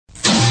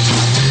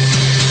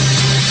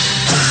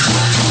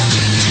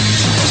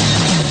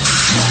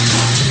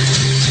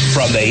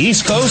From the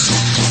East Coast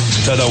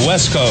to the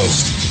West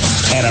Coast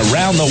and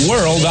around the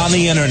world on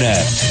the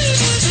Internet.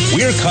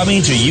 We're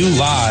coming to you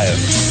live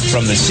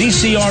from the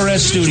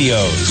CCRS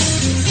studios.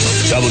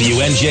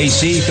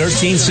 WNJC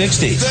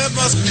 1360.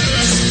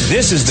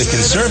 This is the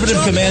Conservative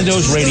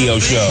Commandos radio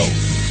show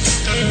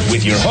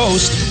with your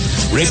host,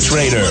 Rick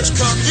Trader.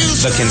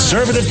 The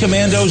Conservative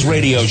Commandos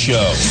radio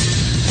show,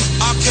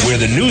 where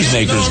the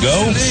newsmakers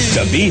go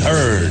to be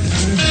heard.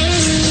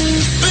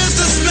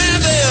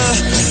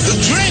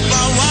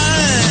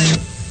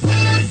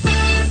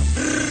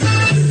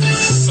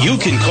 You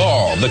can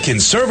call the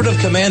Conservative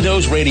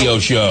Commandos radio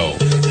show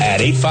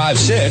at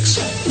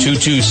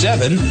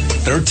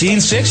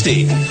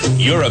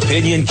 856-227-1360. Your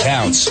opinion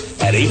counts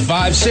at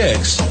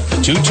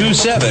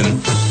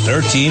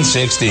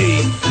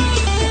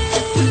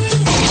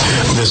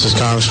 856-227-1360. This is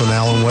Congressman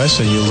Alan West,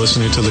 and you're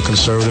listening to the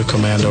Conservative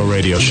Commando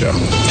radio show.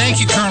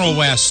 Thank you, Colonel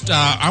West.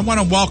 I want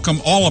to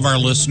welcome all of our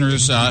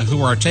listeners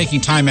who are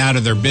taking time out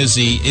of their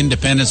busy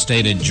Independence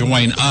Day to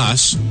join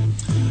us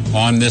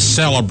on this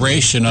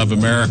celebration of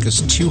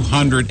America's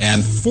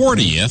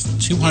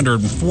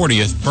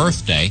 240th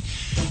birthday.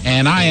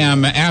 And I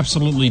am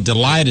absolutely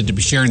delighted to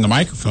be sharing the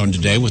microphone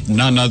today with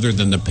none other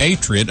than the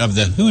patriot of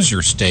the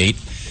Hoosier State,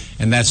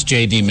 and that's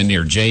J.D.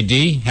 Manier.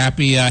 J.D.,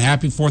 happy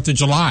 4th of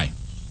July.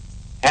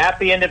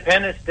 Happy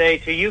Independence Day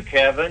to you,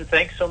 Kevin.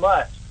 Thanks so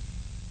much.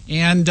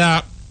 And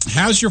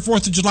how's your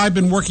 4th of July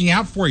been working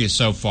out for you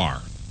so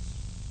far?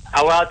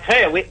 Well, I'll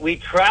tell you, we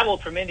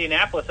traveled from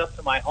Indianapolis up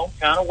to my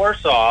hometown of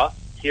Warsaw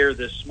here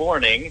this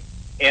morning,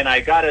 and I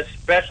got a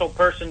special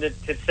person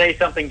to say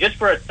something just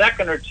for a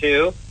second or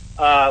two.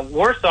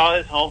 Warsaw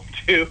is home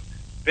to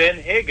Ben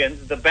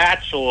Higgins, The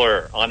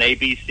Bachelor, on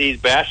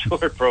ABC's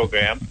Bachelor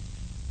program.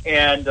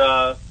 And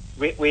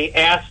we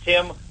asked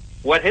him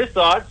what his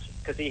thoughts,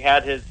 because he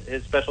had his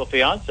special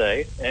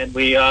fiance, and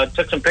we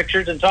took some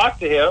pictures and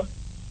talked to him.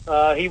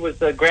 He was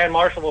the Grand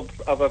Marshal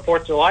of a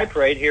 4th of July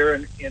parade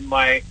here in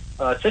my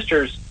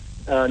sister's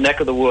neck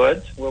of the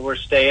woods where we're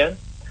staying.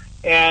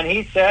 And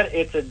he said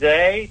it's a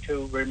day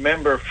to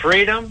remember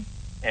freedom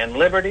and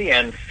liberty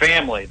and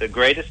family, the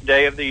greatest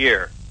day of the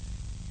year.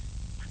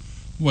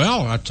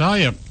 Well, I'll tell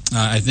you,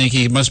 I think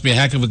he must be a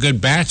heck of a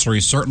good bachelor.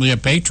 He's certainly a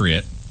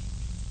patriot.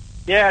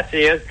 Yes,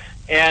 he is.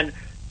 And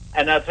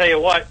I'll tell you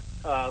what,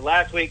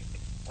 last week,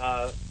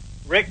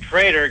 Rick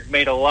Trader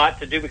made a lot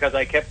to do because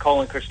I kept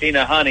calling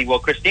Christina honey. Well,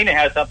 Christina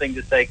has something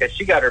to say because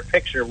she got her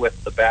picture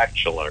with The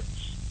Bachelor.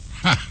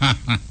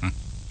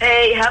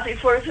 Hey, happy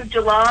 4th of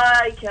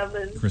July,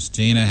 Kevin.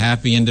 Christina,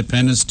 happy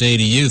Independence Day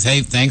to you.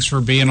 Hey, thanks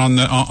for being on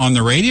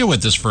the radio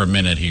with us for a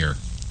minute here.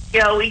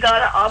 Yeah, we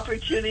got an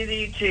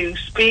opportunity to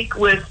speak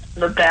with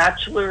The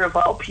Bachelor of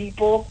all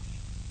people.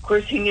 Of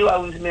course, he knew I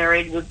was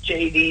married with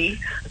J.D.,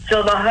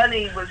 so the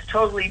honey was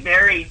totally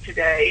married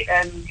today,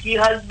 and he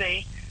hugged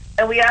me,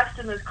 and we asked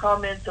him his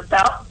comments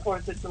about the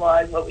 4th of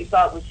July and what we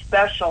thought was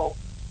special,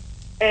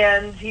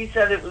 and he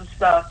said it was...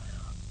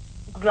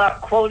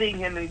 not quoting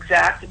him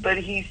exact, but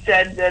he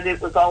said that it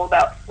was all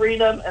about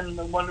freedom and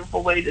the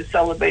wonderful way to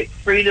celebrate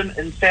freedom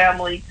and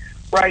family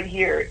right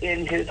here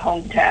in his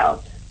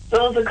hometown.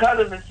 So it was a kind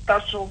of a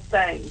special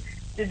thing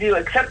to do,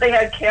 except they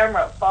had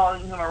camera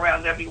following him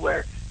around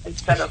everywhere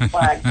instead of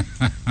flags.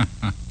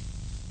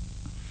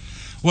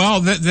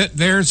 Well,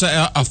 there's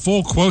a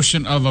full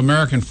quotient of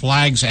American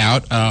flags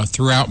out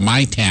throughout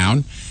my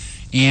town.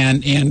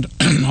 And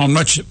on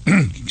much,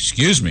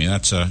 excuse me,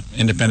 that's a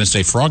Independence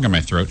Day frog in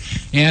my throat,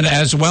 and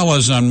as well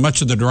as on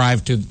much of the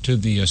drive to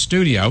the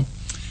studio.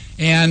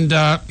 And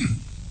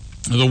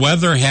the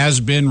weather has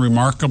been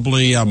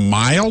remarkably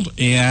mild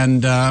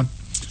and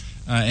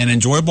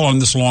enjoyable on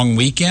this long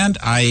weekend.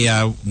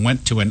 I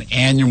went to an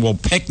annual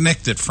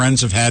picnic that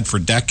friends have had for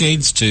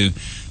decades to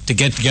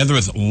get together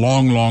with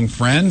long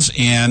friends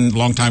and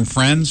longtime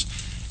friends.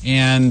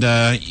 And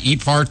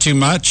eat far too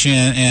much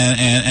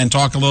and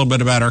talk a little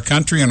bit about our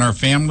country and our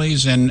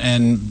families and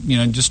you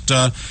know, just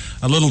a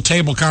little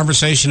table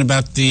conversation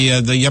about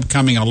the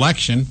upcoming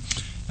election.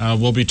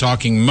 We'll be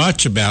talking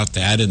much about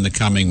that in the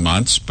coming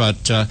months.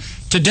 But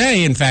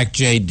today, in fact,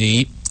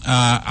 J.D.,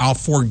 I'll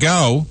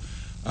forego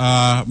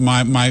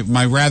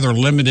my rather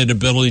limited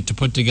ability to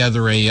put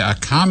together a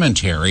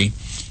commentary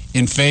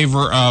in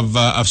favor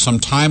of some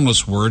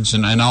timeless words,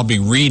 and I'll be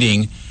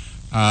reading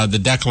the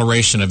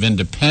Declaration of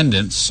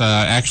Independence,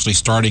 actually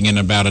starting in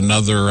about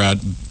another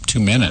 2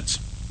 minutes.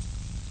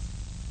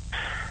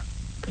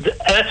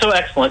 That's so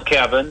excellent,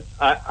 Kevin.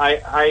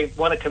 I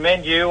want to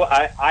commend you.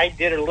 I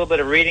did a little bit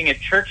of reading at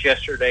church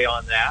yesterday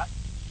on that.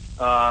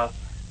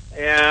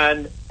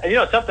 And, you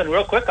know, something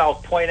real quick I'll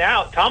point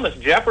out, Thomas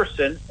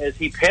Jefferson, as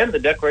he penned the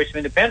Declaration of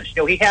Independence,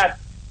 you know, he had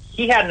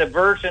an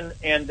aversion,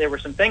 and there were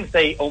some things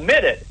they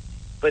omitted,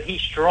 but he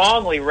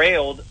strongly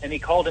railed, and he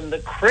called him the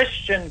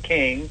Christian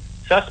king,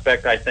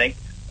 suspect, I think,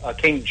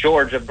 King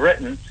George of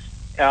Britain,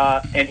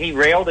 and he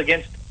railed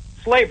against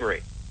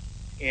slavery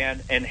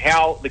and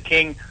how the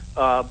king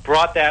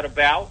brought that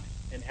about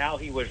and how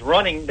he was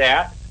running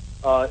that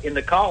in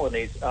the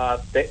colonies.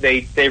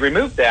 They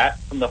removed that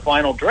from the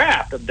final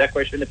draft of the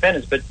Declaration of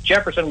Independence, but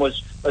Jefferson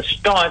was a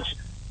staunch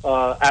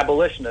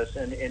abolitionists,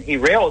 and he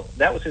railed.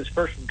 That was his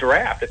first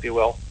draft, if you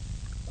will,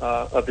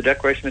 of the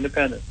Declaration of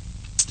Independence.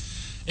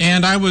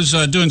 And I was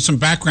doing some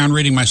background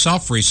reading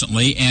myself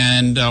recently,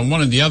 and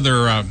one of the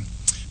other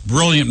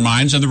brilliant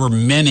minds, and there were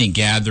many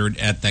gathered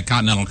at the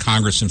Continental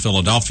Congress in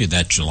Philadelphia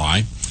that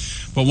July,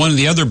 but one of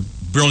the other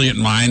brilliant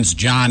minds,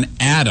 John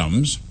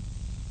Adams,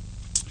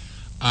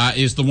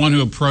 is the one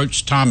who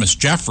approached Thomas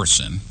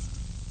Jefferson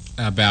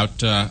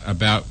about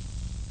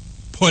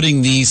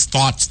putting these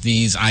thoughts,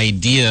 these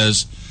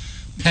ideas,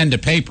 pen to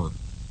paper.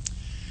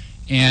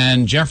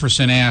 And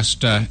Jefferson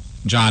asked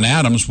John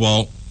Adams,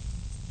 well,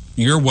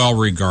 you're well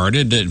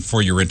regarded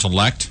for your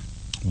intellect.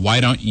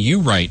 Why don't you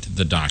write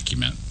the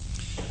document?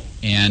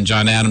 And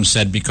John Adams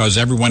said, because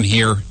everyone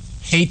here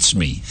hates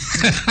me.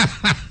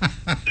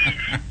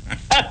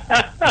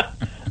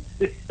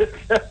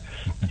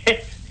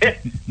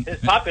 His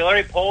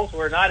popularity polls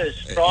were not as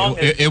strong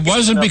as it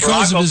wasn't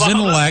because of his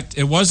intellect.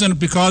 It wasn't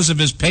because of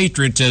his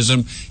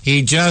patriotism.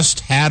 He just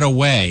had a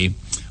way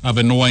of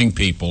annoying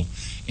people.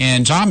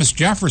 And Thomas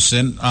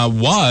Jefferson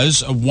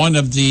was one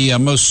of the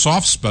most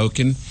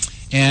soft-spoken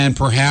and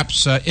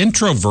perhaps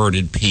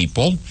introverted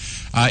people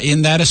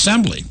in that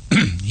assembly.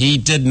 He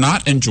did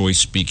not enjoy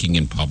speaking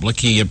in public.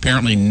 He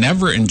apparently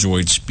never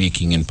enjoyed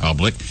speaking in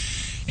public.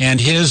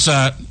 And his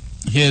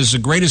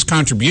greatest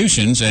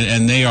contributions,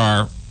 and they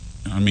are,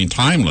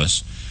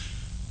 timeless,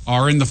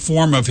 are in the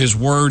form of his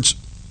words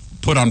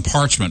put on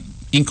parchment,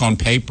 ink on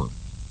paper.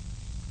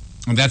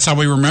 And that's how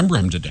we remember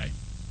him today.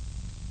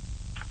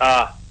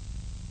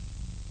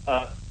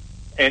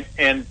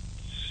 And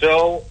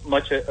so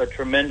much a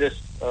tremendous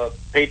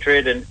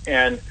patriot,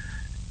 and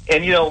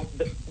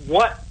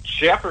what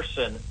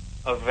Jefferson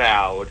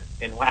avowed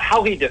and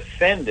how he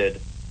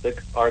defended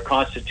our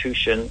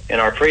Constitution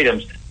and our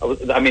freedoms.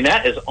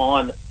 That is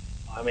on.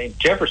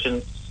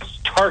 Jefferson's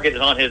target is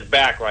on his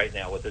back right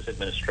now with this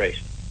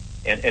administration,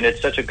 and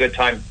it's such a good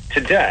time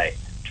today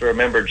to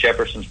remember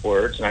Jefferson's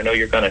words. And I know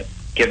you're going to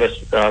give us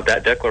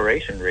that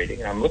Declaration reading,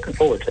 and I'm looking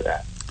forward to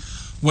that.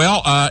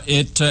 Well,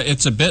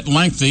 it's a bit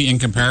lengthy in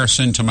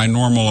comparison to my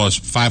normal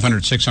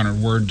 500,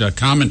 600-word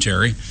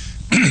commentary,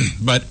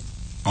 but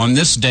on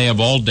this day of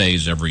all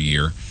days every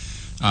year,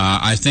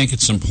 I think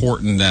it's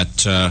important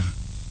that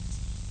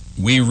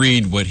we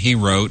read what he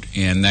wrote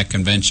and that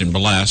convention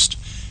blessed,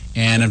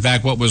 and in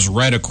fact what was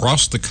read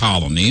across the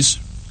colonies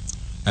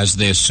as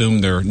they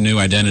assumed their new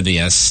identity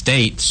as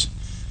states,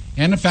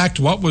 and in fact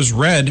what was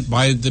read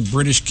by the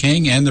British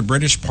King and the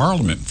British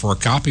Parliament, for a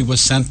copy was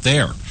sent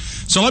there.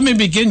 So let me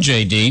begin,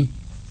 J.D.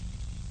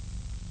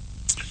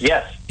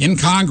 Yes. In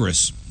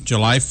Congress,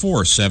 July 4,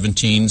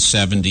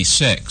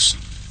 1776,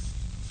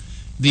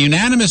 the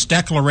unanimous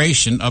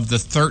declaration of the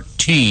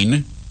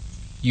 13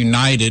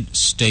 United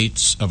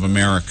States of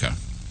America.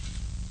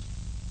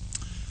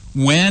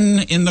 When,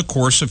 in the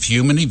course of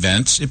human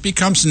events, it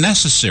becomes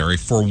necessary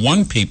for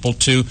one people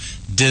to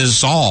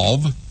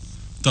dissolve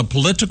the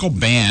political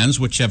bands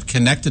which have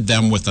connected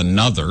them with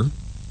another,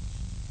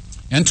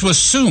 and to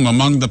assume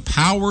among the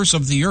powers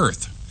of the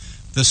earth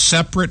the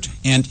separate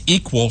and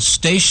equal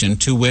station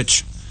to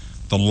which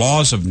the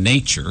laws of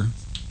nature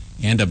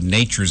and of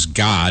nature's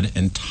God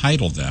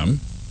entitle them,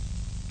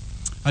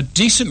 a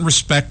decent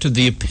respect to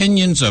the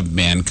opinions of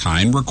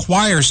mankind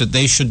requires that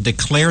they should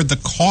declare the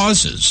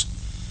causes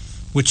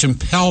which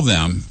impel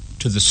them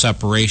to the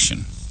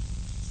separation.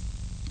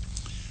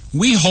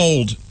 We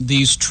hold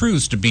these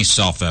truths to be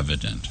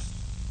self-evident,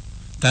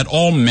 that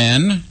all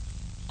men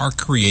are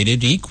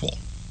created equal,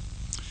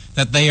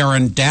 that they are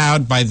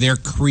endowed by their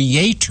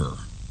Creator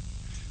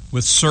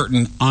with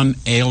certain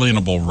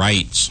unalienable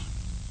rights,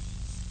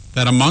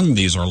 that among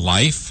these are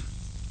life,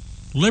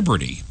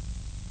 liberty,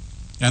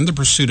 and the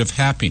pursuit of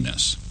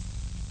happiness,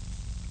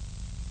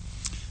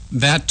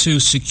 that to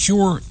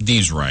secure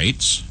these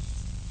rights,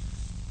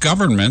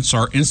 governments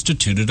are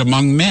instituted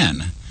among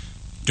men,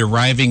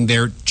 deriving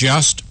their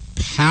just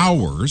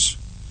powers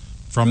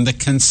from the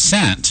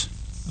consent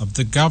of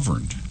the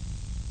governed,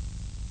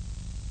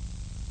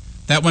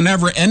 that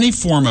whenever any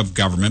form of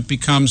government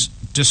becomes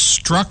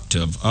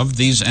destructive of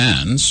these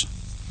ends,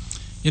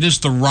 it is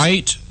the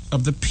right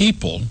of the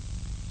people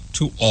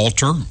to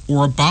alter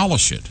or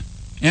abolish it,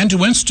 and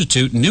to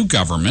institute new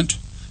government,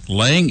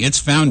 laying its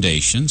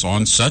foundations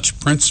on such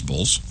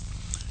principles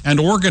and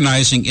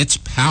organizing its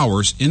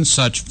powers in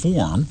such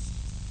form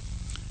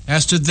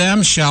as to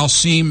them shall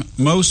seem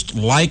most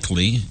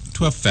likely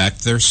to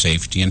affect their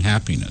safety and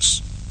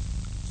happiness.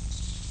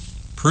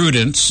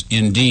 Prudence,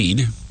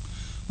 indeed,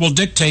 will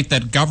dictate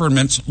that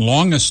governments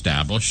long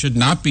established should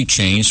not be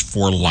changed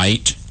for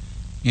light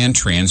and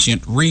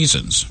transient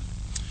reasons.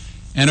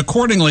 And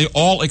accordingly,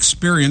 all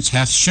experience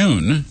hath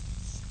shown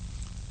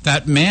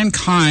that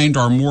mankind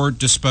are more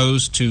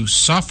disposed to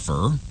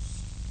suffer,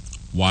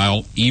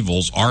 while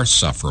evils are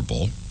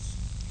sufferable,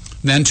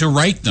 than to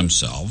right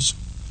themselves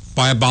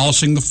by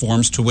abolishing the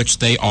forms to which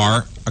they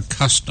are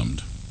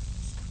accustomed.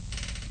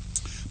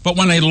 But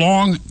when a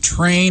long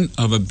train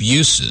of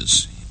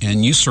abuses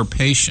and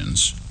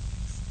usurpations,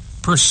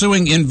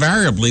 pursuing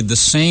invariably the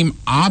same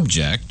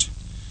object,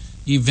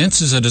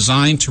 evinces a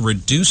design to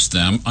reduce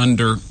them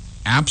under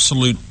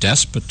absolute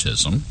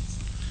despotism,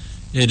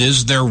 it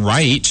is their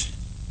right,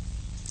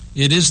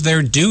 it is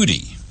their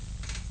duty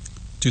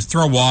to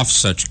throw off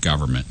such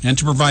government and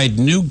to provide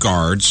new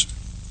guards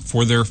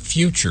for their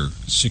future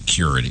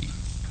security.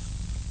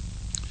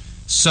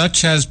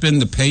 Such has been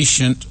the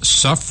patient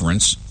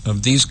sufferance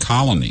of these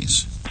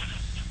colonies,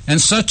 and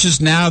such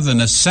is now the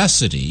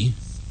necessity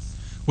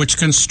which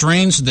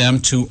constrains them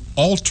to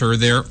alter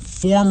their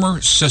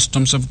former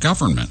systems of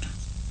government.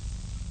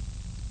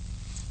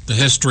 The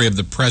history of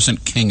the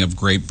present King of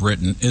Great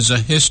Britain is a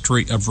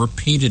history of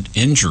repeated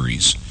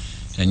injuries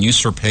and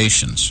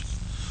usurpations,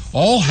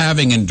 all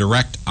having in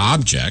direct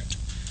object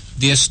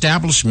the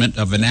establishment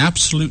of an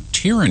absolute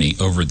tyranny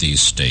over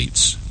these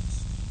states.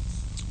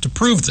 To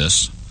prove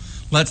this,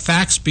 let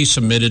facts be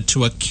submitted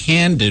to a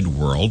candid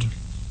world.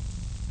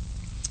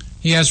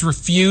 He has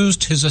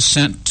refused his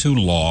assent to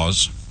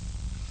laws,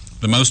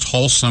 the most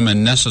wholesome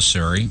and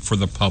necessary for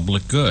the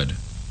public good.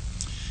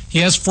 He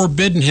has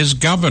forbidden his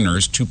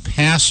governors to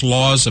pass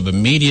laws of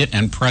immediate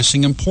and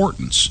pressing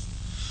importance,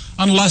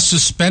 unless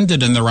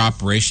suspended in their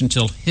operation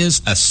till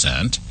his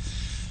assent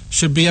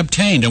should be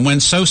obtained, and when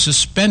so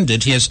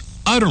suspended, he has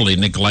utterly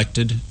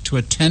neglected to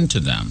attend to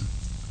them.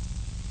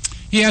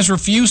 He has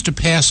refused to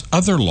pass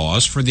other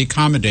laws for the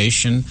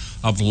accommodation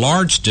of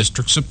large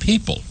districts of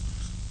people,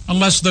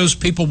 unless those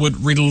people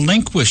would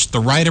relinquish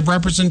the right of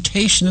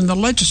representation in the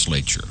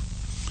legislature,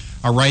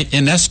 a right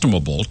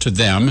inestimable to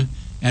them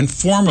and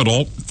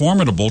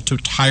formidable to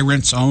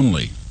tyrants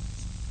only.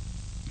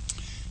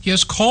 He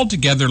has called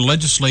together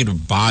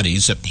legislative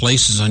bodies at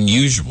places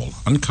unusual,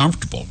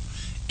 uncomfortable,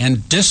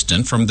 and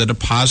distant from the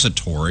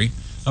depository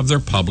of their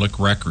public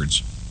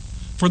records,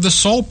 for the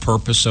sole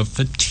purpose of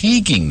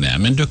fatiguing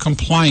them into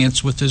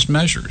compliance with his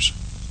measures.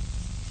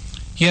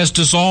 He has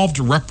dissolved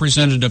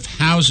representative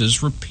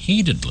houses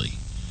repeatedly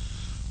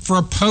for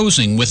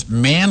opposing with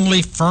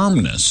manly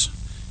firmness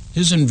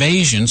his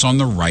invasions on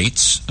the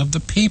rights of the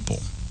people.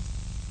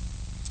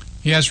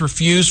 He has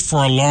refused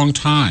for a long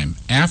time,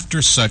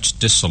 after such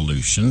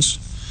dissolutions,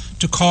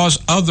 to cause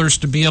others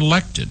to be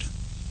elected,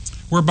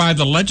 whereby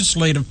the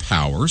legislative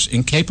powers,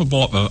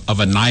 incapable of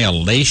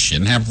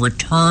annihilation, have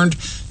returned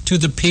to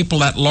the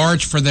people at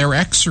large for their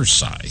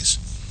exercise,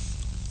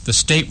 the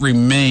state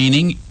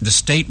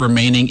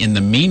remaining in the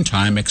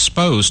meantime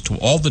exposed to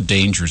all the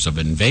dangers of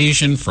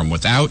invasion from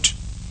without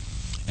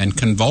and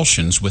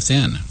convulsions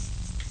within.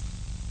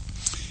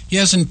 He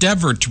has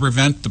endeavored to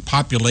prevent the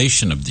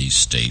population of these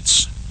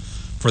states,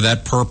 for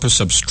that purpose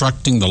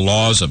obstructing the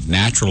laws of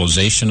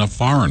naturalization of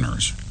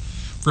foreigners,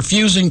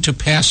 refusing to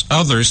pass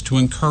others to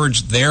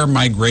encourage their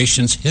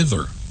migrations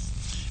hither,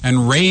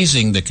 and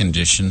raising the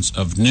conditions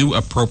of new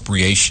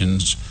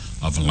appropriations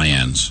of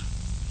lands.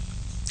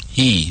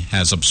 He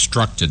has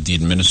obstructed the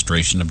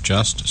administration of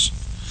justice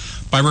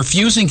by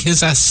refusing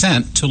his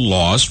assent to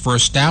laws for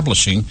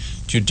establishing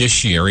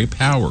judiciary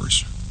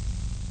powers.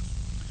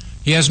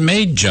 He has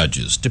made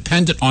judges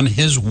dependent on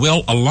his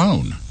will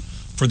alone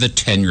for the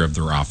tenure of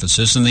their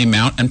offices and the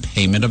amount and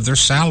payment of their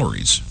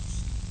salaries.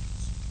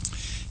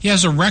 He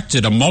has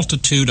erected a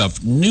multitude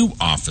of new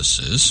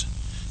offices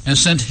and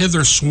sent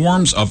hither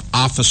swarms of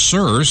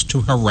officers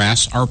to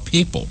harass our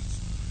people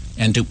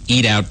and to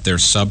eat out their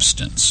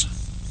substance.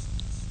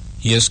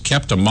 He has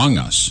kept among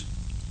us,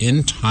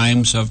 in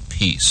times of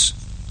peace,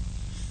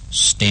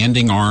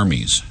 standing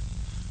armies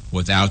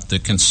without the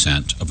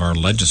consent of our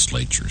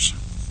legislatures.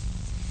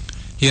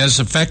 He has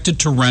affected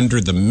to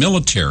render the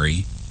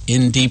military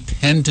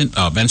independent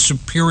of and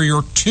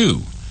superior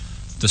to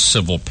the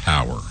civil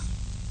power.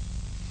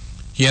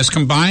 He has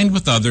combined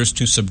with others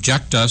to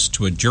subject us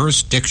to a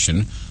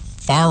jurisdiction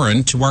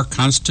foreign to our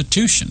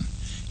Constitution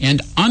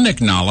and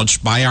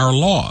unacknowledged by our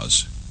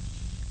laws,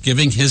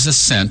 giving his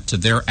assent to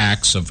their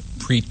acts of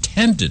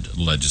pretended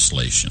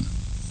legislation,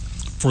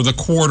 for the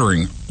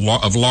quartering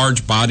of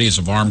large bodies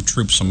of armed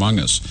troops among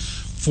us,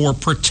 for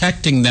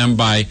protecting them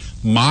by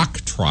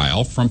mock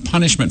trial from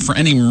punishment for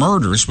any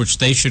murders which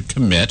they should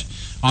commit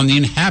on the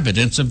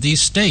inhabitants of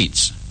these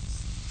states,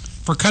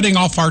 for cutting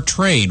off our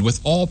trade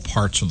with all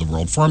parts of the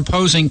world, for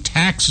imposing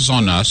taxes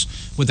on us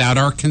without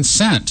our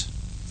consent,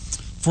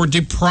 for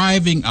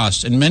depriving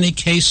us in many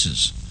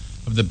cases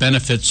of the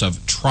benefits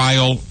of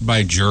trial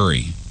by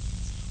jury,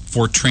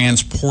 for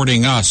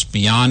transporting us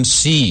beyond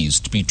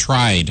seas to be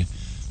tried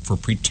for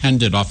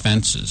pretended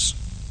offenses,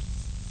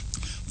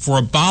 for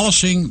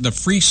abolishing the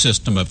free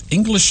system of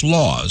English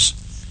laws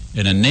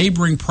in a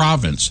neighboring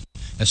province,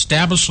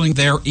 establishing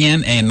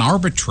therein an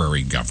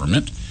arbitrary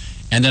government,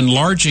 and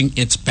enlarging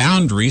its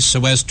boundaries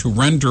so as to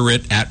render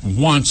it at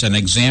once an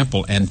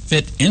example and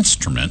fit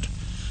instrument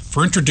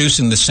for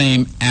introducing the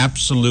same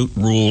absolute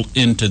rule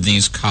into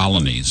these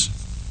colonies,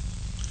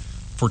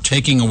 for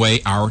taking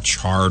away our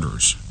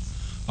charters,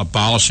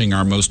 abolishing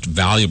our most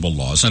valuable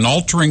laws, and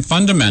altering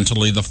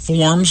fundamentally the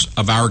forms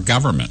of our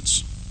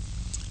governments,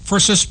 for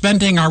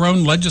suspending our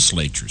own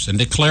legislatures and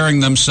declaring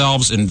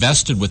themselves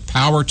invested with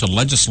power to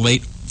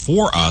legislate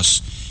for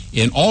us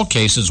in all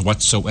cases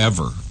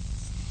whatsoever.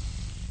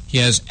 He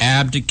has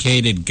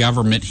abdicated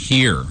government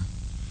here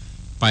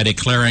by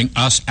declaring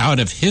us out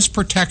of his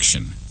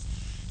protection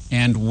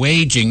and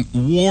waging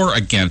war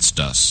against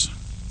us.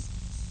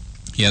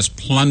 He has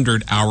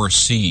plundered our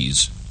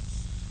seas,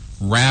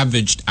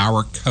 ravaged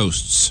our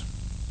coasts,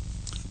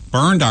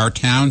 burned our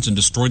towns, and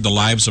destroyed the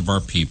lives of our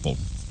people.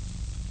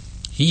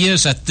 He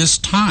is at this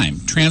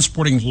time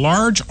transporting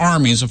large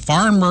armies of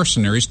foreign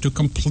mercenaries to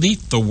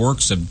complete the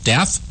works of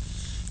death,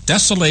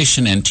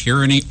 desolation, and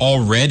tyranny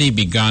already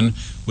begun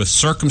with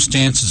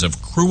circumstances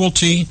of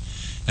cruelty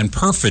and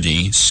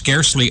perfidy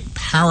scarcely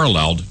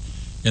paralleled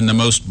in the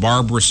most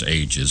barbarous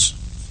ages,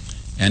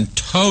 and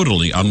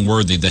totally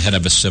unworthy the head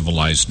of a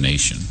civilized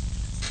nation.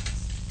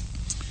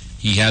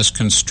 He has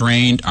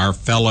constrained our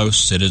fellow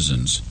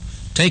citizens,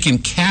 taken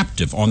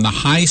captive on the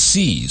high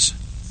seas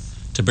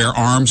to bear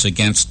arms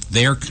against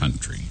their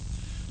country,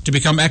 to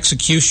become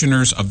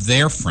executioners of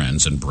their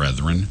friends and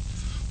brethren,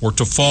 or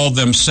to fall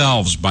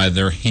themselves by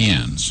their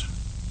hands.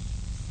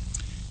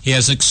 He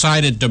has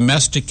excited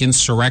domestic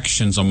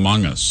insurrections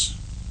among us,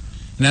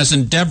 and has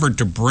endeavored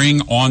to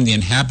bring on the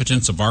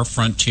inhabitants of our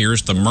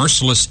frontiers the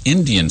merciless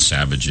Indian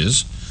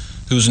savages,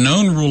 whose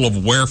known rule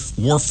of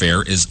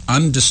warfare is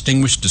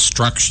undistinguished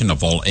destruction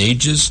of all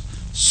ages,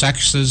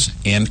 sexes,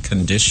 and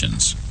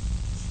conditions.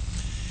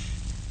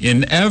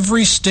 In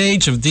every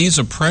stage of these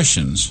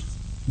oppressions,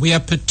 we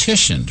have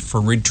petitioned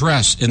for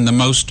redress in the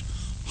most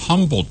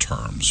humble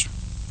terms.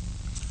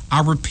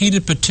 Our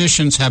repeated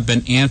petitions have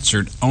been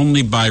answered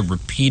only by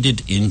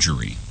repeated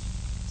injury.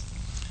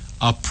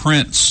 A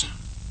prince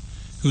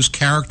whose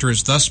character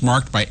is thus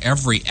marked by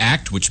every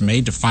act which may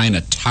define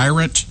a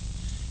tyrant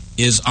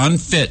is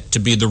unfit to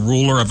be the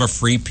ruler of a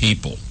free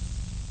people.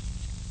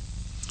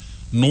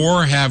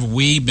 Nor have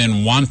we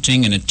been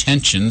wanting in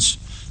attentions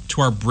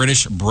to our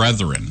British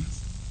brethren.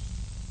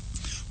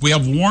 We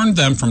have warned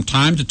them from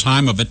time to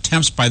time of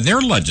attempts by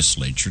their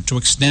legislature to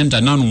extend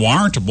an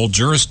unwarrantable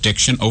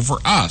jurisdiction over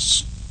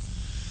us.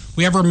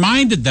 We have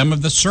reminded them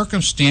of the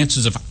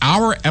circumstances of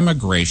our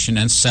emigration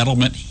and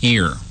settlement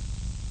here.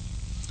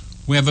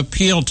 We have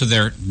appealed to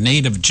their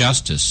native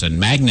justice and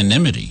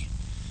magnanimity,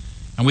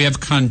 and we have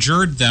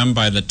conjured them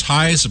by the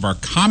ties of our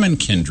common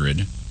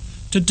kindred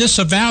to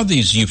disavow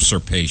these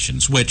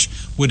usurpations, which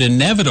would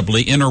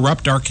inevitably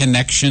interrupt our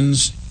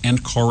connections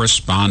and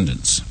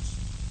correspondence.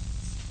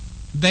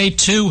 They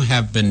too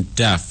have been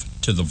deaf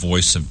to the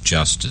voice of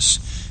justice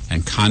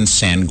and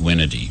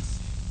consanguinity.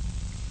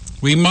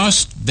 We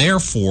must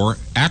therefore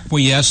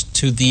acquiesce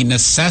to the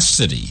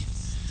necessity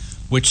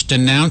which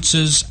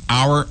denounces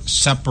our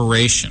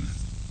separation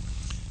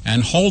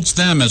and holds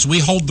them, as we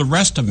hold the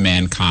rest of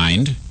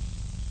mankind,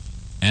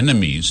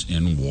 enemies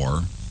in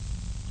war,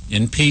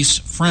 in peace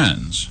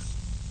friends.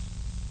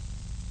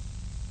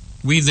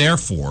 We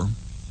therefore,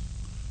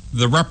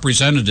 the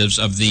representatives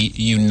of the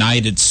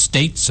United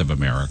States of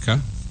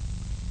America,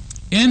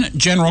 in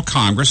General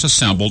Congress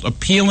assembled,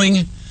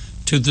 appealing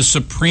to the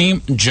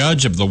Supreme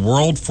Judge of the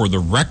world for the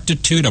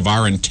rectitude of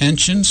our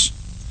intentions,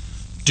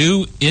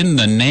 do in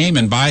the name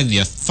and by the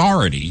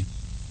authority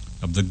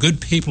of the good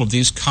people of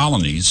these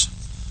colonies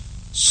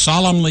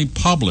solemnly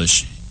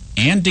publish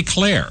and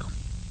declare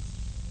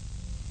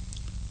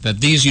that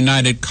these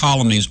united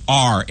colonies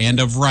are and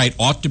of right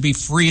ought to be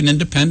free and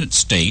independent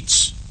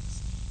states,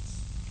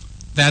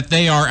 that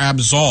they are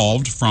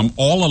absolved from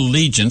all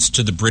allegiance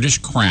to the British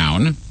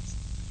Crown,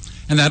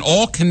 and that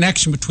all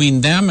connection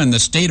between them and the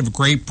state of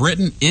Great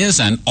Britain is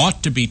and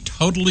ought to be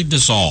totally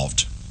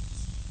dissolved,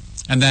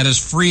 and that as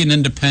free and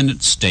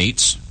independent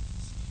states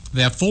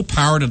they have full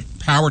power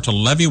to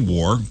levy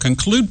war,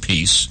 conclude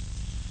peace,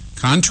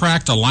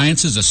 contract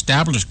alliances,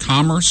 establish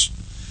commerce,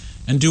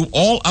 and do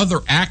all other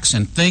acts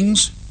and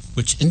things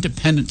which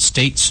independent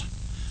states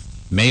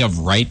may of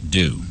right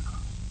do.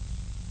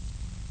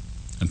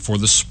 And for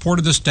the support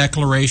of this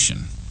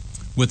declaration,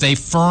 with a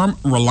firm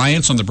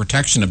reliance on the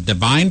protection of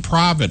divine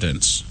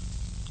providence,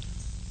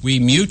 we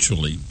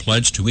mutually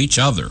pledge to each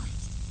other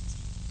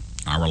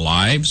our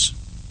lives,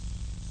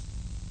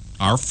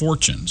 our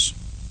fortunes,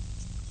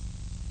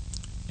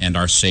 and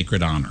our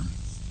sacred honor.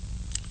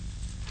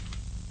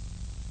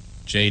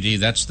 J.D.,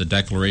 that's the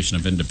Declaration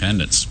of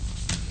Independence.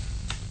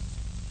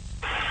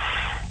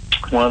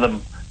 One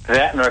of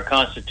that and our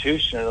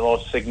Constitution are the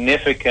most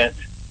significant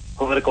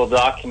political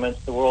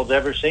documents the world's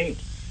ever seen.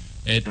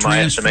 It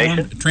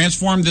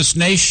transformed this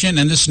nation,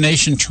 and this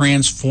nation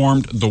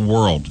transformed the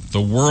world.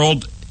 The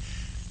world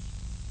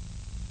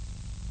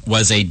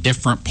was a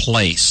different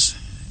place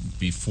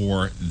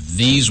before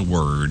these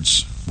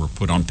words were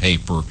put on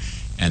paper,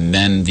 and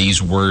then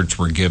these words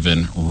were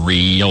given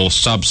real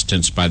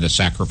substance by the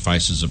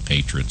sacrifices of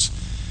patriots.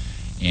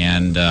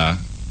 And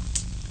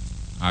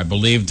I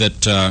believe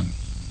that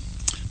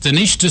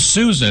Dinesh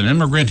D'Souza, an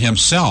immigrant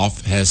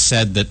himself, has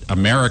said that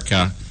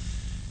America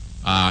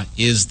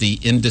is the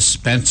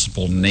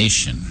indispensable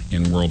nation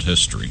in world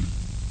history.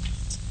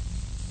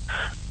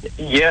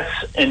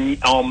 Yes, and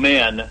oh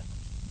man,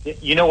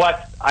 you know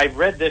what? I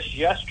read this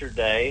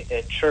yesterday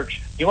at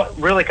church. You know what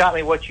really got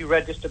me? What you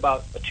read just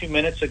about 2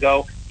 minutes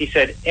ago? He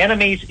said,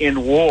 "Enemies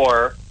in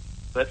war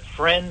but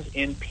friends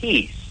in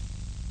peace.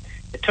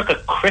 It took a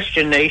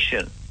Christian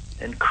nation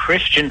and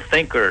Christian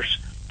thinkers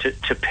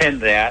to pen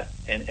that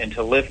and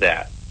to live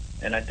that.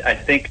 And I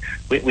think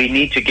we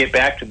need to get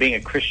back to being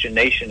a Christian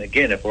nation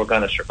again if we're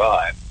going to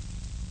survive.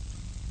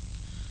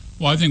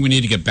 Well, I think we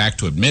need to get back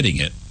to admitting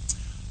it.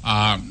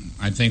 I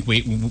think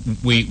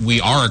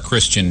we are a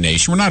Christian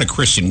nation. We're not a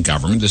Christian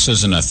government. This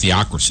isn't a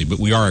theocracy, but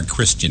we are a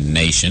Christian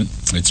nation.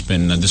 It's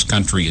been this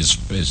country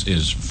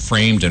is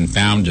framed and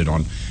founded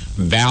on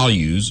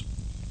values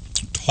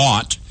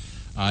taught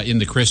in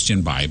the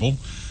Christian Bible.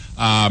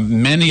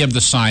 Many of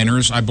the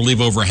signers, I believe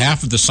over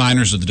half of the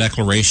signers of the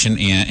Declaration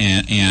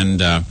and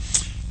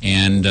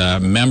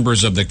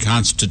members of the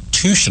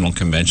Constitutional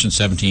Convention,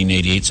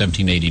 1788,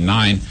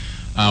 1789,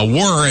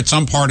 were at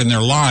some part in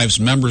their lives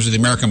members of the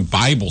American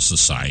Bible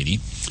Society.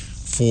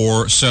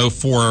 For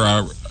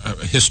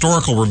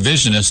historical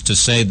revisionists to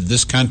say that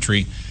this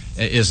country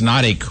is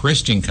not a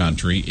Christian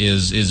country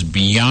is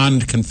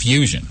beyond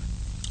confusion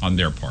on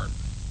their part.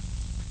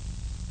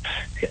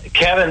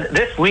 Kevin,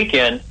 this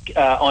weekend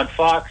on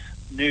Fox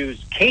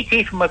News,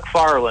 Katie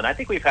McFarland, I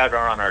think we've had her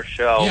on our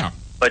show, yeah.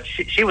 But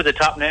she was a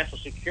top national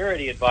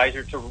security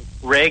advisor to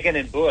Reagan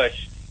and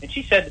Bush, and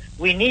she said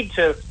we need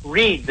to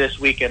read this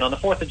weekend, on the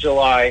 4th of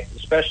July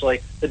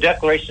especially, the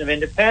Declaration of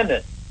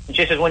Independence. And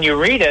she says when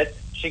you read it,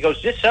 she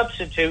goes, just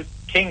substitute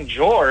King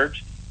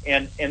George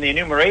and the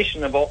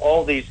enumeration of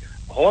all these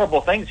horrible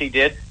things he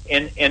did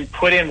and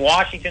put in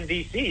Washington,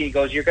 D.C. He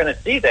goes, you're going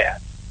to see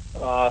that.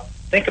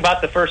 Think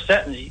about the first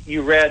sentence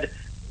you read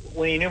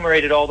when he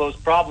enumerated all those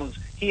problems.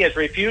 He has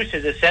refused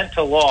his assent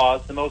to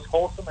laws, the most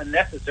wholesome and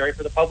necessary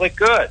for the public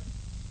good.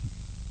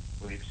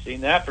 We've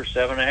seen that for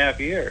 7.5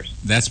 years.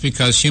 That's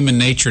because human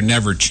nature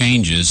never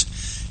changes,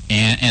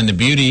 and the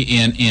beauty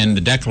in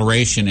the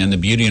Declaration and the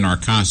beauty in our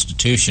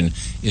Constitution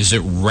is it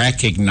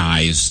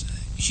recognized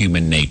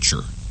human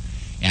nature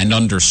and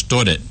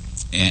understood it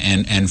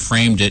and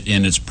framed it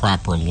in its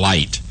proper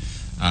light.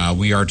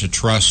 We are to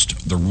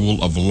trust the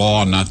rule of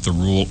law, not the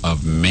rule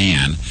of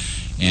man.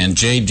 And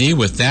J.D.,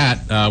 with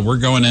that, we're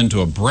going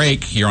into a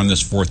break here on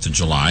this 4th of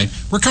July.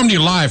 We're coming to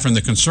you live from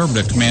the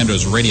Conservative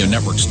Commandos Radio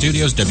Network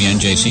Studios,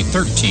 WNJC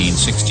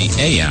 1360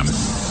 AM,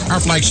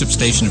 our flagship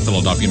station in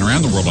Philadelphia and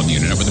around the world on the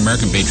Internet with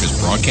American Patriots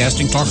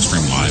Broadcasting,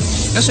 TalkStream Live,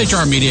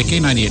 SHR Media,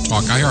 K98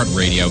 Talk,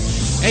 iHeartRadio,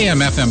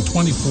 AM, FM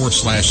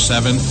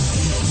 24/7,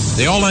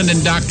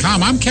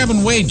 theallending.com. I'm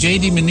Kevin Wade.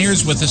 J.D.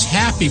 Meniere's with us.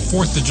 Happy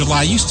 4th of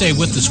July. You stay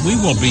with us. We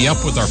will be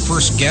up with our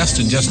first guest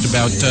in just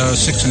about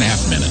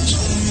 6.5 minutes.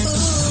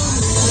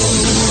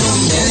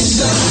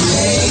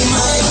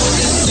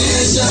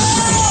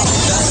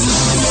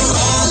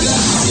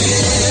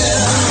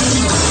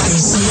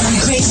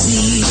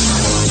 Crazy, I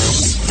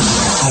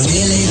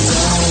really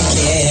don't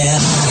care.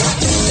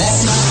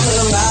 That's my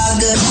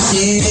prerogative.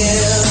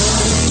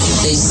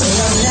 They say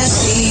I'm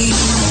nasty,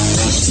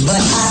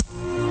 but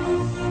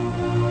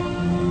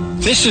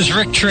This is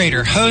Rick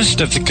Trader,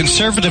 host of the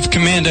Conservative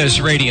Commandos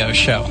radio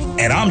show.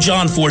 And I'm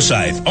John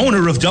Forsyth,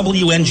 owner of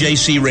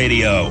WNJC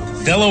Radio.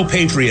 Fellow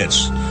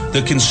patriots,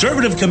 the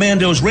Conservative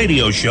Commandos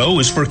radio show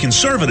is for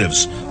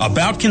conservatives,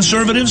 about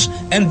conservatives,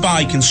 and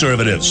by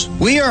conservatives.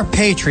 We are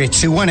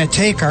patriots who want to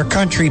take our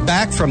country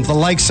back from the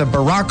likes of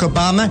Barack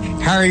Obama,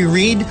 Harry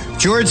Reid,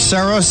 George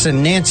Soros,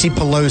 and Nancy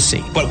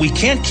Pelosi. But we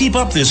can't keep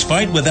up this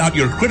fight without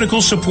your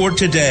critical support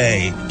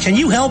today. Can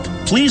you help?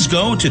 Please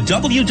go to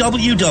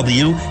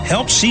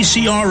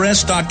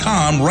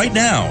www.helpccrs.com right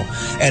now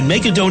and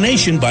make a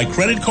donation by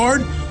credit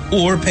card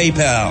or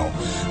PayPal.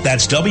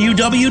 That's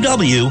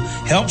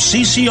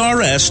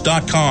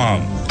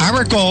www.helpccrs.com.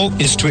 Our goal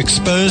is to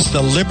expose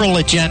the liberal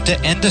agenda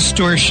and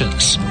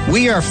distortions.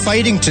 We are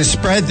fighting to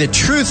spread the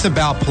truth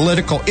about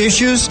political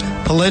issues,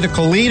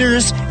 political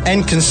leaders,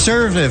 and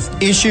conservative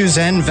issues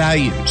and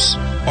values.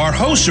 Our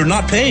hosts are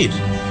not paid.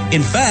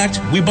 In fact,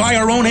 we buy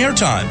our own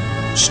airtime,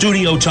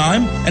 studio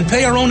time, and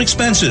pay our own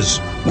expenses.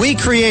 We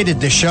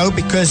created the show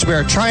because we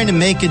are trying to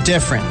make a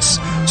difference.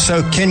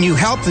 So can you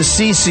help the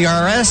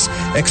CCRS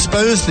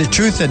expose the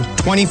truth in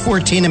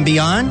 2014 and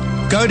beyond?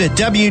 Go to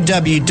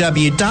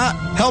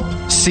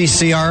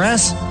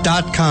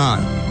www.helpccrs.com.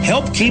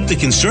 Help keep the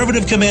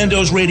Conservative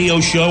Commandos radio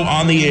show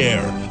on the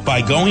air by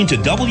going to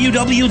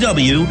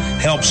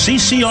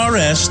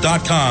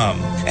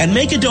www.helpccrs.com and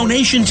make a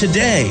donation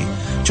today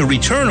to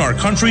return our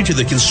country to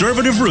the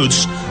conservative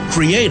roots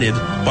created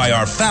by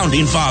our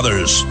founding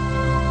fathers.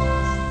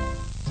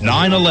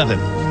 9/11.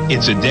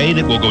 It's a day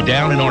that will go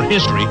down in our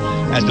history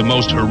as the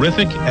most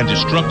horrific and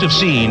destructive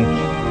scene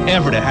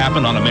ever to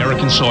happen on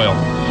American soil.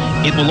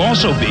 It will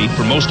also be,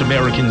 for most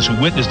Americans who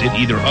witnessed it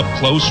either up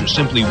close or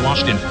simply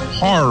watched in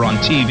horror on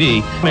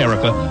TV,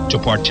 America, to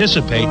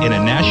participate in a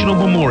national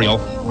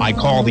memorial I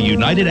call the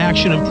United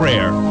Action of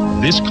Prayer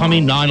this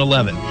coming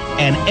 9/11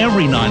 and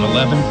every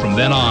 9/11 from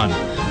then on.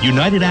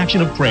 United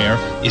Action of Prayer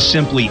is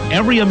simply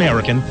every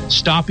American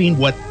stopping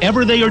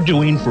whatever they are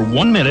doing for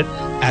 1 minute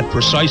at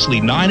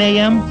precisely 9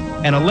 a.m.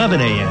 and 11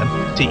 a.m.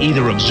 to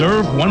either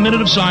observe 1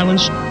 minute of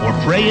silence or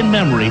pray in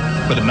memory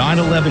for the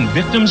 9/11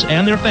 victims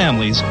and their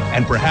families,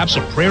 and perhaps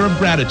a prayer of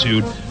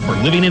gratitude for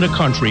living in a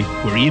country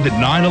where even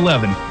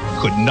 9/11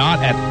 could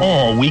not at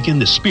all weaken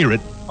the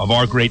spirit of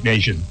our great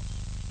nation.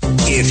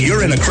 If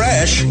you're in a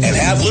crash and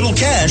have little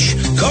cash,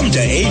 come to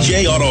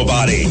AJ Auto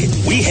Body.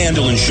 We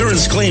handle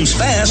insurance claims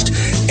fast,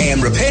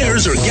 and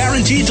repairs are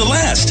guaranteed to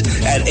last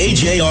at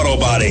AJ Auto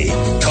Body.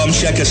 Come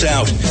check us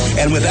out,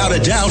 and without a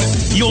doubt,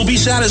 you'll be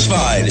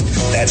satisfied.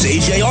 That's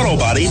AJ Auto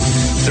Body,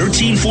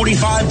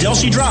 1345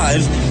 Delsey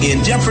Drive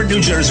in Deptford,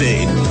 New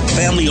Jersey.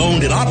 Family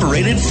owned and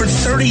operated for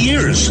 30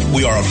 years.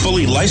 We are a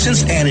fully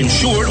licensed and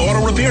insured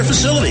auto repair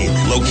facility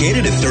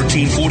located at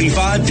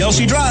 1345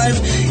 Delsey Drive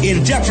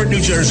in Deptford,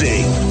 New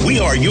Jersey. We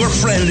are your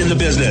friend in the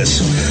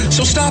business.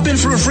 So stop in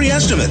for a free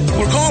estimate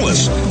or call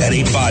us at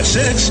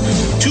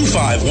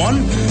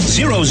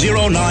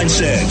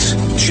 856-251-0096.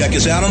 Check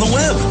us out on the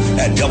web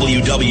at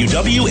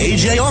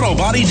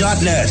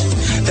www.ajautobody.net.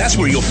 That's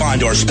where you'll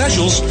find our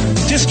specials,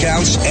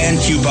 discounts, and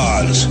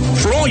coupons.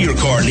 For all your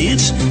car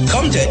needs,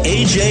 come to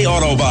AJ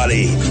Auto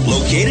Body,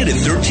 located at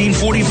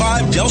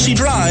 1345 Delsey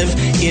Drive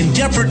in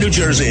Deptford, New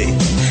Jersey.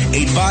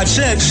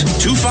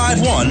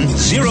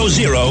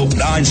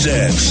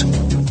 856-251-0096.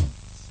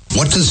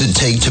 What does it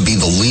take to be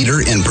the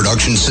leader in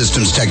production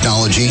systems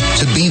technology?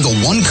 To be the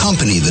one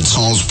company that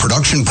solves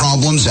production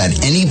problems at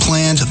any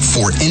plant,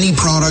 for any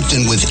product,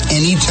 and with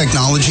any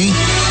technology?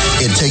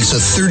 It takes a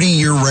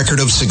 30-year record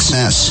of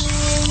success.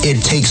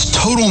 It takes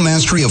total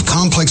mastery of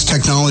complex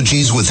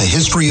technologies with a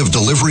history of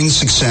delivering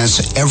success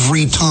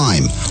every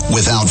time,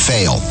 without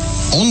fail.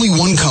 Only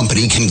one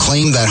company can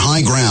claim that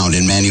high ground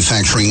in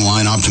manufacturing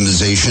line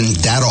optimization,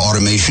 data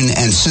automation,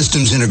 and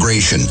systems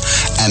integration,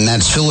 and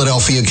that's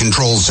Philadelphia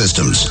Control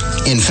Systems.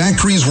 In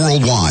factories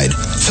worldwide,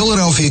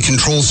 Philadelphia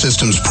Control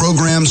Systems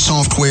programs,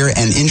 software,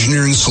 and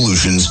engineering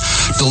solutions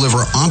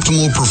deliver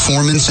optimal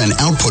performance and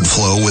output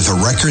flow with a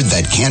record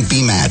that can't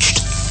be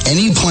matched.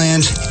 Any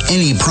plant,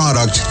 any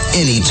product,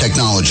 any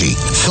technology.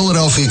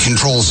 Philadelphia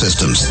Control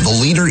Systems, the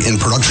leader in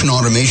production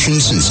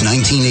automation since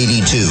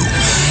 1982.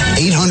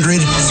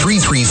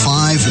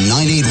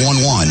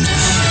 800-335-9811.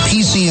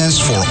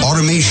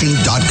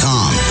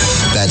 PCS4automation.com.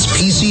 That's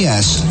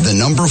PCS, the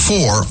number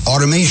 4,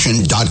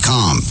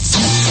 automation.com.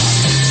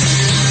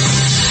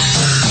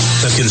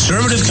 The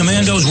Conservative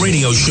Commandos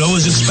radio show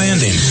is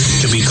expanding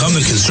to become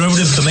the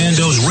Conservative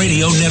Commandos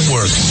Radio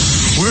Network.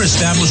 We're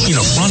establishing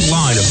a front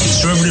line of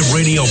conservative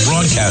radio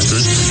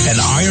broadcasters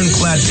and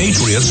ironclad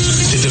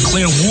patriots to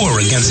declare war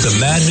against the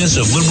madness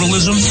of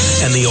liberalism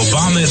and the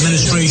Obama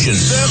administration.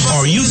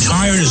 Are you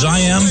tired, as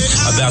I am,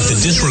 about the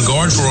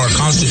disregard for our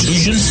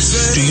Constitution?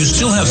 Do you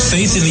still have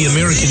faith in the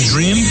American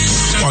dream?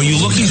 Are you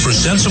looking for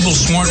sensible,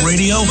 smart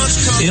radio?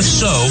 If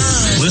so,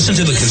 listen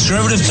to the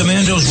Conservative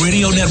Commandos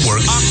Radio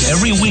Network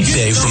every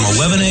weekday from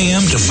 11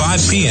 a.m. to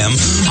 5 p.m.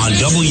 on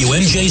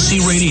WNJC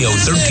Radio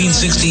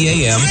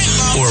 1360 a.m.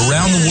 or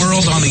around the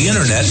world on the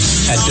internet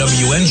at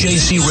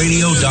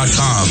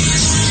WNJCradio.com.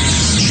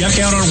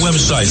 Check out our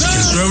websites,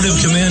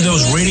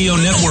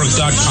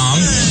 ConservativeCommandosRadioNetwork.com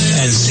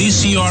and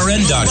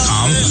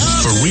CCRN.com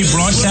for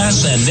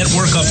rebroadcasts and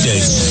network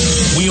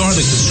updates. We are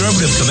the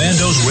Conservative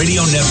Commandos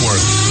Radio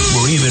Network,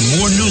 where even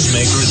more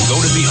newsmakers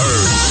go to be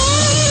heard.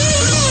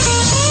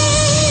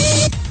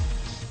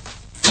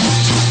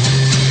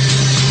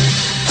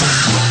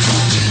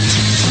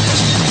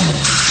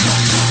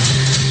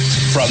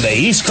 From the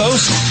East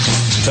Coast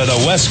to the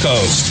West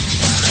Coast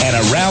and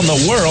around the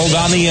world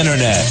on the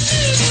internet,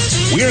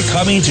 we're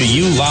coming to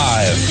you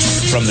live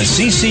from the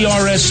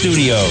CCRS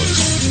studios,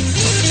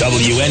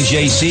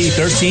 WNJC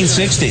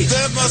 1360.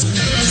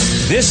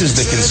 This is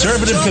the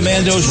Conservative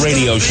Commandos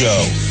radio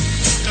show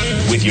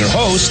with your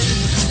host,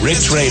 Rick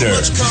Trader.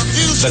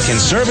 The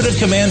Conservative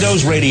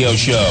Commandos radio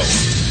show,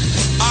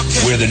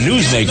 where the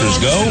newsmakers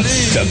go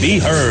to be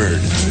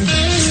heard.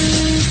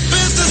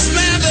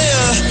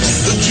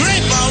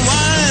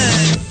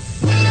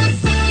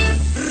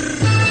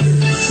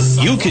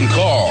 You can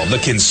call the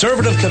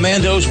Conservative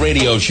Commandos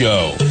radio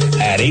show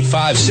at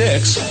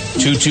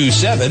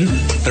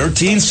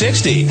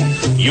 856-227-1360.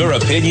 Your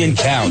opinion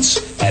counts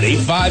at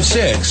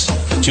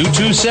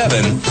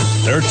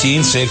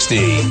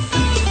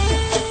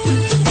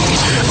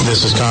 856-227-1360.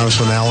 This is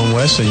Congressman Alan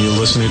West, and you're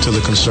listening to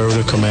the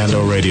Conservative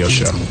Commando radio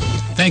show.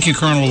 Thank you,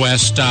 Colonel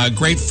West.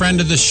 Great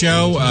friend of the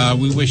show.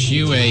 We wish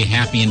you a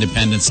happy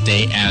Independence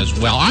Day as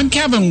well. I'm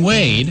Kevin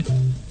Wade,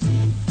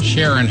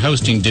 sharing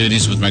hosting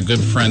duties with my good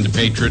friend, the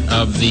patriot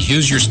of the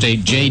Hoosier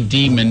State,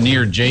 J.D.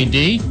 Manier.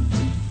 J.D.?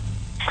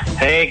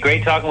 Hey,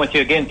 great talking with you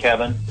again,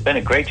 Kevin. It's been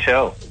a great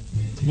show.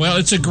 Well,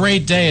 it's a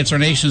great day. It's our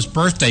nation's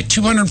birthday.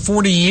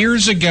 240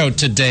 years ago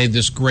today,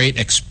 this great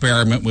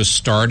experiment was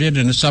started,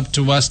 and it's up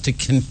to us to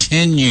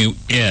continue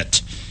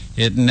it.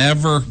 It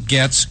never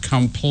gets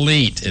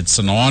complete. It's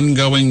an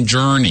ongoing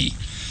journey.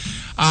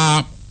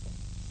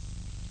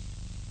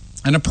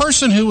 And a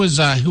person who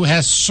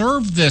has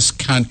served this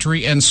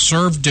country and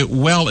served it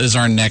well is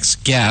our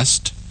next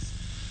guest.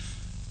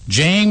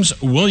 James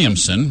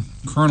Williamson,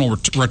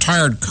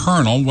 retired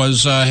colonel,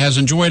 has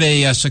enjoyed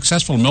a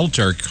successful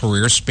military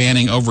career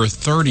spanning over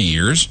 30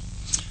 years.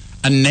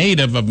 A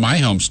native of my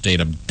home state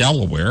of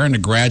Delaware and a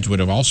graduate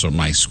of also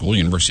my school,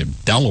 University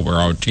of Delaware,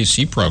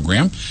 ROTC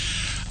program.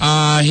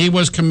 He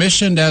was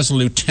commissioned as a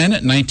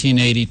lieutenant in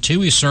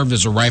 1982. He served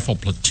as a rifle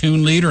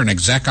platoon leader and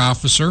exec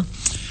officer.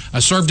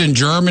 Served in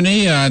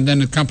Germany, and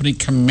then accompanied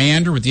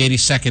commander with the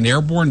 82nd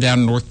Airborne down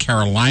in North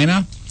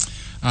Carolina.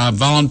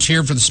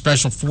 Volunteered for the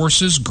Special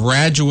Forces,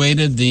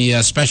 graduated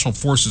the Special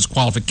Forces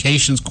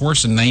Qualifications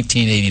course in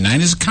 1989.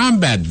 He's a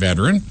combat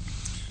veteran.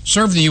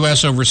 Served the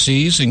U.S.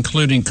 overseas,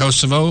 including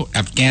Kosovo,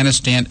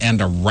 Afghanistan,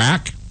 and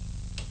Iraq,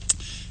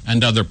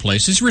 and other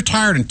places. He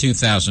retired in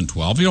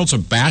 2012. He holds a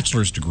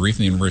bachelor's degree from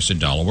the University of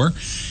Delaware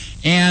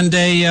and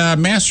a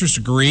master's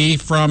degree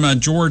from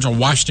George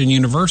Washington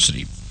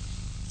University.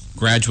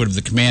 Graduate of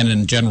the Command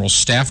and General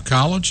Staff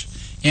College,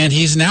 and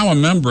he's now a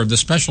member of the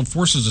Special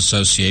Forces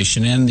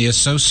Association and the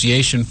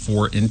Association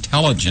for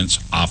Intelligence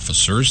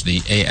Officers,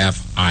 the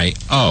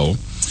AFIO.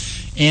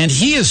 And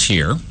he is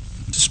here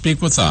to speak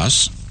with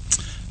us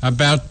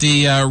about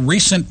the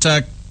recent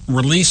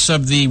release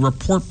of the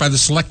report by the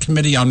Select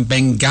Committee on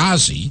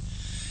Benghazi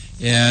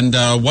and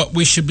what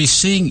we should be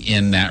seeing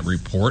in that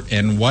report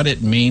and what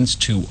it means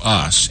to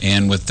us.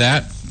 And with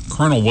that,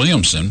 Colonel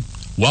Williamson,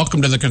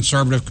 welcome to the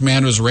Conservative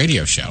Commandos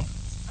radio show.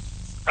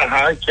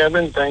 Hi,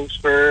 Kevin. Thanks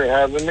for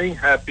having me.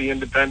 Happy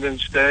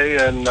Independence Day,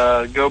 and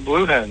go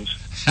Blue Hens.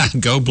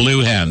 Go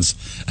Blue Hens.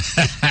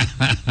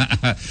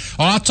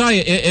 Well, I'll tell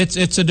you,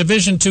 it's a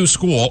Division II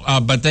school,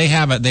 but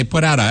they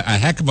put out a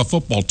heck of a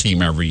football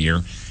team every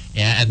year,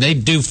 and they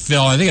do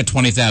fill, I think,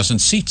 20,000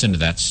 seats into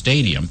that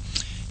stadium.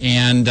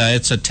 And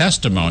it's a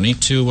testimony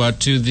to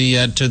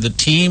the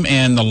team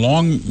and the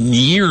long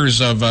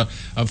years of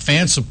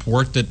fan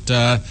support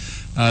that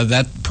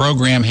that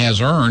program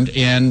has earned.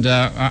 And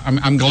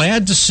I'm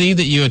glad to see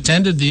that you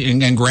attended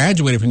and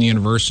graduated from the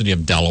University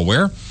of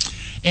Delaware.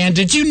 And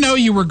did you know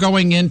you were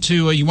going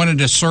into, you wanted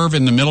to serve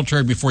in the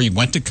military before you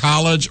went to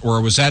college,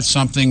 or was that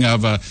something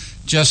of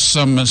just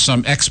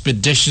some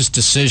expeditious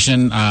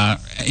decision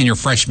in your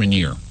freshman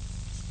year?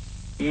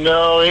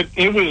 No,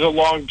 it was a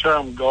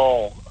long-term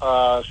goal.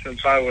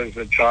 Since I was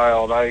a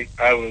child, I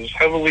was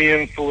heavily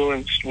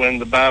influenced when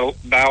the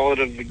Ballad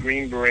of the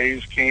Green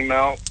Berets came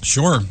out.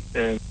 Sure.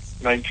 In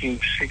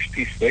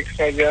 1966,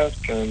 I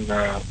guess, and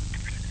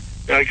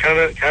I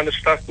kind of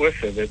stuck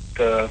with it.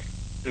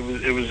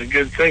 It was a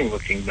good thing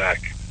looking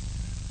back.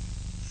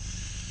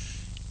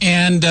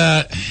 And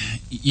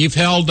you've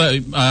held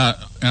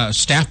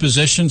staff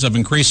positions of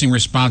increasing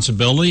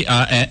responsibility,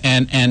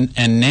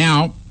 and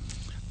now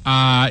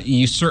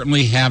you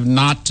certainly have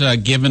not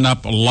given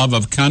up a love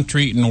of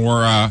country,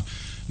 nor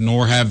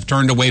have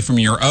turned away from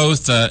your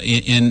oath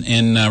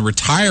in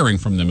retiring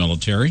from the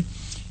military.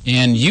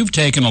 And you've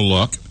taken a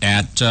look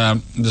at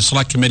the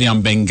Select Committee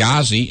on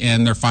Benghazi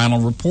and their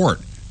final report.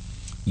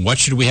 What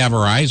should we have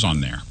our eyes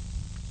on there?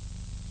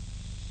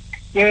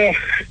 Well,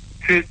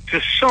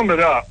 to sum it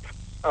up,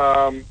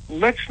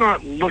 let's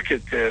not look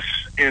at this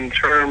in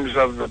terms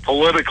of the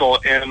political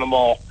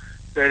animal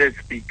that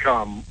it's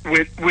become,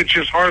 which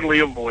is hardly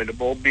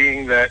avoidable,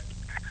 being that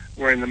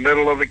we're in the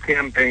middle of a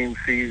campaign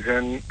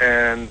season,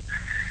 and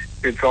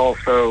it's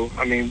also,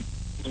 I mean,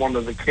 one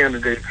of the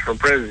candidates for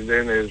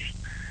president is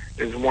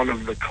one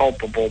of the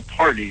culpable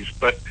parties.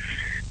 But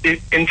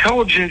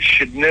intelligence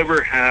should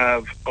never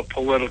have a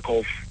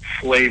political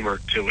flavor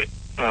to it,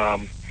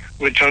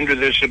 which under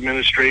this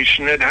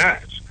administration it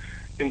has.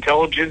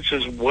 Intelligence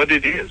is what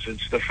it is.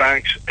 It's the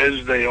facts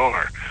as they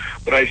are.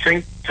 But I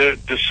think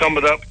to sum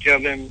it up,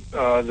 Kevin,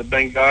 the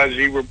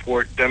Benghazi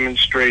report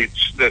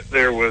demonstrates that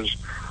there was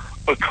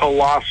a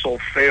colossal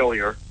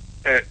failure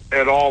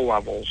at all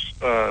levels,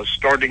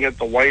 starting at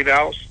the White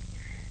House,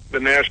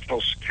 the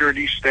National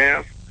Security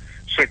Staff,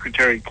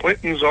 Secretary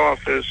Clinton's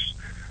office,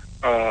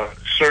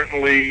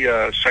 certainly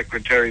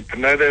Secretary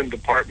Panetta and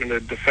Department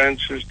of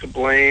Defense is to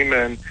blame,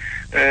 and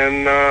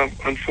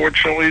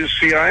unfortunately the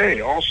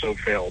CIA also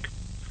failed.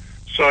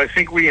 So I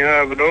think we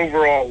have an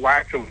overall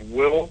lack of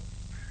will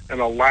and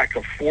a lack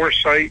of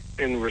foresight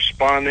in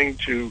responding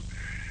to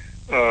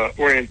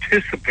or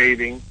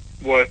anticipating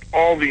what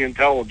all the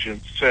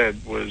intelligence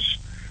said was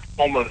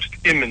almost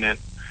imminent,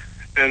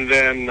 and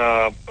then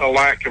a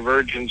lack of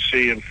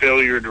urgency and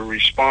failure to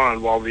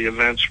respond while the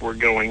events were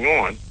going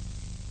on.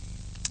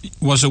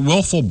 Was it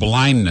willful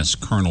blindness,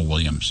 Colonel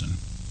Williamson?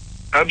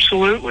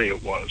 Absolutely,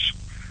 it was.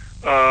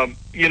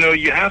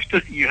 You have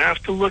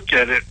to look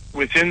at it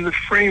within the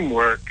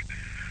framework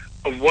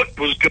of what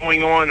was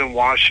going on in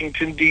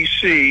Washington,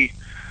 D.C.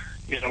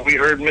 We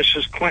heard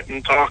Mrs.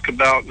 Clinton talk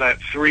about that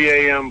 3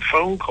 a.m.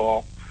 phone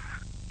call.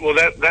 Well,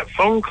 that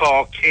phone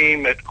call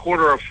came at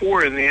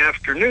 3:45 in the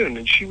afternoon,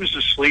 and she was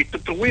asleep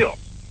at the wheel.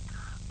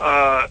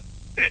 And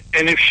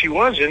if she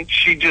wasn't,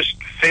 she just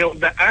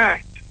failed to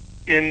act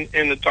in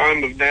the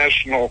time of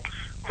national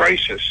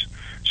crisis.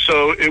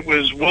 So it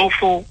was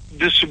willful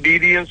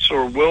disobedience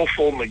or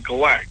willful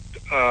neglect.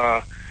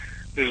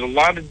 There's a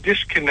lot of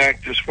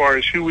disconnect as far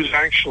as who was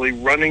actually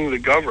running the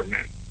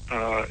government.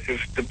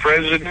 If the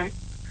president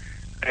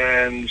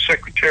and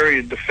Secretary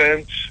of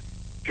Defense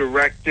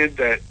directed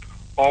that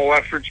all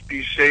efforts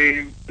be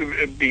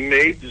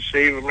made to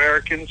save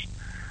Americans,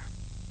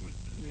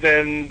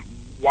 then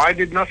why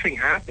did nothing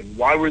happen?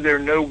 Why were there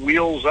no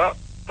wheels up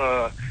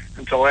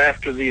until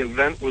after the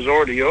event was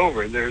already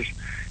over? And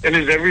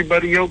is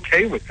everybody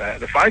okay with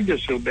that? If I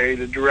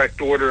disobeyed a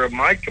direct order of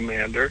my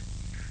commander,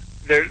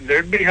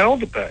 there'd be hell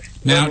to pay.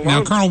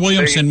 Now, Colonel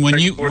Williamson,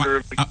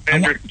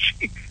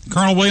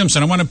 Colonel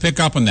Williamson, I want to pick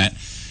up on that.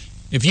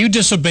 If you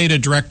disobeyed a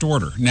direct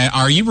order, now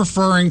are you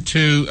referring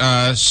to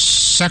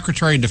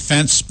Secretary of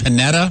Defense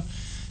Panetta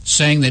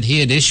saying that he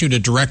had issued a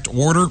direct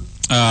order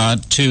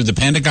to the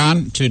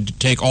Pentagon to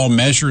take all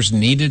measures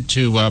needed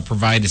to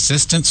provide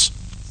assistance?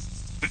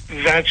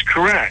 That's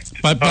correct.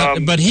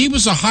 But he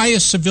was the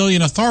highest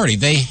civilian authority.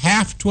 They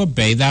have to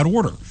obey that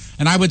order.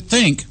 And I would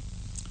think,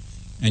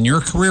 and you're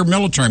a career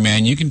military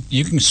man, you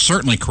can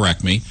certainly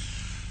correct me,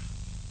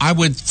 I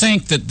would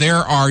think that there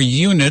are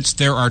units,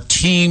 there are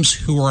teams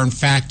who are in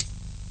fact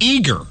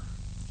eager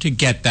to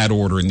get that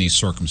order in these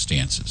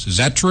circumstances. Is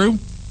that true?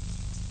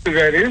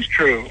 That is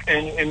true.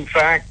 And in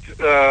fact,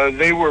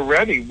 they were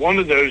ready. One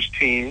of those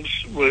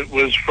teams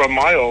was from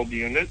my old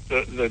unit,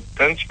 the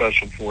 10th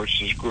Special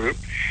Forces Group.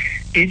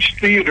 Each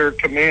theater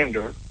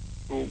commander,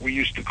 we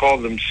used to call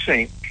them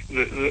SINC,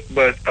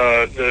 but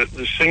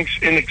the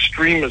SINC's in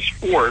extremis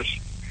force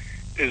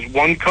is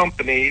one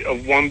company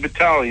of one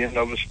battalion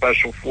of a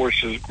Special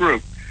Forces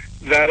group.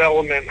 That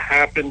element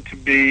happened to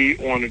be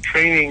on a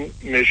training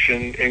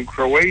mission in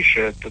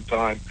Croatia at the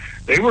time.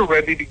 They were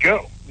ready to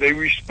go. They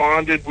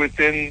responded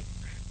within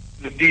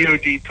the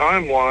DoD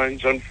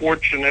timelines.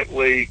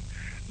 Unfortunately,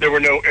 there were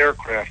no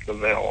aircraft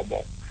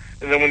available.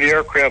 And then when the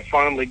aircraft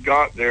finally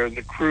got there,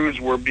 the crews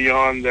were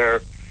beyond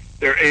their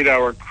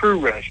 8-hour crew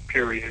rest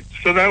period.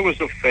 So that was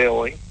a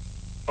failing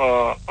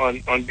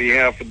on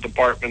behalf of the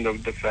Department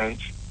of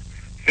Defense.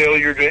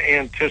 Failure to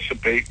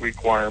anticipate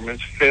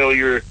requirements,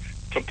 failure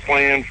to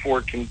plan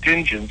for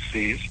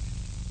contingencies,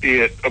 be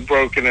it a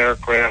broken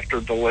aircraft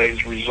or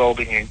delays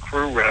resulting in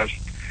crew rest.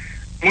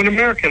 When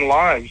American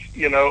lives,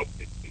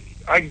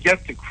 I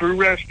get the crew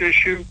rest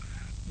issue,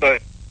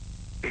 but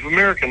if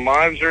American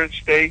lives are at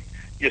stake,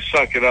 you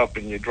suck it up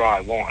and you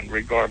drive on,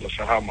 regardless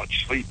of how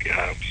much sleep you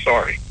have.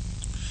 Sorry.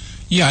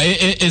 Yeah,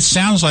 it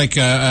sounds like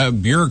a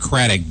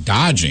bureaucratic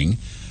dodging,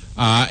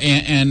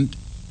 and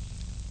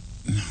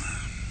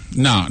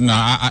no,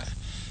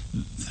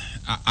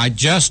 I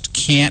just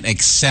can't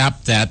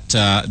accept that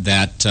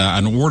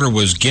an order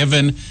was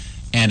given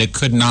and it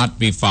could not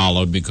be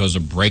followed because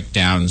of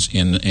breakdowns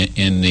in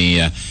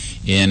the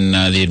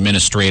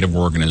administrative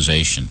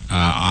organization.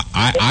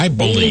 I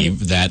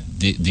believe that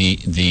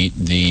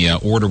the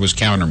order was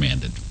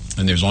countermanded,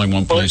 and there's only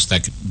one place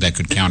that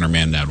could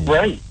countermand that order.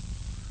 Right.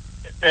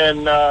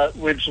 And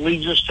which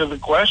leads us to the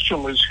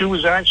question was who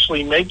was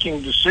actually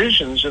making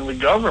decisions in the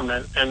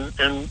government,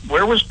 and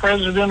where was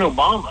President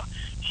Obama?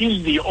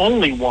 He's the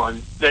only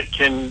one that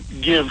can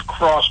give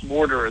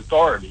cross-border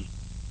authority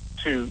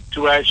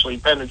to actually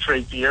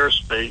penetrate the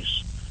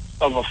airspace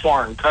of a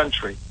foreign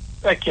country.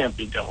 That can't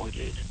be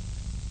delegated.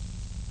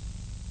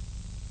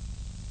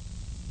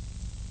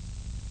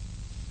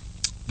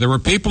 There were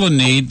people in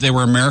need. They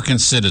were American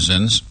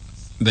citizens.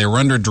 They were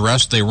under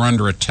duress. They were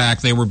under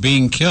attack. They were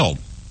being killed.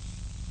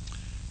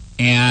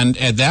 And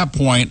at that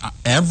point,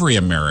 every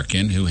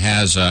American who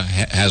has a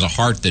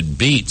heart that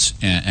beats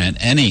and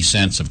any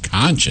sense of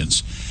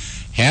conscience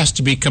has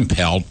to be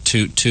compelled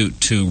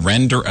to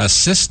render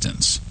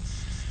assistance.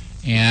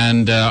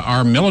 And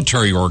our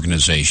military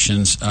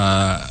organizations,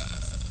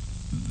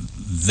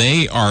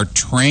 they are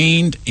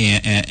trained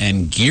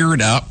and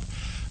geared up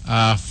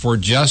for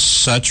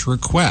just such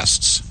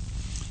requests.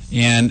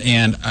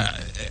 And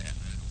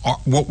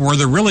were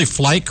there really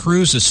flight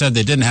crews that said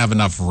they didn't have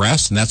enough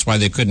rest and that's why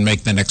they couldn't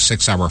make the next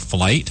 6-hour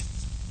flight?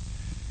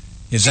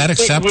 Is that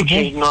acceptable? Which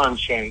is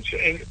nonsense.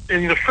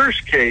 In the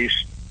first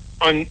case,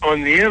 on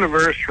the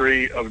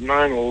anniversary of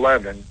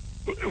 9/11,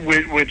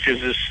 which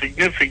is a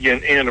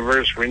significant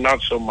anniversary,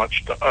 not so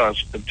much to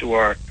us, but to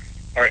our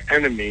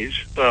enemies,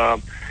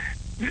 the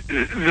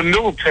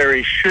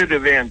military should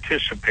have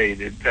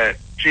anticipated that,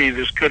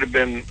 this could have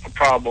been a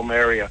problem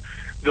area.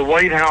 The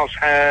White House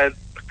had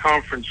a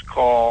conference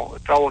call, a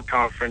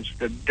teleconference,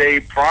 the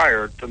day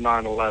prior to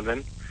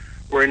 9/11,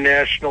 where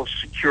national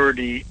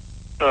security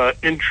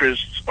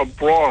interests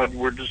abroad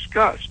were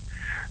discussed.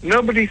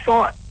 Nobody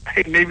thought,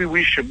 hey, maybe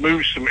we should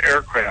move some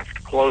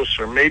aircraft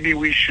closer. Maybe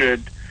we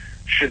should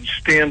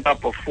stand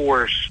up a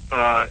force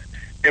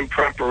in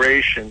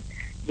preparation.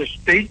 The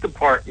State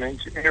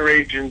Department's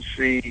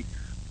interagency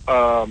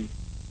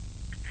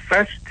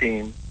FEST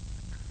team,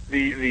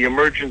 the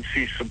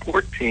emergency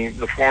support team,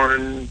 the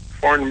foreign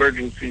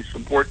emergency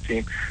support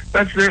team,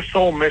 that's their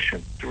sole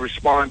mission, to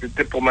respond to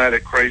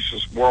diplomatic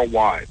crisis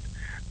worldwide.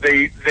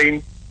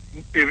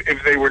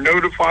 If they were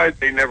notified,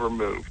 they never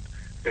moved.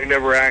 They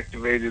never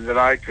activated that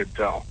I could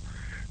tell.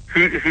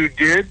 Who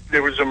did?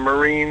 There was a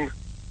Marine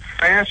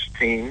FAST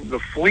team, the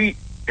Fleet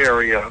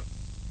Area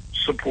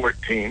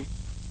Support Team,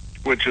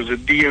 which is a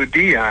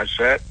DOD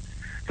asset.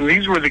 And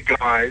these were the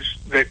guys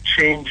that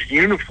changed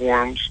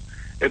uniforms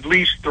at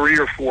least 3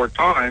 or 4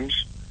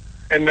 times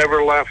and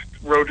never left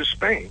Rota,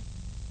 Spain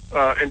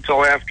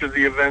until after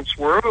the events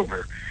were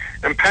over.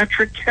 And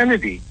Patrick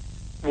Kennedy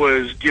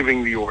was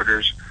giving the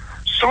orders.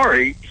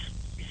 Sorry,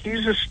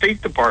 he's a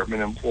State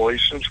Department employee.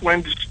 Since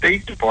when does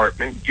State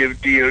Department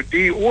give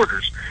DOD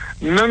orders?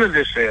 None of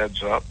this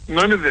adds up.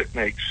 None of it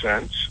makes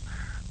sense.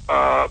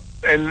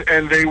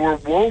 And they were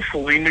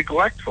woefully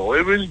neglectful.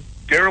 It was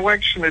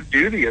dereliction of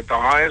duty at the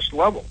highest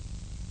level.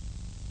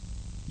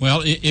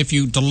 Well, if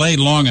you delay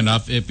long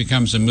enough, it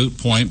becomes a moot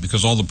point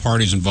because all the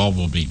parties involved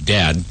will be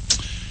dead.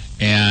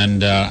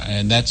 And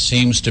that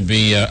seems to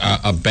be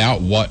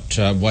about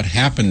what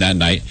happened that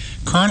night.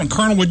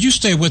 Colonel, would you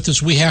stay with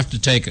us? We have to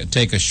take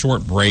a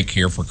short break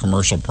here for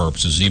commercial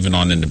purposes, even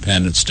on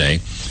Independence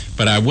Day.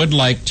 But I would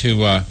like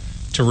to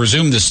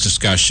resume this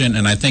discussion,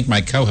 and I think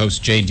my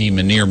co-host J.D.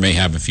 Manier may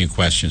have a few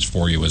questions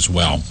for you as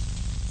well.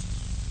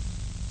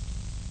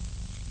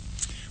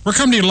 We're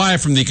coming to you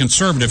live from the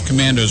Conservative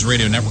Commandos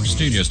Radio Network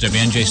studios,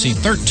 WNJC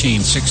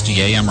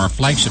 1360 AM, our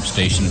flagship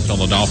station in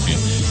Philadelphia,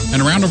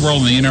 and around the world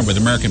on the internet with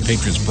American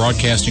Patriots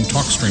Broadcasting,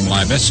 TalkStream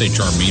Live,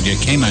 SHR Media,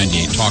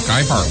 K98 Talk,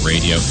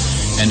 iHeartRadio,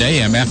 and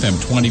AM, FM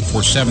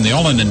 24/7,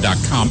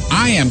 theallinden.com.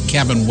 I am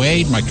Kevin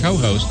Wade. My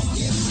co-host,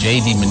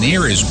 J.D.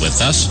 Manier, is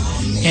with us,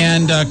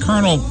 and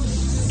Colonel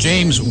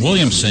James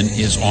Williamson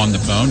is on the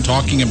phone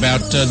talking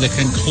about the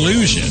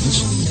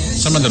conclusions,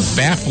 some of the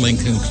baffling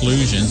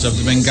conclusions of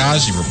the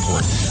Benghazi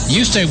report.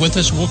 You stay with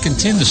us. We'll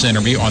continue this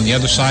interview on the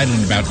other side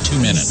in about 2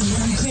 minutes.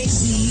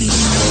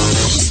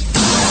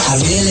 I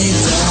really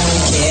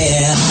don't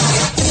care.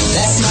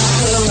 That's my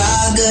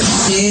prerogative.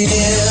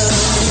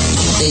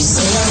 They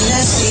say I'm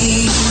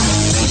messy,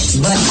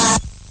 but I...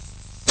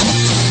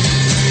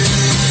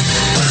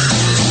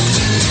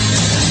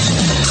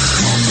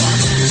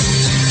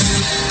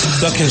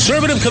 The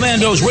Conservative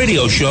Commandos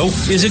radio show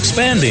is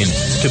expanding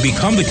to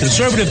become the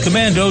Conservative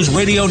Commandos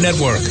Radio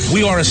Network.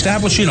 We are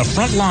establishing a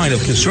front line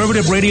of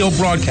conservative radio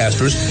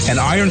broadcasters and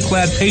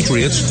ironclad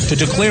patriots to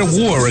declare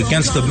war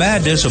against the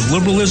madness of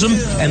liberalism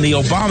and the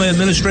Obama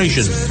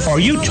administration.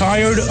 Are you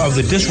tired of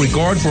the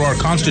disregard for our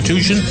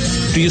Constitution?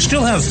 Do you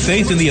still have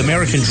faith in the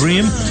American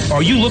dream?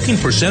 Are you looking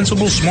for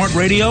sensible, smart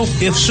radio?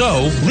 If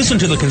so, listen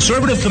to the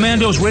Conservative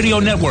Commandos Radio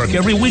Network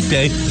every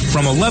weekday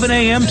from 11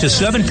 a.m. to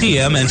 7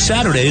 p.m. and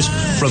Saturdays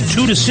from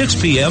 2 to 6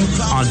 p.m.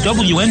 on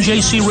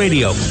WNJC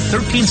Radio,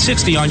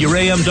 1360 on your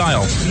AM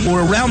dial,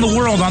 or around the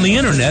world on the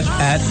internet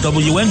at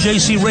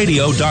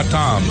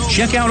WNJCradio.com.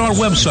 Check out our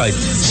website,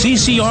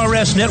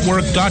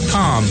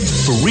 CCRSnetwork.com,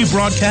 for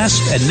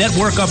rebroadcasts and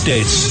network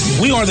updates.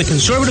 We are the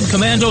Conservative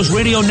Commandos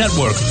Radio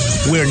Network,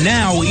 where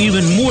now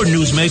even more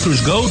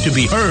newsmakers go to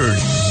be heard.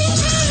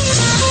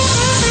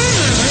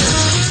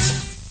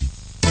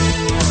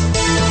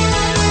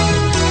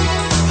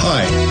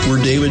 Hi,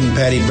 we're David and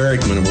Patty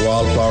Barrickman of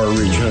Wildflower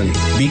Ridge Honey,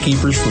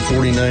 beekeepers for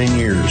 49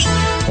 years.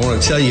 I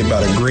want to tell you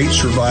about a great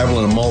survival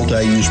and a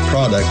multi-use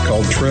product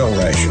called Trail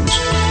Rations.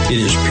 It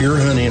is pure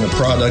honey and a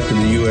product of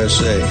the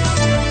USA.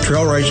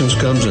 Trail Rations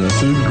comes in a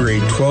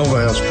food-grade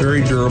 12-ounce,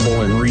 very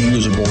durable and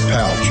reusable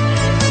pouch,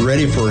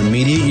 ready for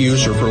immediate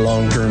use or for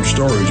long-term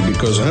storage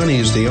because honey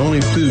is the only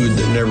food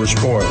that never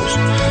spoils.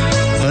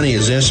 Honey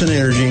is instant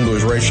energy and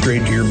goes right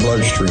straight to your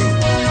bloodstream.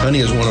 Honey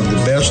is one of the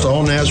best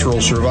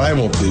all-natural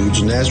survival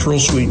foods, natural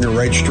sweetener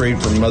right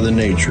straight from Mother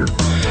Nature.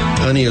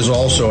 Honey is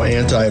also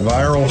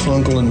antiviral,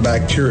 fungal, and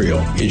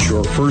bacterial. It's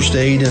your first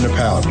aid in a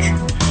pouch.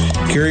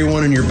 Carry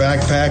one in your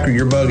backpack or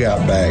your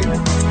bug-out bag.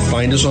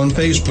 Find us on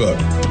Facebook,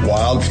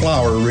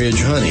 Wildflower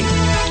Ridge Honey,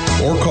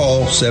 or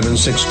call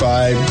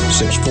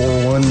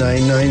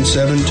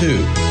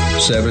 765-641-9972,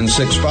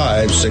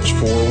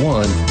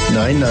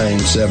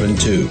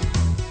 765-641-9972.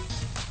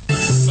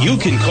 You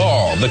can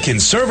call the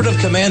Conservative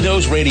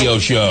Commandos radio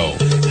show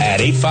at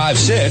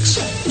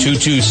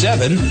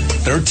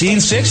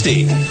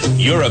 856-227-1360.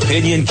 Your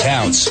opinion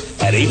counts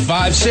at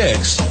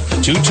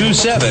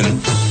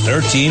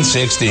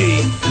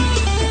 856-227-1360.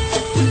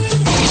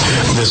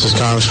 This is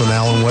Congressman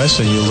Alan West,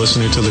 and you're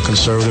listening to the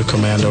Conservative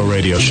Commando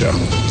radio show.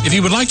 If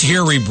you would like to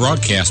hear a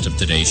rebroadcast of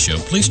today's show,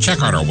 please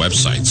check out our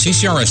website,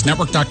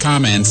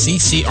 ccrsnetwork.com and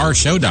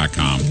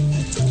ccrshow.com.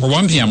 For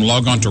 1 p.m.,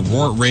 log on to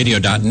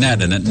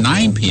roarradio.net, and at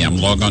 9 p.m.,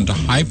 log on to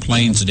High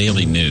Plains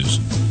Daily News.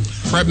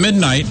 Or at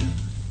midnight,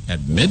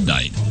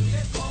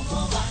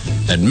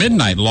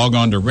 log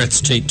on to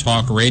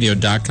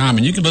redstatetalkradio.com,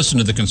 and you can listen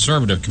to the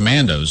Conservative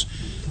Commandos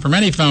from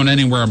any phone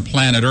anywhere on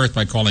planet Earth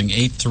by calling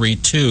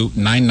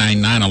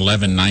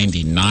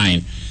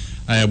 832-999-1199.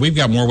 We've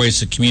got more ways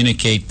to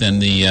communicate than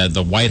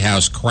the White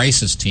House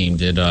crisis team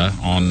did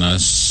on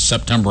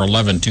September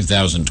 11,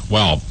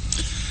 2012.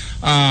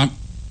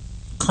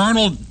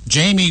 Colonel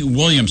Jamie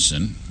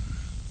Williamson,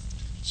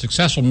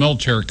 successful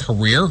military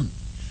career,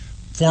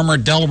 former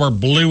Delaware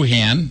Blue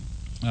Hen,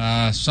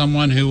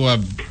 someone who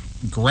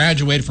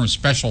graduated from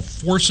Special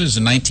Forces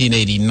in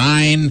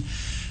 1989,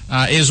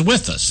 is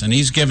with us, and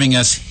he's giving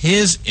us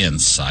his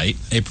insight,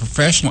 a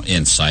professional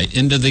insight,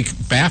 into the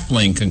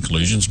baffling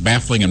conclusions,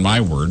 baffling in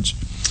my words,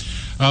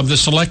 of the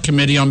Select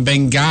Committee on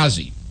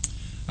Benghazi.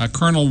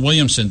 Colonel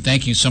Williamson,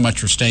 thank you so much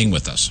for staying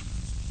with us.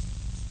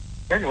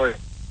 Certainly.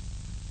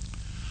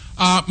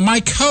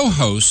 My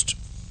co-host,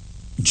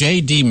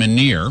 J.D.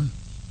 Manier,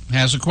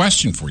 has a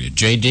question for you.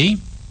 J.D.?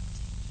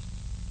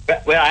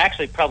 Well,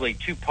 actually, probably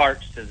two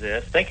parts to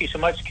this. Thank you so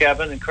much,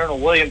 Kevin and Colonel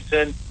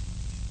Williamson.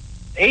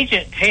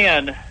 Agent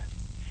 10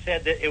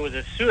 said that it was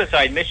a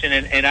suicide mission,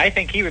 and I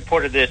think he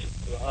reported this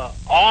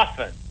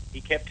often.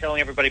 He kept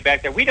telling everybody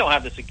back there, we don't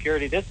have the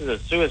security. This is a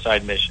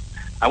suicide mission.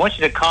 I want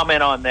you to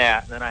comment on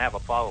that, and then I have a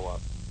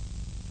follow-up.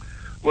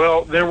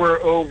 Well, there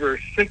were over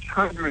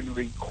 600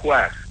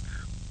 requests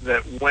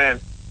that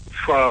went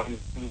from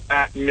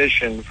that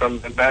mission,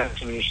 from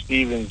Ambassador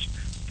Stevens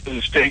to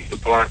the State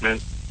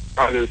Department,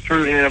 either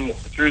through him or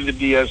through the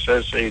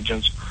DSS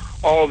agents.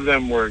 All of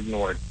them were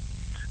ignored.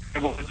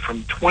 It went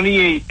from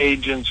 28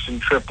 agents in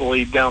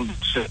Tripoli down to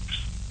 6.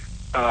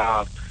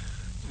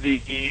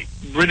 The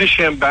British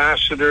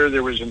ambassador,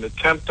 there was an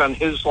attempt on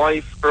his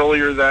life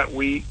earlier that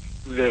week.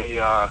 They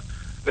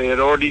had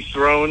already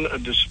thrown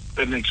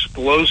an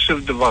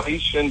explosive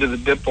device into the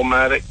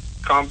diplomatic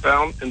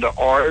compound, into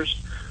ours.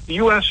 The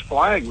U.S.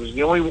 flag was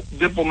the only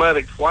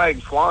diplomatic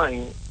flag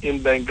flying in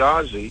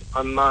Benghazi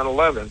on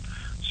 9/11.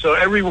 So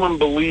everyone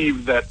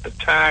believed that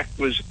attack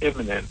was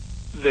imminent.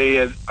 They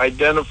had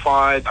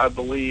identified, I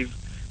believe,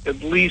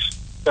 at least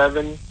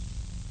 7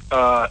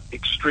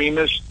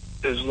 extremist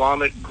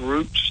Islamic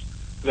groups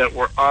that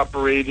were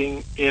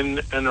operating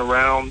in and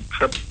around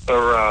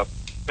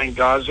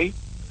Benghazi.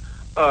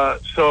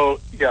 So,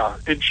 yeah,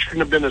 it shouldn't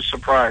have been a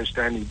surprise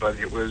to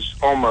anybody. It was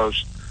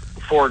almost a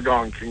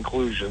foregone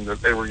conclusion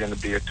that they were going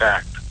to be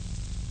attacked.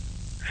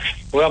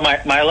 Well,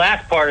 my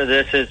last part of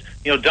this is,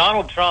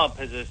 Donald Trump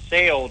has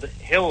assailed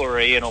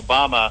Hillary and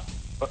Obama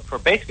for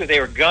basically they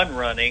were gun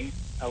running.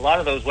 A lot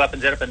of those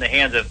weapons ended up in the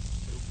hands of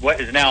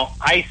what is now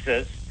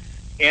ISIS,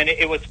 and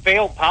it was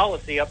failed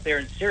policy up there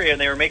in Syria,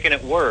 and they were making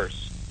it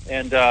worse.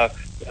 And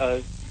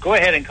go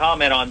ahead and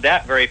comment on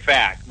that very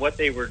fact, what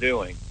they were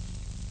doing.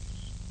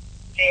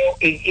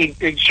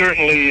 It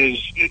certainly is.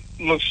 It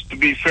looks to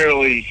be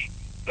fairly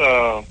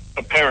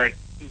apparent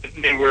that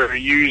they were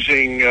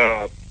using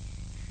the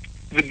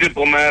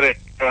diplomatic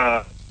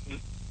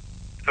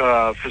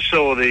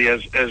facility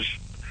as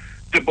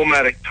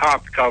diplomatic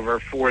top cover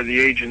for the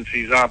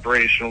agency's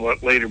operation,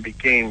 what later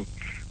became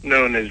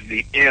known as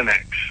the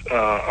Annex,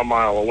 a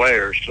mile away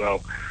or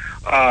so.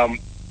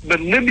 But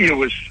Libya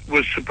was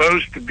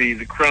supposed to be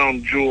the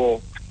crown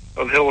jewel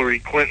of Hillary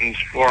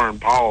Clinton's foreign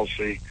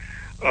policy,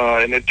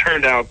 and it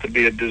turned out to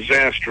be a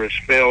disastrous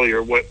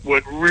failure. What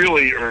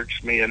really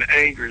irks me and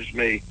angers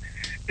me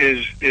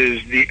is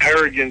the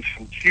arrogance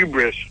and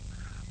hubris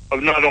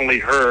of not only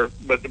her,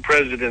 but the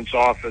president's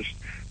office,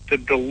 to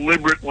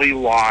deliberately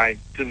lie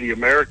to the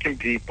American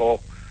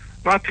people,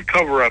 not to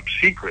cover up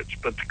secrets,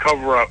 but to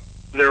cover up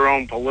their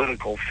own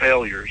political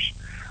failures,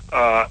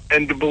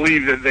 and to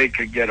believe that they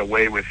could get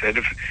away with it.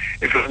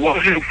 If it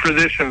wasn't for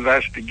this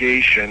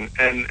investigation,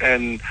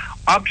 and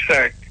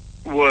OPSEC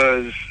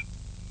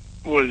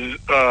played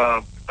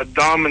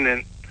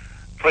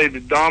a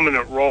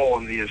dominant role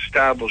in the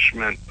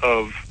establishment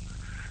of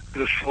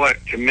the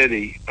Select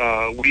Committee.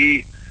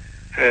 We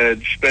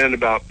had spent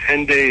about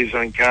 10 days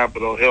on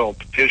Capitol Hill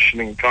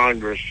petitioning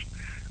Congress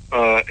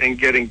and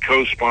getting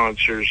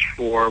co-sponsors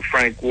for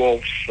Frank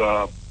Wolf's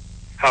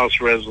House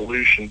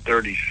Resolution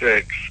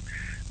 36.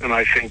 And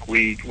I think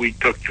we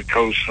took the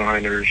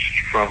co-signers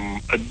from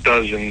a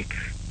dozen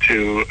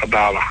to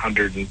about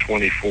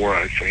 124,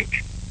 I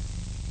think.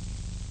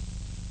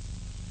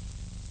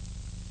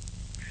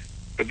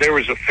 But there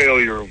was a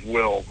failure of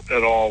will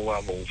at all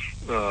levels,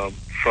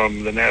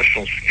 from the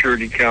National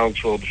Security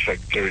Council to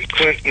Secretary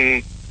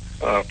Clinton.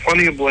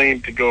 Plenty of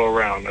blame to go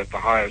around at the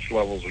highest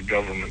levels of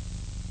government.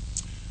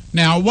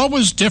 Now, what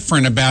was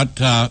different about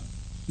the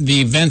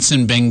events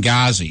in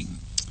Benghazi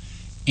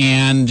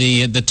and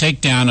the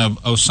takedown of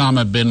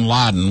Osama bin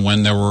Laden,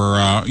 when there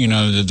were,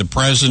 the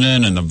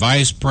president and the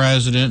vice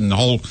president and the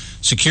whole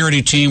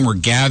security team were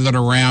gathered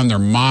around their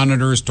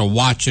monitors to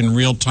watch in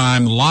real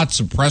time, lots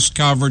of press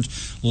coverage,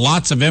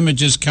 lots of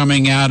images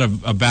coming out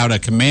about a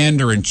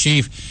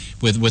commander-in-chief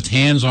with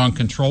hands-on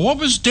control? What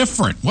was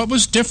different? What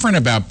was different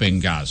about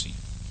Benghazi?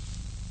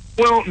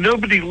 Well,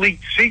 nobody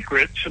leaked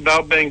secrets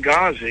about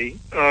Benghazi.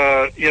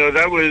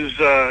 That was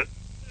the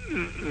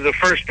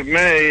 1st of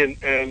May,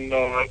 and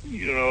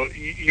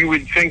you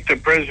would think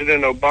that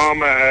President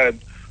Obama had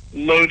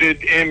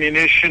loaded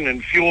ammunition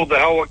and fueled the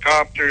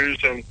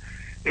helicopters, and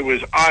it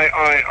was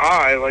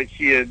I, like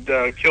he had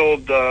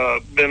killed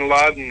bin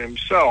Laden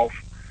himself.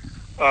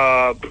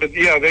 But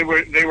yeah, they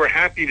were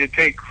happy to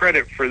take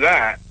credit for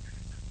that.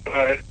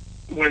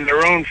 When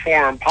their own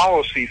foreign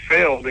policy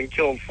failed and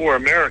killed 4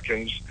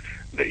 Americans,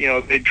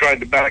 they tried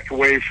to back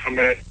away from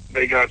it.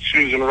 They got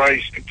Susan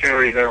Rice to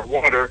carry their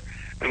water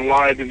and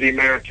lied to the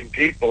American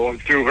people and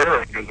threw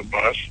her under the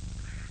bus.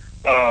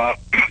 That's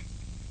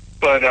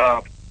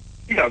the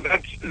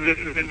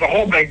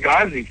whole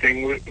Benghazi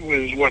thing was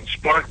what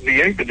sparked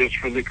the impetus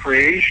for the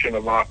creation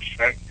of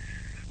OPSEC.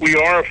 We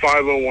are a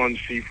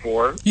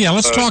 501c4. Yeah,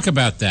 let's talk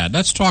about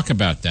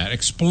that.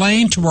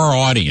 Explain to our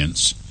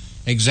audience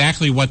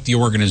exactly what the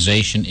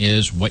organization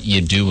is, what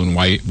you do, and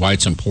why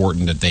it's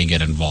important that they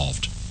get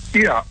involved.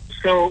 Yeah,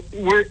 so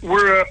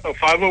we're a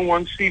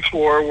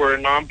 501c4. We're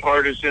a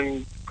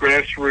nonpartisan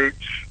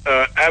grassroots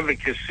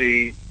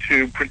advocacy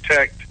to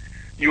protect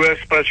U.S.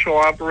 Special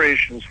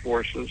Operations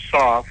Forces,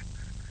 SOF,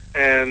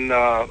 and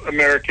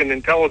American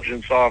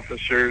intelligence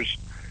officers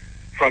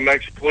from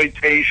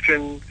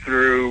exploitation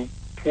through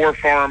poor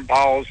foreign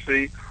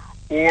policy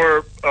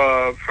or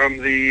from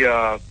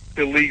the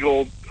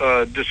illegal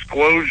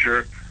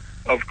disclosure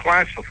of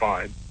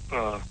classified.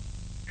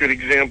 Good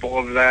example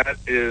of that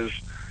is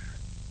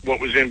what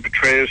was in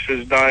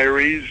Petraeus's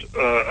diaries.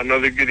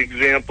 Another good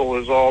example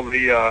is all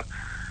the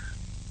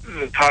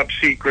top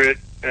secret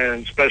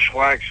and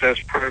special access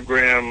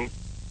program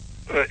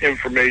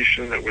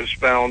information that was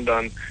found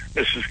on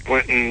Mrs.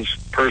 Clinton's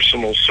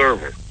personal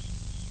server.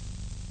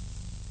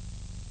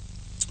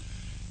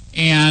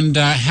 And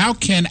how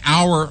can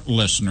our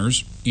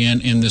listeners,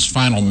 in this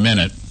final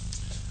minute,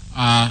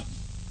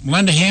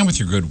 lend a hand with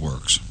your good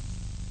works?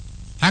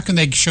 How can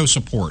they show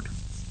support?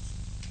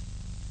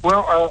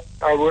 Well,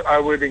 I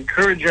would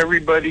encourage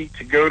everybody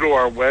to go to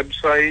our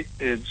website.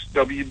 It's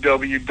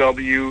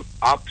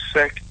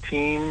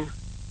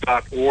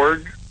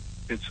www.opsecteam.org.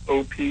 It's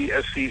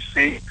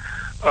OPSEC.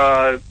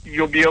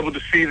 You'll be able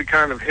to see the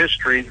kind of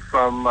history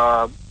from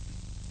our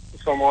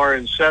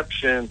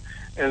inception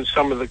and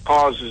some of the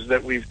causes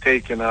that we've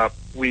taken up.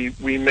 We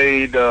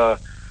made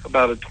about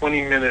a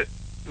 20-minute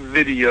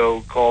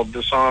video called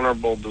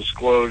Dishonorable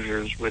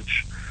Disclosures,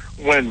 which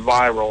went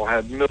viral,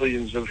 had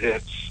millions of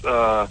hits,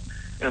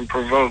 and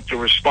provoked a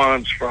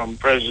response from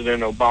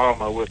President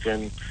Obama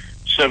within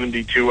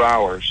 72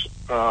 hours.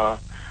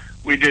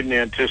 We didn't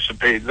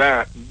anticipate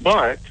that,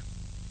 but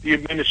the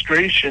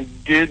administration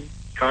did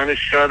kind of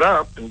shut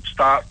up and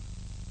stop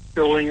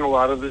spilling a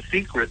lot of the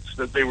secrets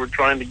that they were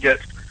trying to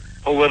get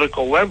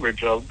political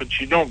leverage of. But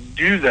you don't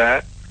do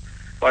that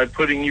by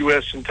putting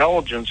U.S.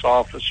 intelligence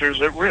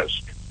officers at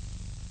risk.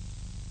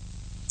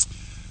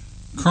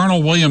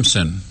 Colonel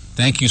Williamson,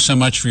 thank you so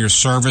much for your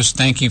service.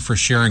 Thank you for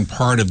sharing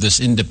part of this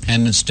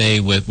Independence Day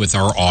with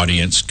our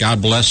audience.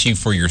 God bless you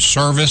for your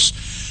service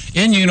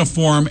in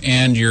uniform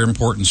and your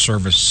important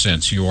service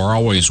since. You are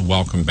always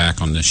welcome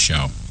back on this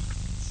show.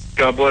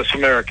 God bless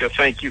America.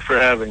 Thank you for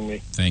having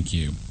me. Thank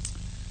you.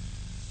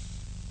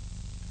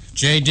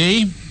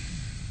 J.D.,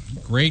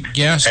 great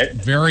guest,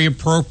 very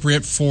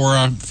appropriate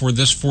for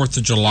this 4th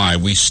of July.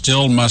 We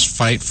still must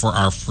fight for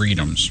our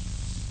freedoms.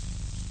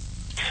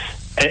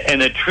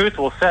 And the truth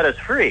will set us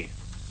free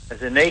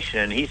as a nation,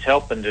 and he's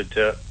helping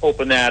to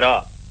open that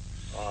up.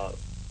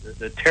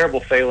 The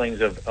terrible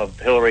failings of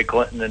Hillary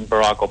Clinton and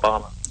Barack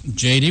Obama.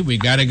 J.D., we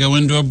got to go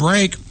into a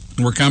break.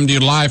 We're coming to you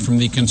live from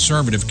the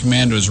Conservative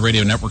Commandos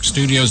Radio Network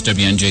studios,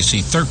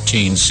 WNJC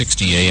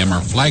 1360 AM,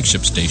 our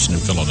flagship station in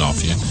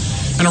Philadelphia,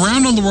 and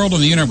around on the world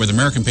on the internet with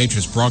American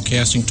Patriots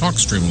Broadcasting,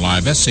 TalkStream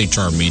Live,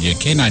 SHR Media,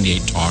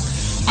 K98 Talk,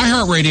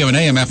 iHeartRadio, and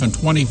AM/FM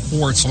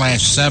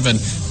 24/7,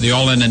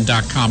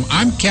 theallinin.com.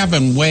 I'm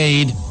Kevin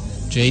Wade.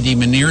 J.D.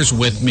 Manier's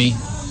with me.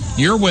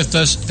 You're with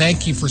us.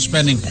 Thank you for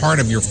spending part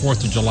of your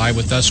 4th of July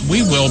with us.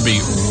 We will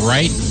be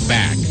right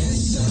back.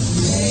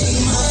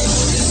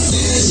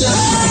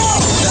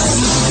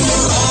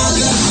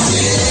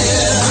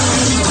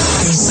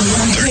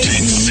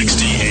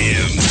 1360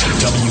 AM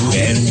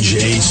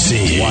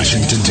WNJC,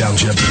 Washington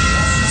Township,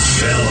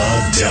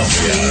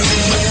 Philadelphia.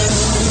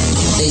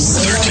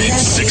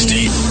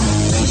 1360.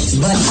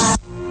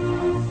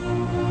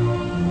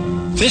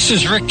 This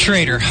is Rick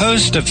Trader,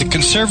 host of the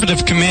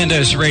Conservative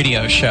Commandos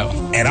radio show.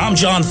 And I'm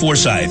John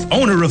Forsyth,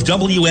 owner of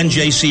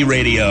WNJC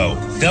Radio.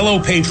 Fellow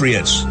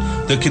patriots,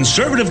 the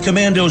Conservative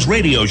Commandos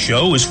radio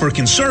show is for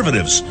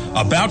conservatives,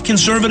 about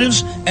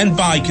conservatives, and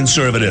by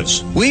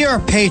conservatives. We are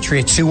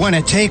patriots who want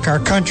to take our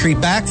country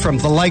back from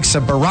the likes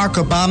of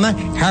Barack Obama,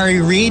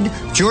 Harry Reid,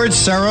 George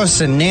Soros,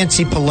 and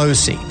Nancy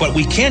Pelosi. But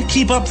we can't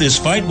keep up this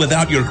fight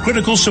without your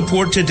critical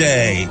support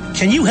today.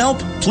 Can you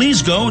help?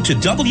 Please go to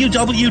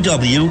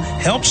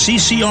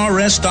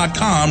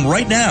www.helpccrs.com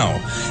right now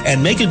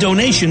and make a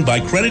donation by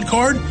credit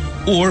card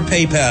or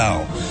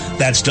PayPal.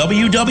 That's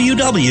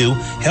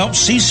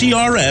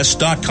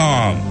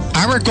www.helpccrs.com.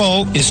 Our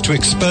goal is to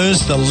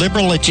expose the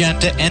liberal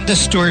agenda and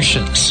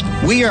distortions.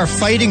 We are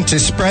fighting to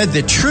spread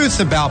the truth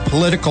about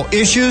political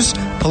issues,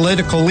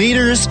 political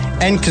leaders,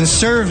 and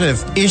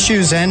conservative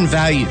issues and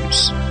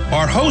values.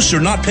 Our hosts are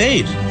not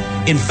paid.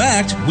 In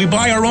fact, we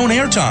buy our own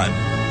airtime,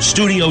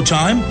 studio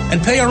time,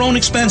 and pay our own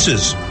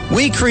expenses.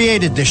 We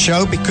created the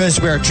show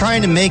because we are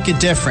trying to make a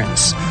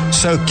difference.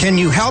 So can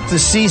you help the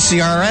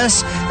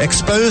CCRS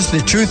expose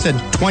the truth in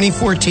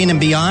 2014 and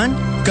beyond?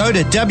 go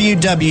to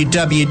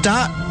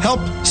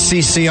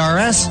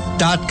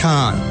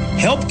www.helpccrs.com.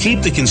 Help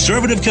keep the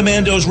Conservative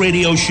Commandos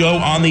radio show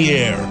on the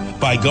air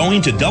by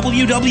going to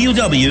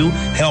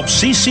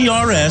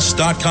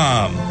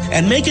www.helpccrs.com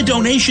and make a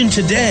donation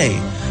today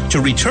to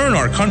return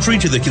our country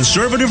to the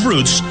conservative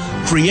roots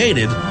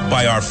created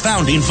by our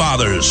founding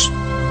fathers.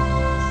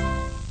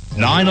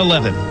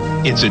 9/11.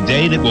 It's a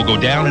day that will go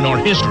down in our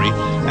history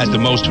as the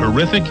most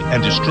horrific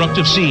and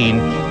destructive scene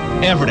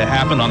ever to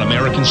happen on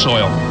American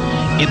soil.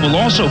 It will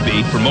also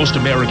be, for most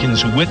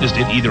Americans who witnessed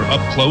it either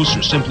up close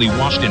or simply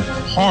watched in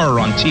horror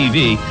on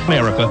TV,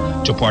 America,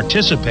 to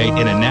participate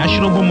in a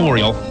national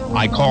memorial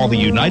I call the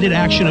United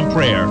Action of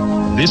Prayer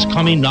this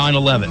coming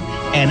 9/11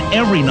 and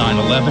every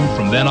 9/11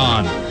 from then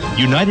on.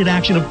 United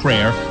Action of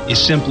Prayer is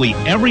simply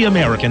every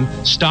American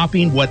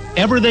stopping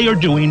whatever they are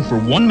doing for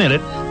 1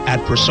 minute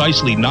at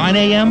precisely 9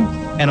 a.m.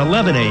 and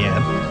 11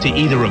 a.m. to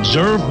either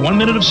observe 1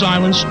 minute of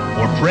silence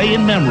or pray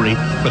in memory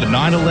for the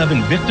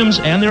 9/11 victims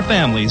and their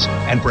families,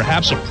 and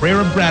perhaps a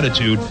prayer of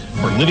gratitude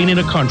for living in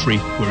a country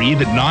where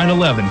even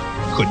 9/11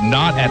 could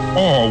not at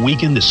all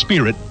weaken the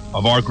spirit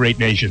of our great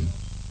nation.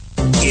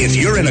 If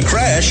you're in a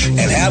crash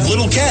and have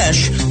little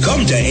cash,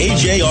 come to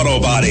AJ Auto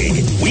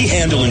Body. We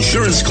handle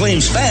insurance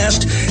claims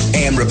fast,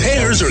 and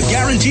repairs are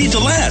guaranteed to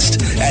last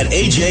at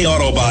AJ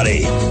Auto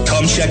Body.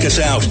 Come check us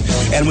out,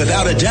 and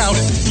without a doubt,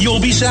 you'll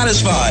be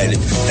satisfied.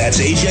 That's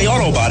AJ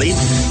Auto Body,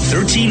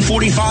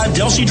 1345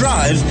 Delsey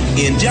Drive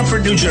in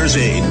Deptford, New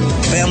Jersey.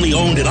 Family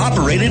owned and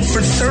operated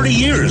for 30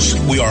 years.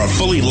 We are a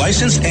fully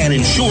licensed and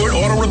insured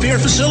auto repair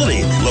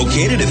facility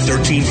located at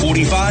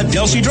 1345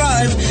 Delsey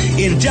Drive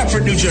in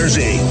Deptford, New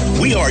Jersey.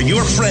 We are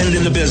your friend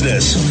in the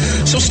business.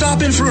 So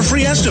stop in for a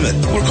free estimate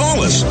or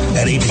call us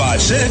at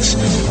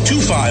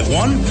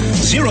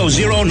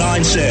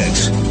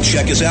 856-251-0096.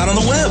 Check us out on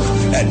the web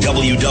at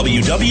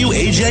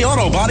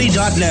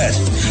www.ajautobody.net.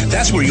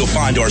 That's where you'll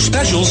find our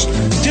specials,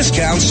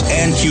 discounts,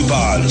 and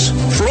coupons.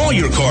 For all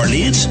your car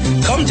needs,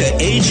 come to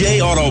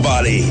AJ Auto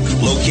Body,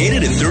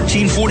 located at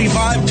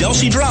 1345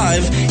 Delsey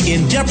Drive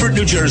in Deptford,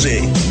 New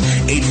Jersey.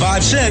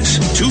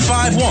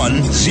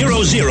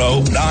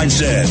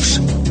 856-251-0096.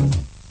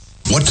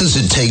 What does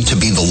it take to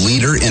be the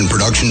leader in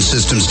production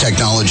systems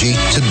technology?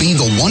 To be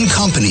the one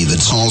company that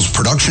solves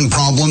production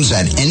problems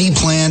at any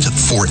plant,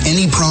 for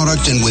any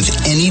product, and with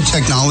any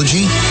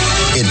technology?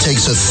 It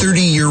takes a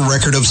 30-year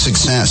record of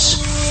success.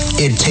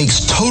 It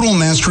takes total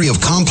mastery of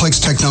complex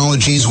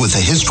technologies with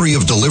a history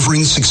of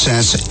delivering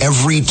success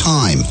every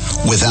time,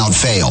 without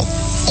fail.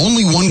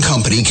 Only one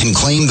company can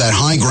claim that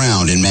high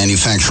ground in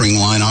manufacturing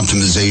line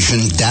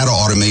optimization, data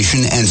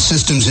automation, and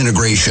systems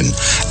integration,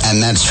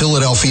 and that's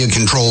Philadelphia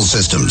Control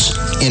Systems.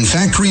 In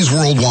factories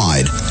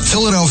worldwide,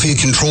 Philadelphia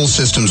Control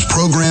Systems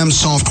programs,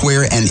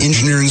 software, and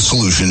engineering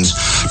solutions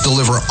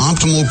deliver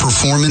optimal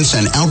performance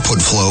and output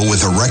flow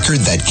with a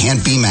record that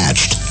can't be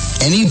matched.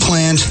 Any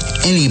plant,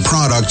 any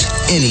product,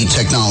 any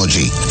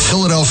technology.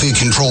 Philadelphia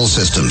Control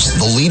Systems,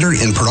 the leader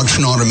in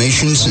production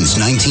automation since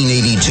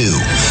 1982.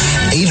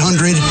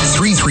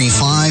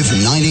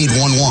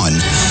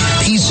 800-335-9811.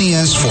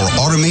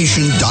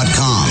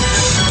 PCS4automation.com.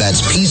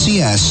 That's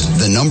PCS,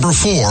 the number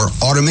 4,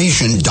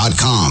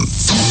 automation.com.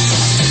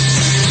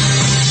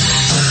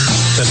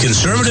 The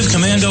Conservative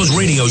Commandos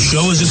radio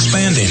show is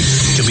expanding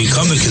to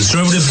become the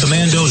Conservative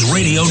Commandos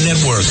radio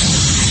network.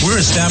 We're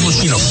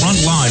establishing a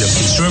front line of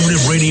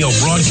conservative radio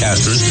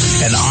broadcasters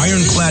and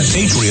ironclad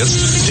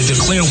patriots to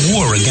declare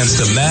war against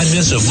the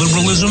madness of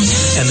liberalism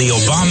and the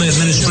Obama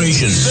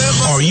administration.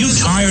 Are you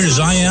tired, as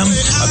I am,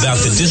 about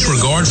the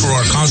disregard for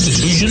our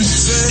Constitution?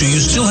 Do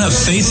you still have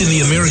faith in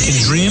the American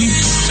dream?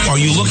 Are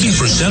you looking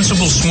for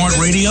sensible, smart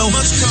radio?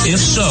 If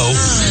so,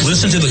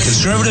 listen to the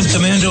Conservative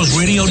Commandos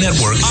radio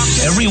network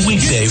every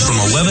weekday from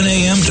 11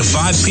 a.m. to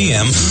 5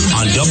 p.m.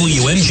 on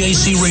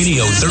WNJC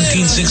Radio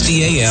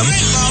 1360 a.m.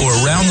 or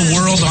around the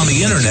world on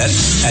the internet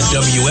at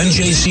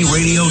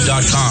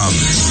WNJCradio.com.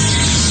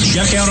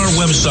 Check out our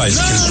websites,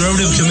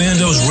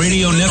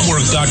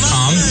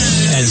 ConservativeCommandosRadioNetwork.com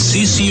and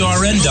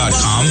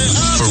CCRN.com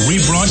for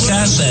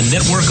rebroadcasts and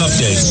network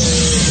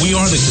updates. We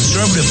are the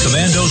Conservative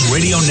Commandos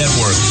Radio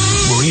Network,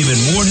 where even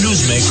more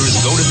newsmakers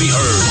go to be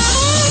heard.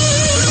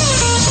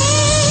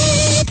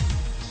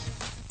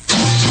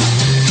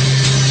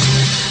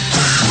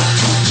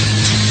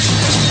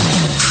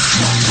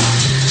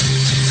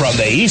 From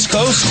the East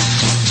Coast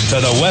to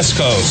the West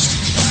Coast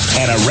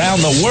and around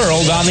the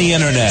world on the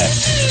internet,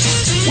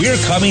 we're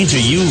coming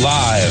to you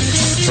live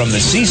from the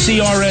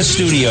CCRS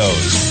studios,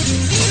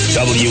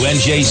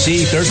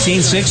 WNJC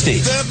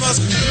 1360.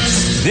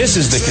 This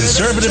is the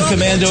Conservative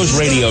Commandos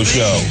radio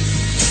show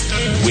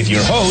with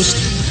your host,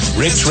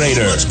 Rick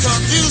Trader.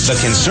 The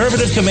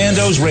Conservative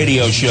Commandos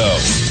radio show,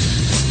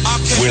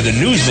 where the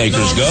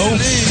newsmakers go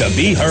to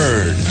be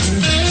heard.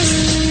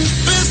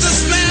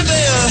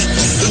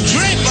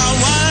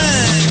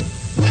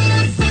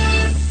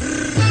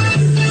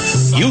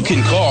 You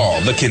can call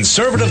the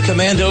Conservative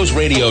Commandos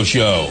radio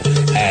show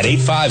at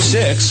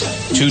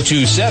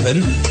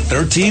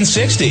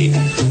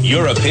 856-227-1360.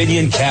 Your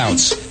opinion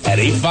counts at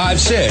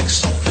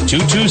 856-227-1360.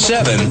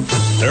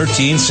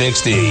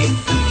 227-1360.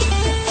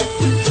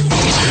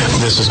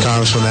 This is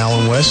Congressman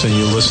Alan West, and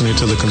you're listening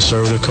to the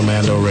Conservative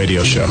Commando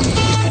radio show.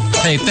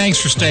 Hey,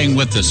 thanks for staying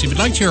with us. If you'd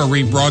like to hear a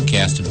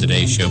rebroadcast of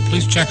today's show,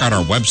 please check out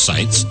our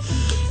websites,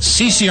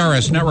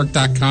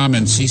 ccrsnetwork.com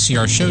and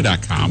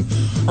ccrshow.com,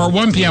 or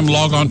 1 p.m.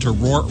 log on to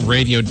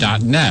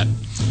roarradio.net.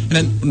 And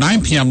at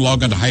 9 p.m.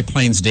 log on to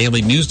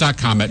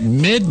highplainsdailynews.com. At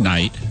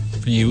midnight,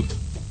 for you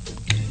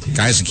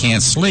guys that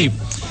can't sleep,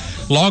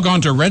 log on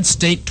to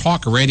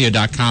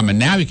redstatetalkradio.com. And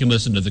now you can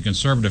listen to the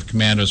Conservative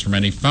Commandos from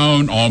any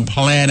phone on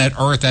planet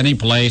Earth, any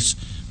place,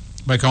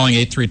 by calling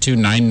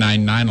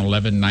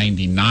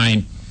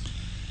 832-999-1199.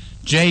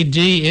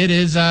 JD, it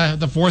is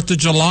the 4th of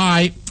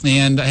July,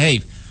 and hey,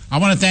 I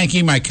want to thank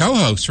you, my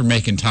co-host, for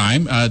making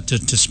time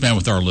to spend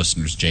with our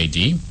listeners,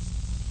 JD.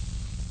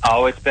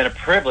 Oh, it's been a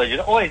privilege.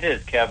 It always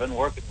is, Kevin,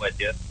 working with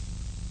you.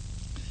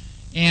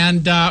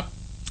 And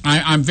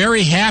I'm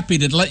very happy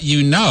to let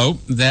you know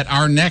that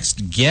our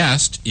next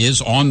guest is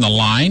on the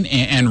line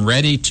and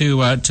ready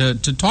to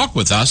talk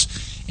with us.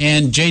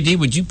 And, JD,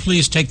 would you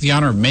please take the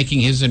honor of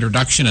making his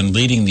introduction and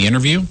leading the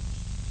interview?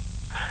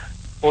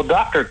 Well,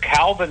 Dr.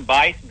 Calvin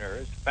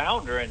Beisner is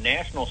founder and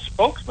national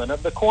spokesman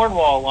of the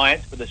Cornwall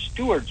Alliance for the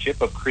Stewardship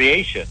of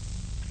Creation.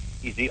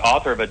 He's the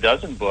author of a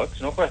dozen books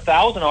and over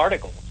 1,000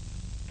 articles.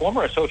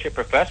 Former associate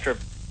professor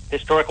of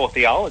historical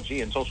theology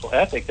and social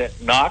ethics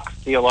at Knox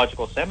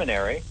Theological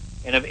Seminary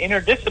and of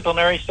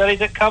interdisciplinary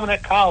studies at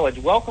Covenant College.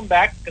 Welcome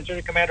back to the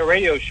Conservative Commander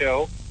Radio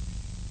Show,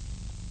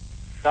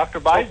 Dr.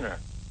 Beisner.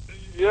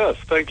 Yes,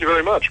 thank you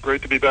very much.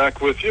 Great to be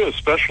back with you,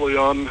 especially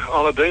on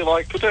a day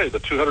like today, the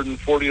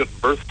 240th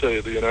birthday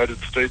of the United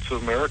States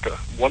of America.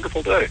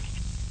 Wonderful day.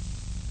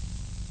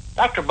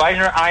 Dr.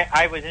 Beisner,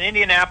 I was in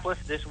Indianapolis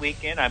this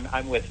weekend.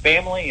 I'm with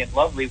family in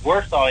lovely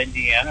Warsaw,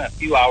 Indiana, a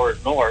few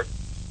hours north.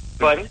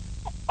 But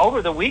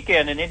over the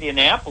weekend in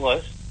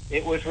Indianapolis,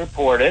 it was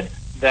reported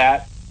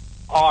that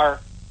our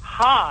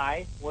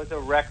high was a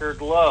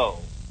record low.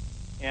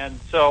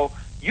 And so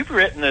you've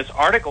written this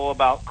article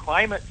about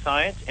climate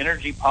science,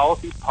 energy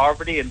policy,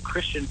 poverty, and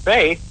Christian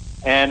faith,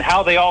 and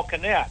how they all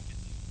connect.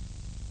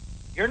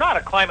 You're not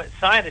a climate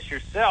scientist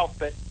yourself,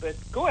 but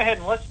go ahead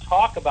and let's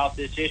talk about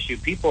this issue.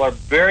 People are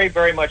very,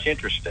 very much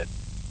interested.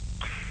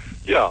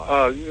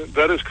 Yeah,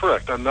 that is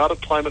correct. I'm not a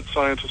climate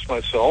scientist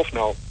myself.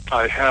 Now,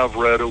 I have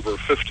read over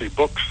 50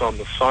 books on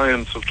the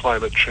science of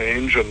climate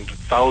change and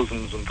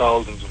thousands of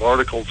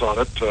articles on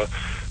it,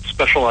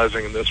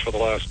 specializing in this for the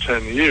last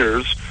 10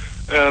 years,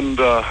 and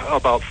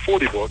about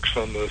 40 books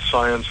on the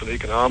science and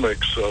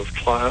economics of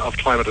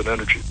climate and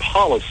energy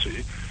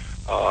policy.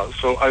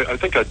 So I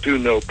think I do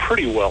know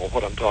pretty well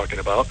what I'm talking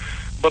about.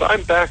 But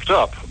I'm backed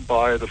up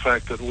by the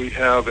fact that we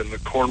have in the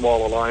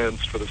Cornwall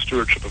Alliance for the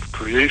Stewardship of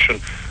Creation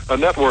a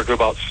network of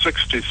about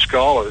 60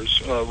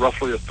 scholars.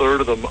 Roughly a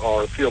third of them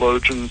are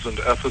theologians and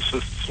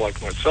ethicists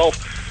like myself.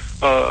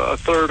 A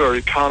third are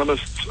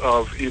economists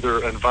of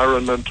either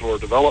environment or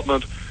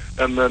development.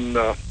 And then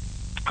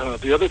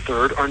the other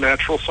third are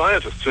natural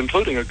scientists,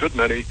 including a good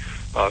many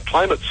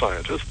climate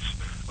scientists,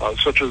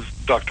 such as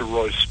Dr.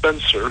 Roy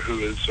Spencer, who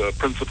is a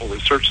principal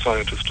research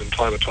scientist in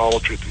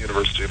climatology at the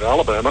University of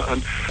Alabama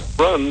and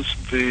runs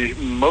the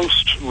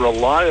most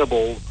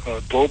reliable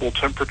global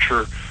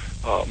temperature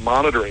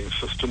monitoring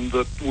system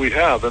that we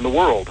have in the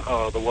world,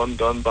 the one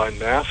done by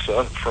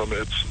NASA from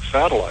its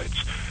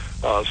satellites.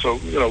 So,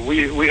 you know,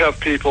 we have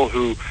people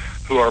who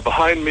are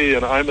behind me,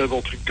 and I'm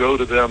able to go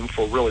to them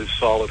for really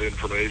solid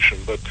information.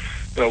 But,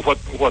 you know,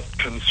 what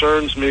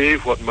concerns me,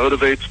 what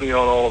motivates me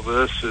on all of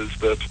this is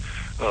that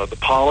the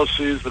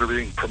policies that are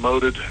being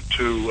promoted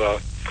to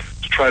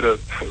try to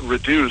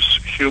reduce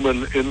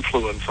human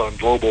influence on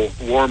global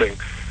warming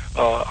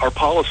are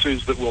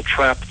policies that will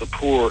trap the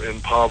poor in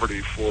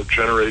poverty for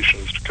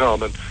generations to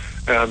come.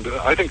 And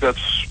I think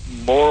that's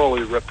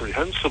morally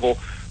reprehensible,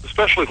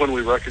 especially when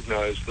we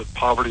recognize that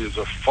poverty is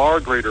a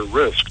far greater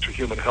risk to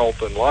human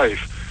health and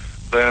life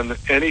than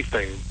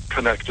anything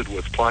connected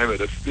with climate.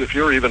 If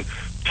you're even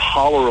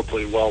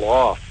tolerably well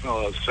off,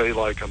 say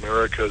like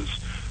America's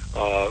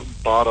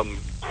bottom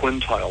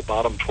quintile,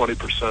 bottom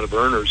 20% of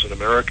earners in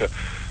America,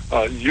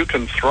 you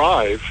can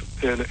thrive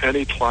in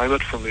any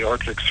climate from the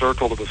Arctic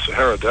Circle to the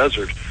Sahara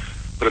Desert.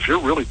 But if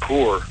you're really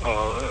poor,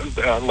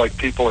 like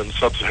people in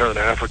sub-Saharan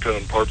Africa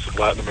and parts of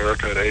Latin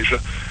America and Asia,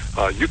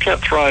 you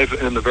can't thrive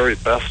in the very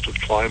best of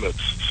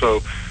climates.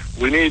 So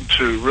we need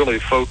to really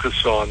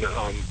focus on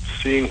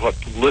seeing what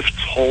lifts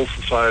whole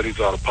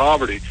societies out of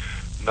poverty,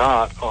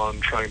 not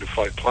on trying to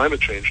fight climate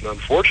change. And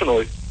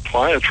unfortunately,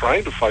 trying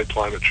to fight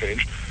climate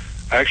change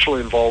actually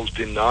involves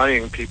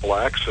denying people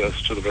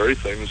access to the very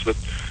things that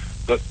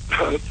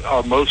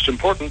are most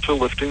important to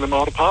lifting them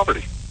out of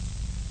poverty.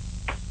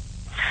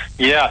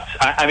 Yes.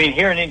 I mean,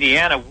 here in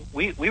Indiana,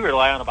 we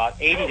rely on about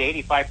 80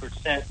 to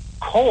 85%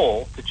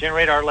 coal to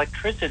generate our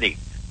electricity.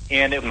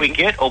 And if we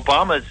get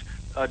Obama's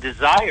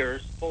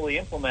desires fully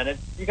implemented,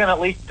 you're going to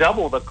at least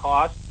double the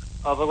cost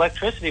of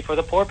electricity for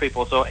the poor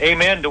people. So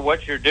amen to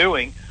what you're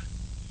doing.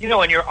 You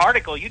know, in your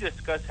article, you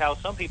discuss how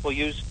some people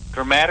use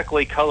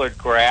dramatically colored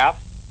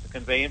graphs to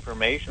convey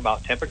information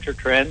about temperature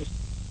trends.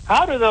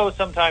 How do those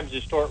sometimes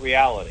distort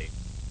reality?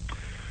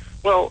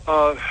 Well,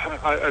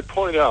 I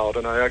point out,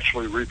 and I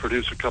actually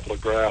reproduce a couple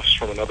of graphs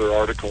from another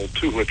article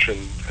to which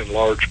in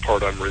large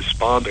part I'm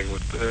responding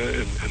with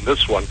in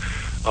this one.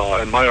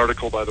 And my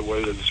article, by the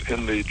way, is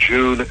in the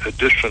June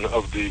edition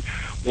of the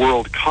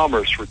World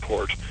Commerce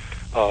Report.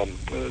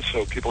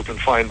 So people can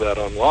find that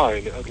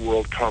online at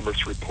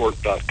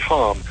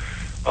worldcommercereport.com.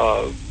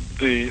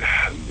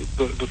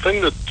 The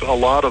thing that a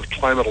lot of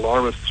climate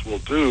alarmists will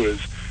do is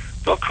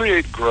they'll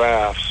create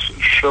graphs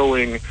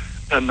showing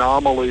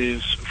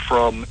anomalies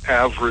from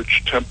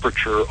average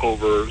temperature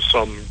over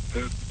some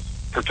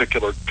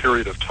particular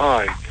period of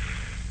time.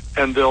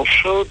 And they'll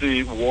show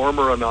the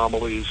warmer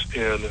anomalies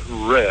in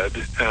red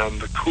and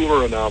the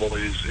cooler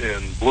anomalies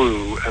in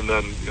blue, and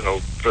then,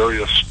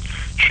 various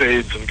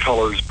shades and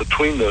colors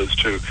between those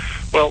two.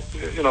 Well,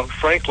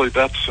 frankly,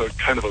 that's a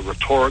kind of a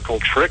rhetorical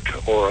trick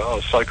or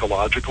a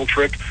psychological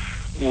trick.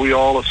 We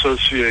all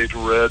associate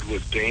red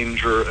with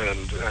danger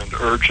and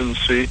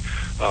urgency.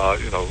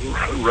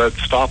 Red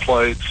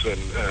stoplights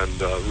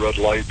and red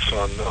lights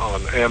on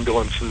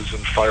ambulances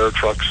and fire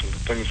trucks and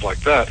things like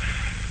that.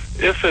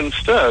 If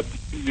instead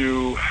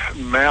you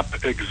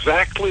map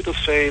exactly the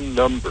same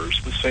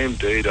numbers, the same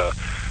data,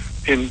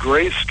 in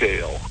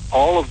grayscale,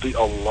 all of the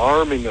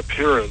alarming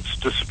appearance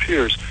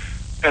disappears.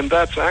 And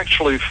that's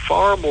actually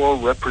far more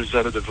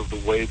representative of the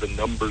way the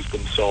numbers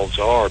themselves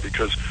are,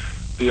 because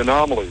the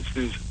anomalies,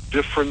 these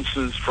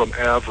differences from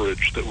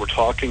average that we're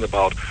talking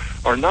about,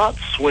 are not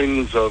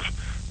swings of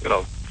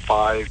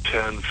 5,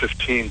 10,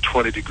 15,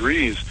 20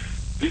 degrees.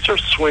 These are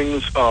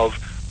swings of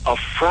a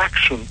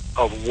fraction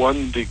of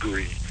 1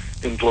 degree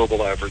in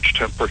global average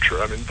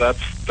temperature. I mean,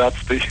 that's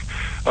the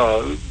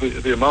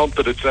amount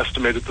that it's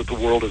estimated that the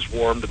world has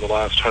warmed in the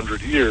last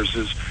 100 years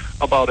is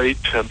about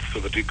 0.8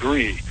 of a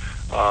degree.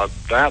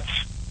 That's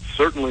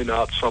certainly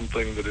not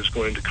something that is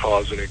going to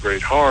cause any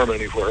great harm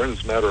anywhere. And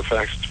as a matter of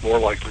fact, it's more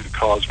likely to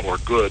cause more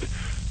good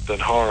than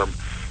harm.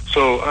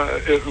 So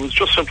it was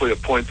just simply a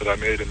point that I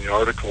made in the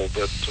article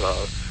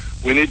that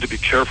we need to be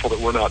careful that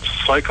we're not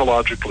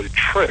psychologically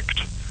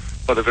tricked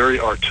by the very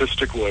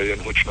artistic way in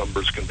which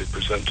numbers can be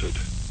presented.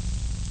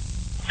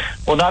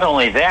 Well, not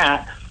only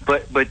that,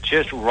 but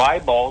just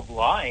ribald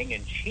lying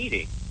and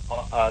cheating.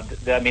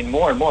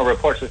 More and more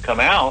reports have come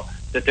out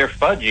that they're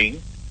fudging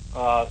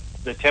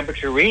the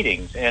temperature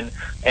readings, and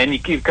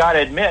you've got to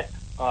admit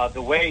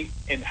the way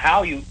and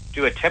how you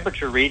do a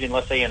temperature read,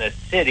 let's say in a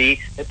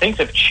city, that things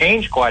have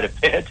changed quite a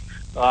bit.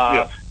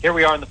 Here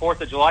we are on the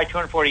 4th of July,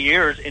 240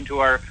 years into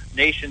our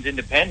nation's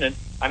independence.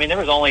 I mean, there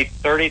was only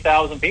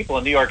 30,000 people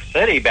in New York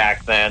City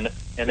back then,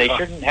 and they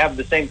shouldn't have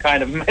the same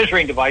kind of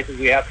measuring devices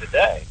we have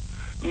today.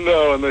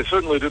 No, and they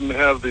certainly didn't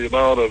have the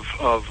amount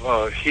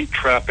of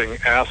heat-trapping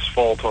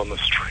asphalt on the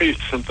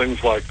streets and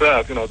things like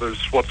that.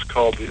 There's what's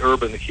called the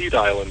urban heat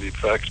island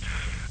effect,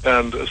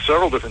 and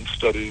several different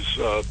studies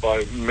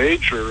by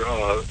major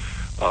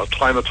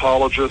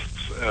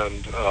climatologists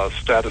and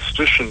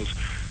statisticians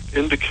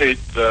indicate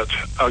that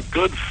a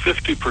good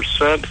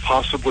 50%,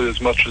 possibly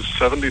as much as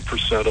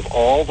 70% of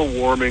all the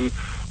warming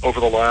over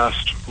the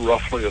last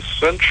roughly a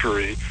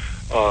century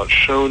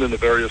shown in the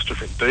various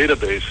different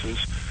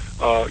databases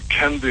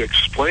can be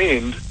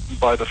explained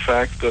by the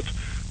fact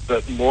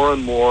that more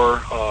and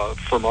more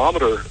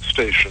thermometer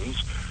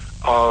stations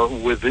are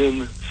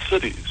within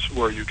cities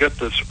where you get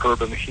this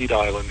urban heat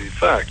island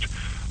effect.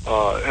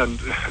 And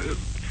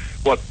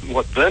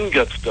what then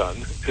gets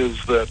done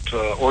is that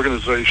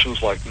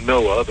organizations like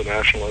NOAA, the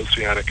National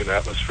Oceanic and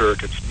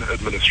Atmospheric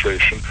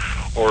Administration,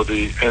 or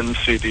the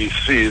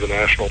NCDC, the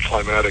National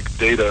Climatic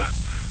Data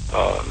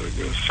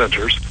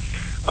Centers,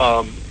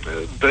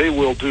 they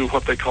will do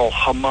what they call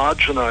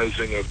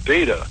homogenizing of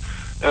data.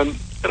 And,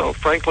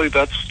 frankly,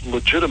 that's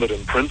legitimate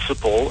in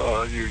principle.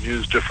 You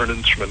use different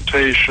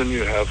instrumentation,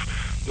 you have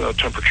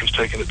temperatures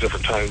taken at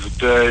different times of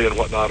day and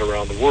whatnot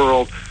around the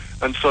world.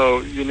 And so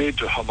you need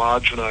to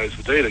homogenize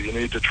the data. You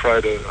need to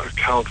try to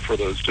account for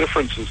those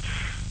differences.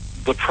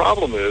 The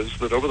problem is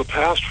that over the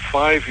past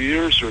 5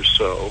 years or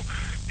so,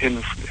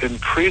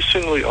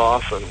 increasingly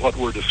often what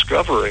we're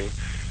discovering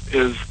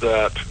is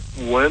that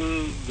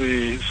when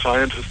the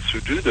scientists who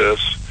do this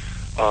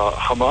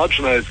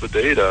homogenize the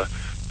data,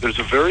 there's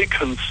a very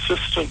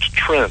consistent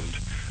trend.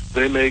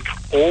 They make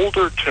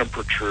older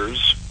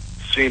temperatures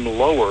seem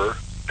lower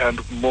and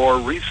more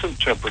recent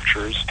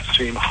temperatures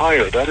seem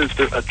higher. That is,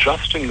 they're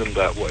adjusting them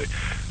that way.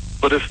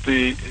 But if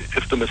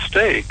the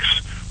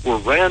mistakes were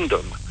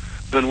random,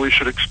 then we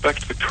should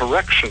expect the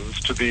corrections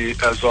to be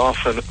as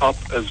often up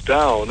as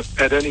down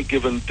at any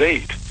given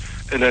date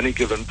in any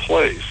given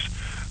place.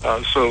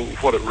 So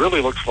what it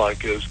really looks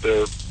like is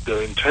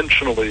they're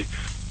intentionally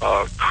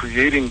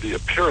creating the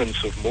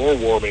appearance of more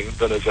warming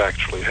than has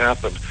actually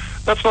happened.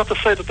 That's not to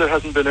say that there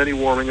hasn't been any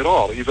warming at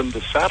all. Even the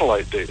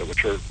satellite data,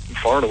 which are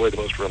far and away the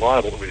most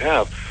reliable that we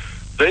have,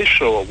 they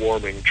show a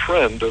warming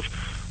trend of,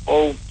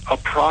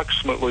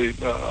 approximately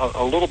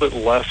a little bit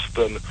less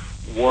than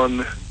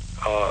 1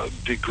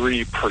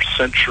 degree per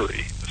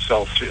century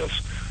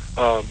Celsius.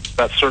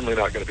 That's certainly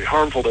not going to be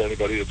harmful to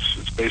anybody.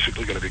 It's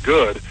basically going to be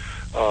good.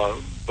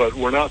 But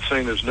we're not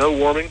saying there's no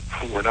warming.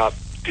 We're not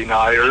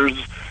deniers,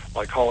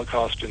 like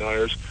Holocaust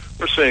deniers.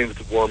 We're saying that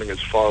the warming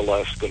is far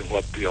less than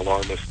what the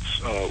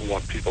alarmists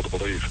want people to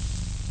believe.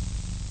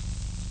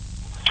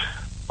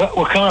 Well,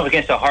 we're coming up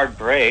against a hard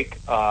break.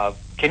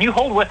 Can you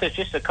hold with us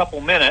just a couple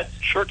minutes?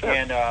 Sure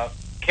can. And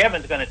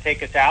Kevin's going to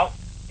take us out,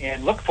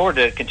 and look forward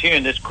to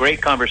continuing this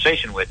great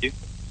conversation with you.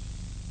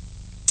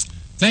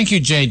 Thank you,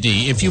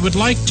 J.D. If you would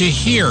like to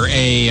hear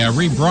a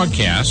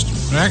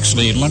rebroadcast,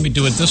 actually, let me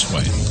do it this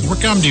way. We're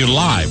coming to you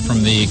live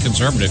from the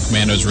Conservative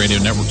Commandos Radio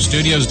Network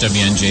Studios,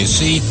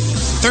 WNJC,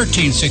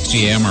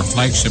 1360 AM, our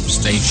flagship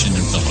station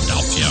in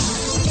Philadelphia.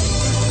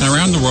 And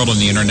around the world on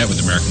the Internet with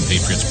American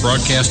Patriots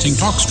Broadcasting,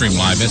 TalkStream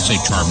Live,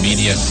 SHR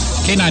Media,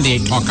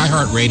 K98 Talk,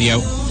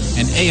 iHeartRadio,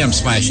 and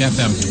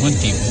AM/FM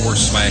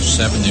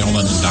 24/7,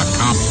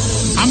 theolanden.com.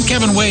 I'm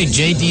Kevin Wade.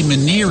 J.D.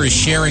 Manier is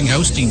sharing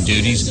hosting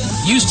duties.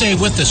 You stay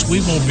with us. We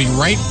will be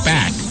right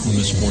back on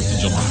this 4th of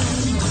July.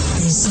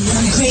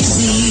 I'm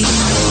crazy.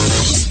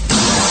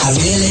 I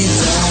really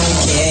don't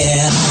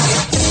care.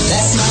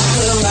 That's my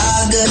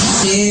prerogative.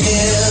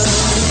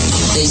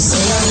 They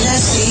say I'm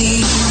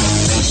nasty,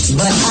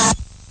 but I...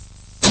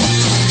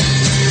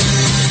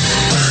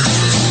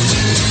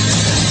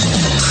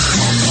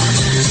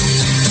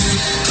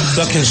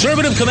 The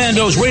Conservative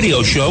Commandos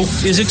radio show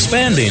is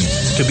expanding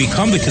to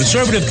become the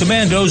Conservative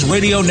Commandos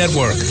Radio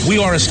Network. We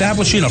are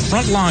establishing a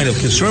front line of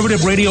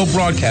conservative radio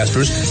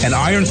broadcasters and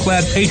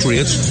ironclad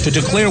patriots to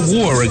declare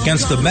war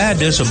against the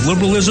madness of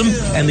liberalism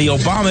and the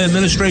Obama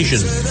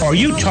administration. Are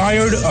you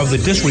tired of the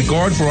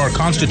disregard for our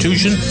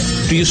Constitution?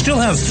 Do you still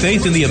have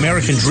faith in the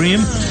American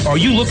dream? Are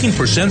you looking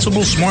for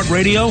sensible, smart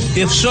radio?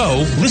 If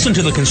so, listen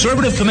to the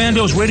Conservative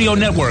Commandos Radio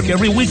Network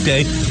every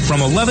weekday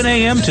from 11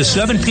 a.m. to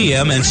 7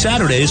 p.m. and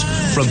Saturdays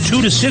from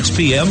 2 to 6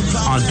 p.m.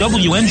 on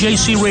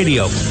WNJC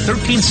Radio,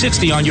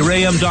 1360 on your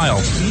AM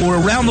dial, or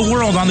around the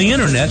world on the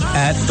Internet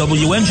at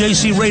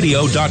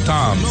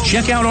WNJCradio.com.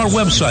 Check out our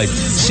website,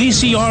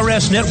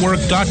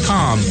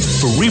 CCRSnetwork.com,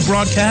 for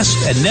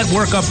rebroadcasts and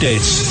network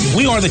updates.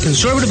 We are the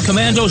Conservative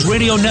Commandos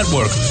Radio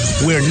Network,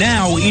 where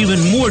now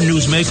even more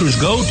newsmakers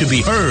go to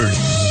be heard.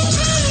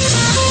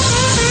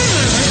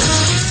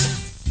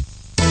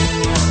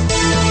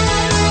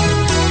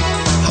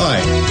 Hi,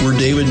 we're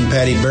David and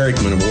Patty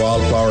Barrickman of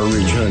Wildflower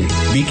Ridge Honey,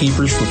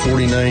 beekeepers for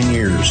 49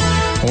 years.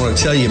 I want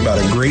to tell you about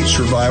a great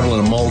survival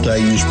and a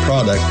multi-use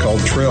product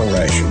called Trail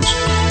Rations.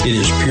 It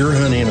is pure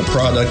honey and a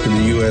product of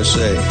the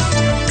USA.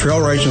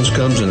 Trail Rations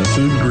comes in a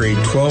food-grade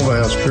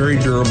 12-ounce, very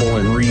durable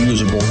and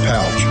reusable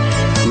pouch,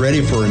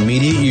 ready for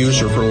immediate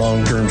use or for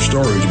long-term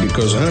storage,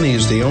 because honey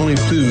is the only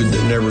food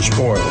that never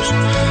spoils.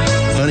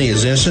 Honey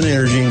is instant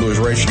energy and goes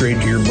right straight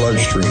to your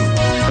bloodstream.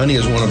 Honey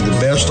is one of the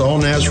best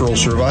all-natural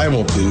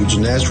survival foods,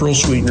 natural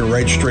sweetener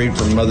right straight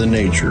from Mother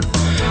Nature.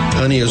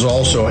 Honey is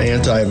also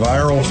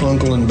antiviral,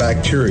 fungal, and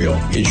bacterial.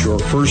 It's your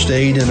first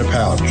aid in a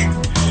pouch.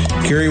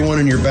 Carry one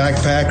in your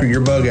backpack or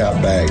your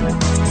bug-out bag.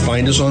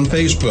 Find us on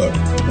Facebook,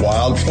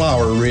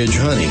 Wildflower Ridge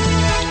Honey,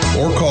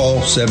 or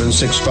call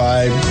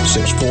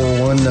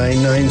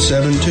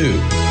 765-641-9972,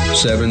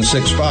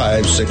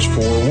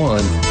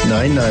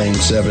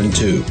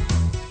 765-641-9972.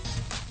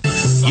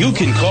 You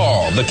can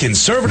call the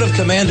Conservative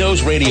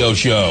Commandos radio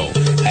show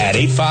at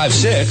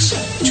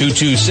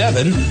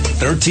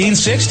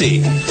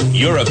 856-227-1360.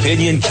 Your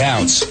opinion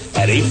counts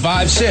at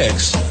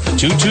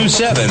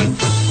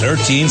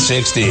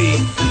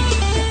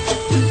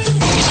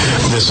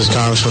 856-227-1360. This is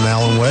Congressman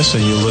Alan West,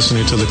 and you're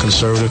listening to the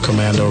Conservative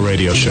Commando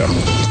radio show.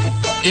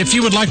 If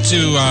you would like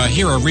to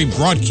hear a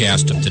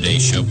rebroadcast of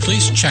today's show,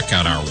 please check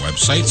out our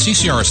website,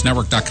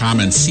 ccrsnetwork.com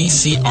and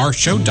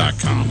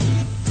ccrshow.com.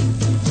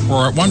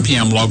 Or at 1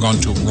 p.m., log on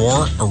to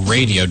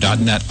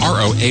roarradio.net,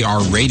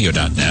 ROAR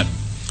radio.net.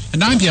 At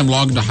 9 p.m.,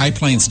 log on to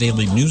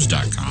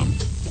highplainsdailynews.com.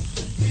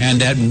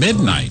 And at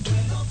midnight,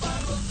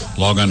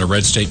 log on to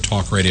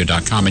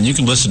redstatetalkradio.com. And you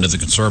can listen to the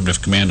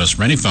Conservative Commandos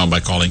from any phone by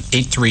calling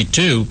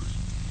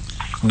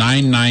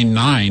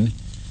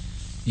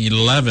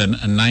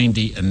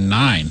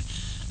 832-999-1199.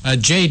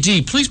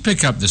 J.D., please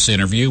pick up this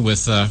interview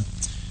with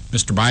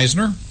Mr.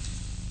 Beisner.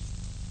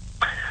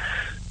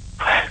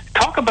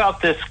 Talk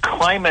about this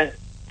climate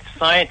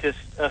scientist.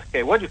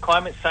 Okay, what does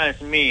climate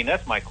science mean?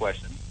 That's my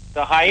question.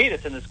 The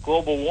hiatus in this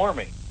global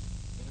warming.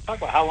 Talk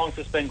about how long has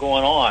this been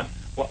going on.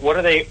 What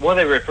are they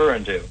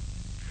referring to?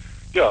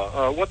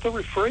 Yeah, what they're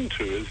referring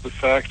to is the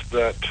fact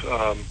that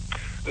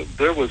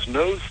there was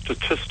no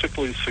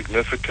statistically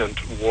significant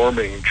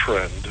warming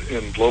trend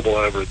in global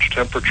average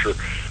temperature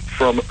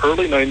from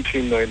early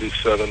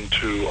 1997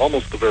 to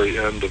almost the very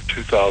end of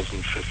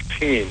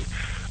 2015.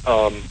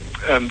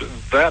 And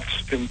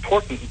that's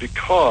important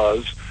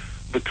because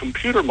the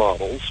computer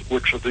models,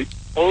 which are the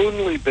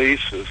only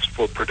basis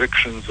for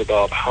predictions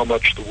about how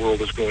much the world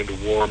is going to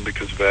warm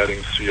because of adding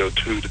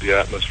CO2 to the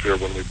atmosphere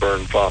when we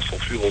burn fossil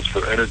fuels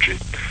for energy,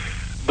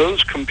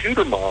 those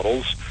computer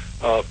models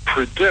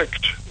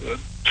predict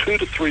 2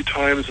 to 3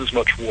 times as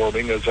much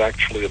warming as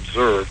actually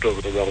observed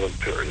over the relevant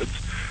periods.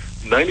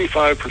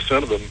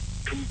 95% of them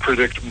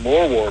predict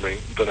more warming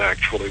than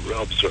actually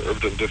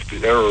observed, and if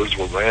the errors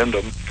were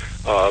random,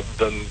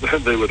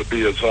 then they would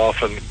be as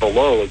often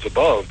below as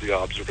above the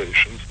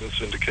observations.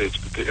 This indicates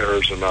that the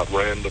errors are not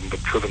random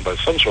but driven by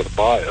some sort of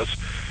bias.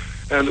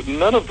 And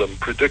none of them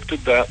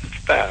predicted that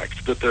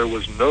fact that there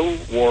was no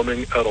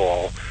warming at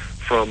all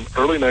from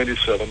early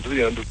 97 to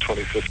the end of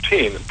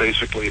 2015,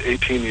 basically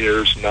 18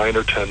 years, 9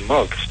 or 10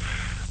 months.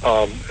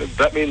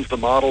 That means the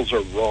models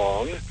are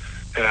wrong,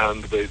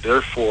 and they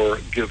therefore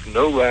give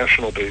no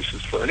rational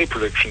basis for any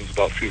predictions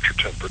about future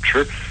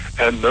temperature,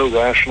 and no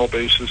rational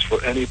basis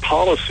for any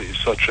policies,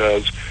 such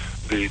as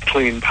the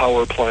Clean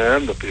Power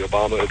Plan that the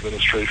Obama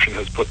administration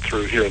has put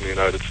through here in the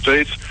United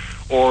States,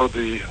 or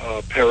the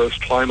Paris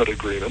Climate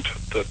Agreement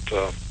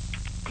that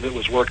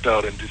was worked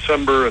out in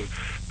December and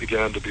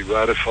began to be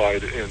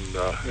ratified in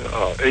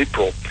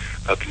April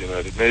at the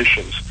United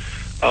Nations.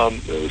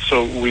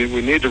 So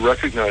we need to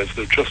recognize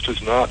there just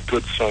is not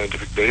good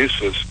scientific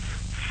basis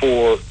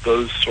for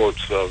those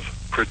sorts of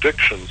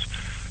predictions.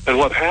 And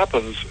what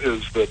happens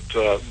is that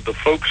the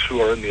folks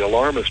who are in the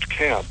alarmist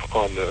camp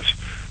on this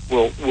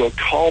will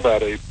call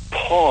that a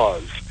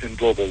pause in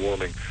global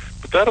warming.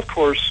 But that, of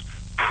course,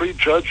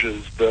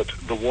 prejudges that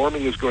the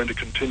warming is going to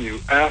continue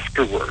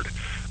afterward.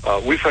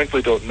 We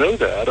frankly don't know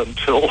that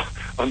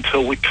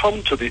until we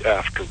come to the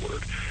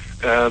afterward.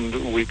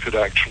 And we could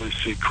actually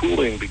see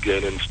cooling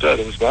begin instead.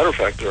 And as a matter of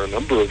fact, there are a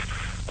number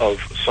of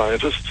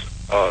scientists,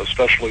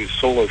 especially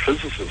solar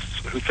physicists,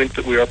 who think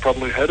that we are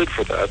probably headed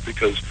for that,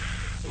 because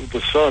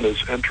the sun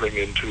is entering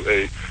into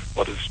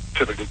what is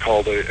typically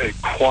called a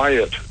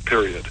quiet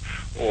period,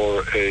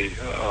 or a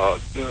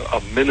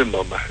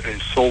minimum, a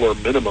solar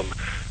minimum,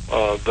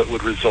 that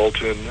would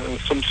result in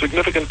some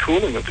significant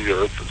cooling of the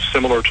Earth,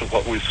 similar to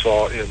what we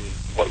saw in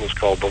what was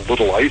called the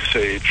Little Ice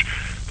Age,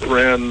 that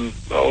ran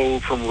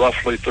from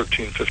roughly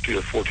 1350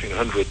 or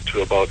 1400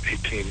 to about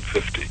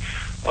 1850,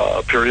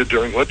 a period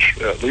during which,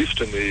 at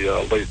least in the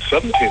late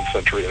 17th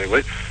century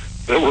anyway,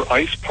 there were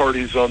ice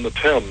parties on the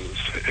Thames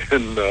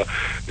in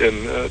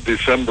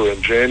December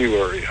and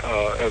January,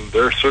 and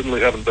there certainly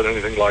haven't been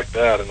anything like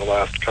that in the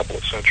last couple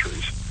of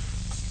centuries.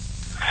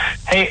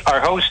 Hey, our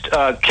host,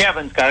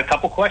 Kevin's got a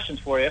couple questions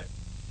for you.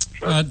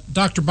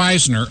 Dr.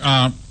 Beisner,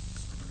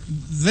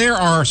 there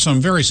are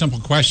some very simple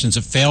questions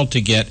that failed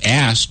to get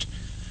asked.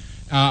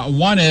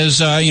 One is,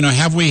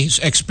 have we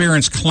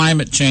experienced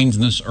climate change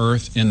in this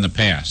Earth in the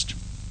past?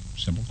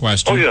 Simple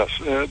question. Oh, yes,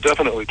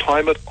 definitely.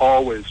 Climate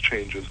always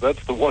changes.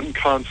 That's the one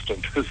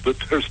constant, is that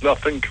there's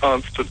nothing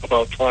constant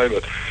about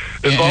climate.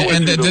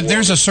 And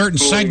there's a certain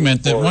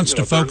segment that wants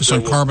to focus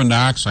on carbon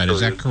dioxide. Is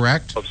that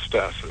correct? Of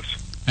stasis.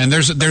 And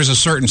there's a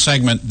certain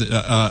segment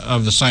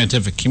of the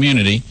scientific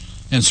community,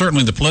 and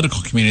certainly the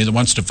political community, that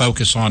wants to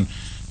focus on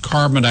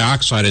carbon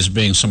dioxide as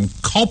being some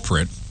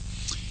culprit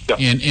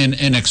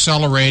in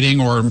accelerating,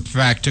 or in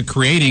fact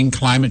creating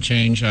climate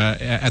change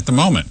at the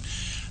moment.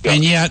 Yeah.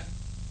 And yet,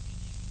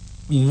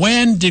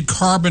 when did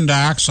carbon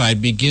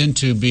dioxide begin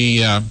to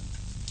be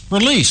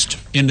released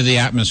into the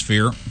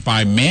atmosphere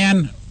by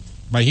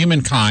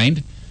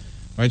humankind?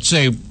 I'd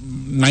say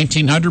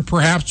 1900,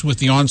 perhaps, with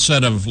the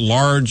onset of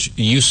large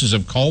uses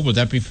of coal. Would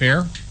that be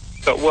fair?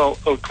 Well,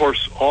 of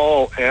course,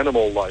 all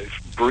animal life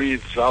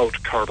breathes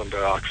out carbon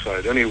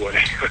dioxide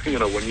anyway.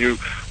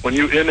 When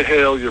you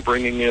inhale, you're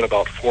bringing in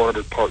about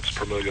 400 parts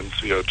per million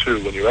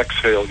CO2. When you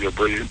exhale, you're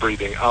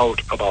breathing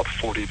out about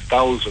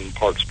 40,000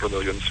 parts per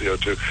million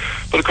CO2.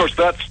 But of course,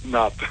 that's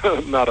not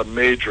a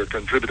major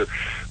contributor.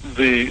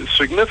 The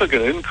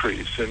significant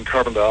increase in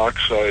carbon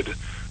dioxide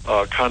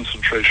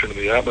concentration in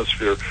the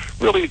atmosphere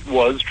really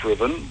was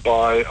driven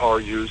by our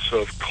use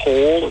of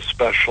coal,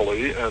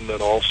 especially, and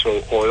then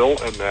also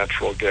oil and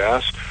natural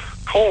gas.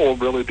 Coal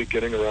really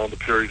beginning around the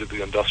period of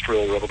the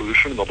Industrial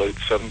Revolution in the late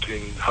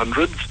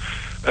 1700s,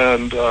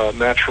 and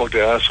natural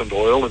gas and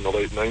oil in the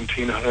late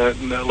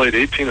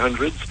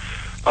 1800s.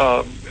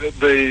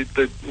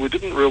 We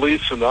didn't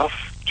release enough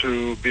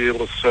to be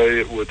able to say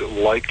it would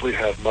likely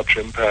have much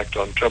impact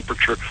on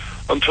temperature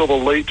until the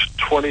late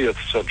 20th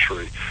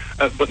century.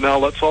 But now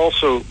let's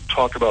also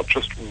talk about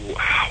just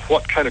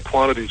what kind of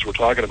quantities we're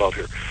talking about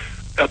here.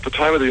 At the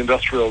time of the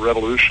Industrial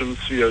Revolution,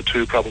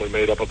 CO2 probably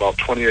made up about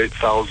 28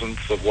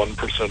 thousandths of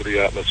 1% of the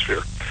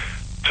atmosphere.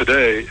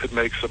 Today, it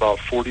makes about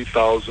 40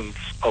 thousandths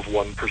of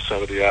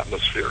 1% of the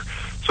atmosphere.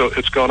 So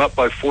it's gone up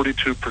by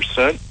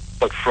 42%,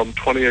 but from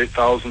 28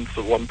 thousandths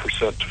of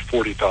 1% to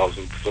 40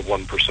 thousandths of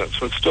 1%.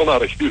 So it's still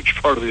not a huge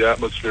part of the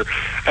atmosphere,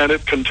 and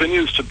it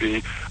continues to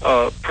be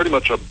pretty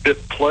much a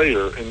bit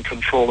player in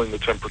controlling the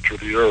temperature of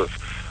the Earth.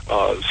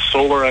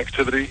 Solar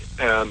activity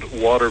and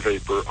water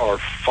vapor are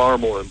far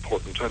more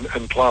important,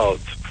 and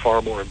clouds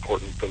far more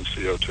important than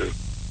CO2.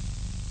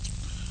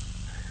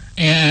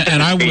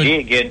 And I would...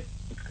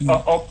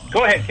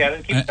 go ahead,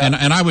 Kevin.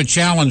 And I would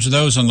challenge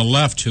those on the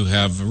left who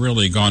have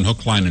really gone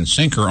hook, line, and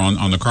sinker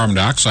on the carbon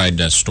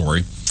dioxide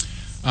story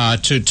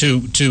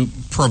to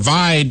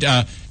provide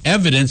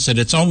evidence that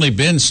it's only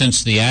been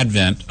since the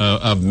advent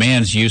of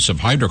man's use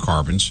of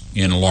hydrocarbons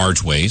in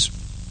large ways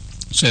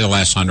say the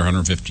last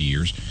 150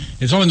 years.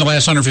 It's only in the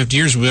last 150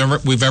 years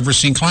we've ever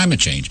seen climate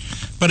change.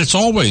 But it's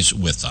always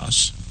with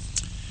us.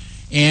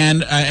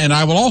 And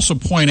I will also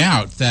point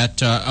out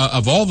that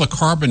of all the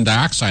carbon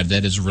dioxide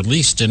that is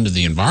released into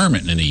the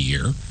environment in a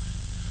year,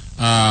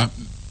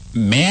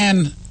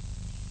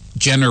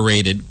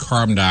 man-generated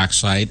carbon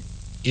dioxide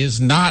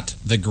is not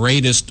the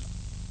greatest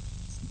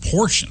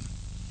portion.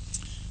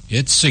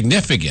 It's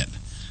significant,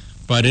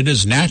 but it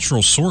is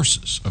natural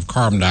sources of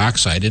carbon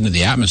dioxide into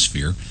the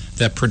atmosphere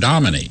that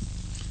predominate.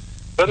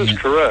 That is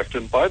correct.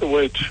 And by the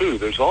way, too,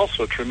 there's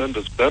also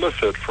tremendous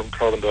benefit from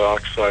carbon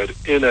dioxide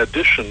in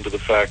addition to the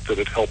fact that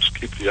it helps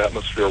keep the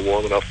atmosphere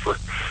warm enough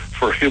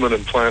for human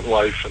and plant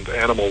life and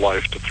animal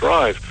life to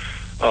thrive.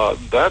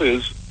 That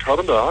is,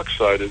 carbon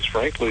dioxide is,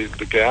 frankly,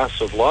 the gas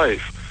of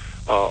life.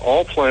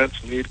 All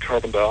plants need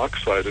carbon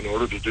dioxide in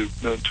order to do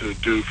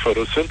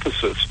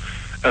photosynthesis.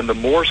 And the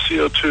more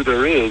CO2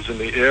 there is in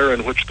the air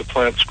in which the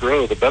plants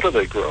grow, the better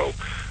they grow.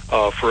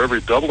 For every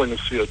doubling of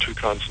CO2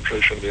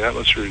 concentration in the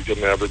atmosphere, you get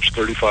an average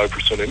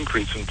 35%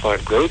 increase in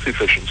plant growth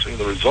efficiency. And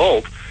the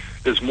result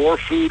is more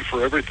food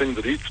for everything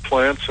that eats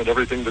plants and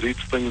everything that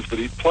eats things that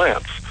eat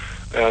plants.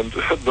 And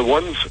the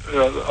ones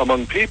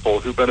among people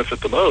who benefit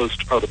the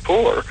most are the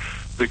poor,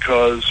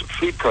 because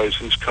food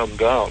prices come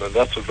down. And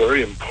that's a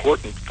very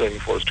important thing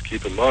for us to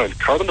keep in mind.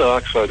 Carbon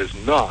dioxide is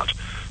not,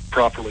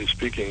 properly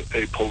speaking,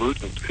 a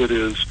pollutant. It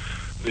is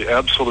the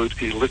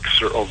absolute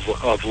elixir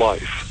of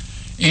life.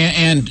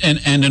 And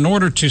in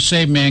order to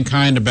save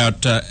mankind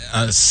about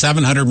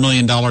 $700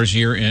 million a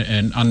year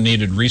in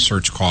unneeded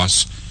research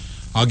costs,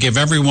 I'll give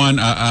everyone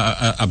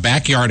a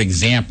backyard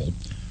example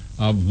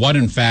of what,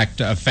 in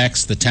fact,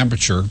 affects the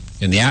temperature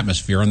in the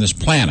atmosphere on this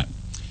planet.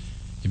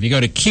 If you go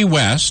to Key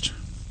West,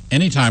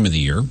 any time of the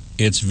year,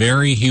 it's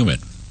very humid.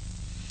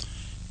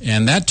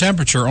 And that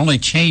temperature only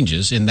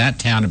changes in that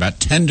town about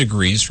 10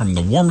 degrees from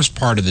the warmest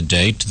part of the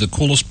day to the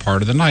coolest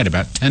part of the night,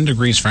 about 10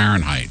 degrees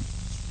Fahrenheit.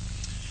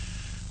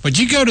 But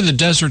you go to the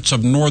deserts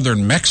of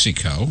northern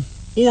Mexico,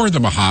 or the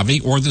Mojave,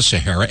 or the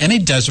Sahara, any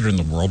desert in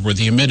the world where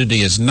the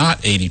humidity is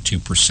not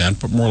 82%,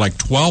 but more like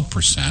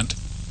 12%.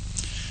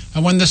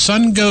 And when the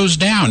sun goes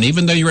down,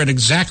 even though you're at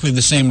exactly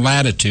the same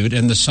latitude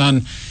and the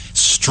sun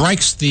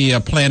strikes the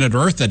planet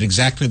Earth at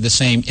exactly the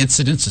same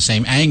incidence, the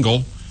same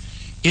angle,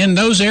 in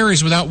those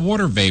areas without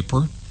water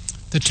vapor,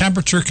 the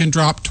temperature can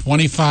drop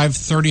 25,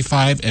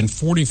 35, and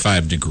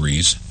 45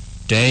 degrees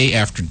day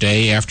after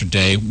day after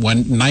day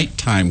when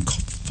nighttime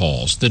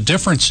falls. The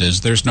difference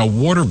is there's no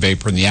water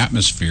vapor in the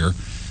atmosphere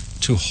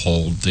to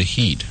hold the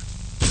heat.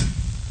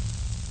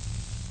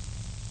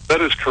 That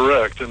is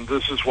correct, and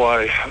this is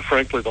why,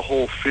 frankly, the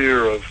whole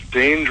fear of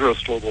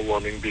dangerous global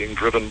warming being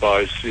driven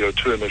by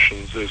CO2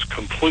 emissions is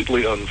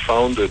completely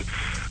unfounded.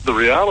 The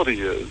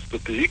reality is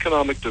that the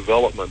economic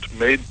development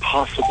made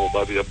possible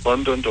by the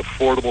abundant,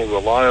 affordable,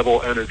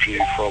 reliable energy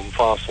from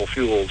fossil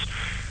fuels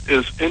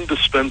is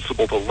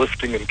indispensable to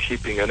lifting and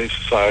keeping any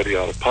society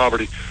out of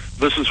poverty.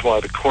 This is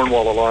why the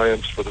Cornwall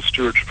Alliance for the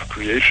Stewardship of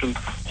Creation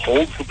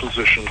holds the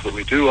positions that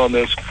we do on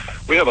this.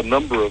 We have a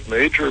number of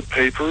major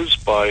papers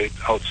by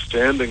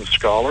outstanding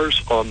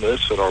scholars on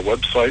this at our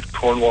website,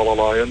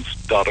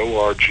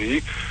 cornwallalliance.org.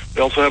 We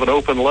also have an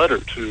open letter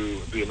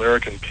to the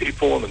American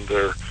people and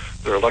their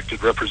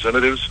elected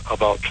representatives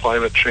about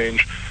climate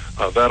change.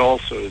 That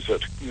also is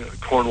at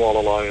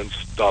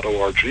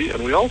cornwallalliance.org.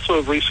 And we also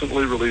have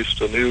recently released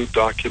a new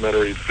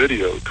documentary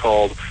video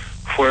called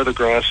Where the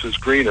Grass is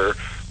Greener,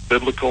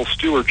 Biblical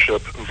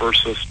Stewardship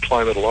versus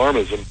Climate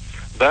Alarmism.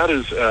 That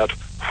is at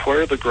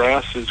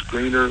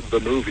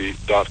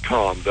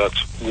wherethegrassisgreenerthemovie.com.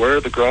 That's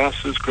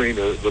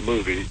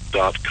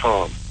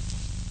wherethegrassisgreenerthemovie.com.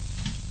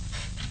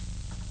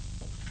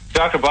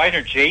 Dr.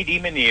 Biden, J.D.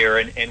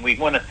 Manier, and we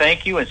want to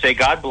thank you and say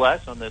God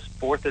bless on this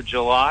 4th of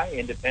July,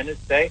 Independence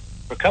Day,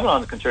 for coming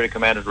on the Conservative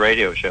Commandos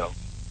radio show.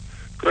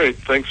 Great.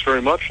 Thanks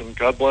very much, and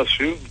God bless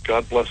you.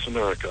 God bless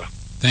America.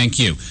 Thank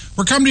you.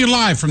 We're coming to you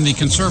live from the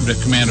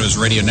Conservative Commandos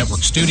Radio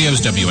Network studios,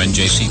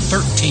 WNJC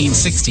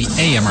 1360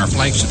 AM, our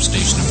flagship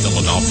station in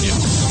Philadelphia,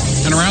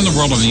 and around the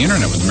world on the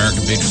Internet with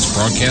American Patriots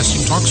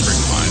Broadcasting TalkStream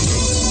Live.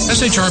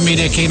 SHR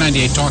Media,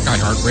 K98 Talk,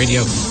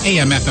 iHeartRadio,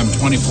 AM, FM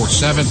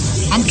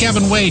 24/7. I'm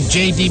Kevin Wade.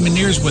 J.D.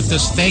 Manier's with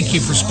us. Thank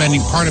you for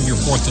spending part of your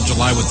 4th of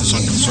July with us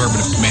on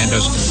Conservative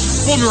Commandos.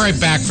 We'll be right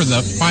back for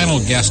the final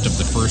guest of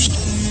the first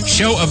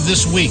show of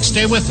this week.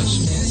 Stay with us.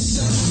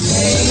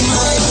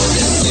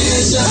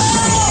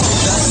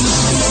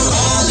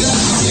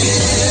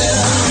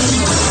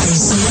 They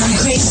say I'm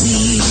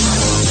crazy.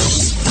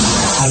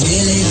 I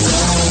really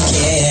don't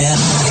care.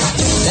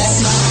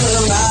 That's my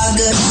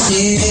prerogative.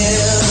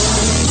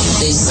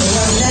 They say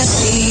I'm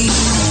nasty,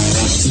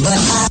 but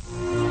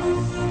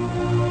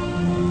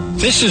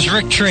This is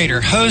Rick Trader,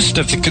 host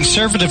of the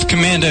Conservative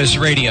Commandos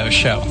radio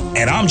show.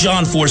 And I'm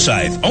John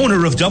Forsyth,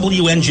 owner of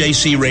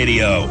WNJC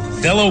Radio.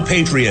 Fellow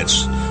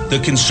patriots, The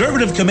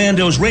Conservative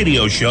Commandos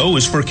radio show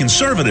is for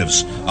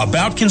conservatives,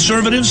 about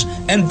conservatives,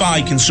 and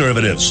by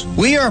conservatives.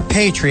 We are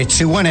patriots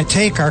who want to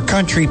take our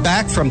country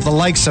back from the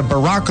likes of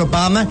Barack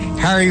Obama,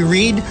 Harry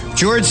Reid,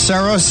 George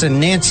Soros, and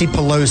Nancy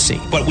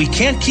Pelosi. But we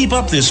can't keep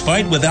up this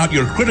fight without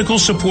your critical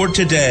support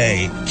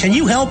today. Can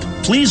you help?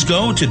 Please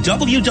go to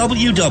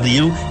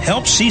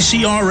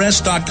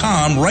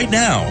www.helpccrs.com right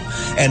now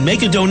and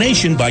make a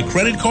donation by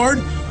credit card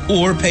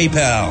or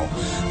PayPal.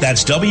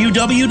 That's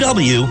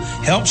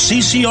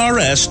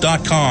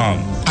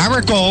www.helpccrs.com.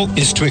 Our goal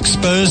is to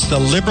expose the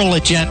liberal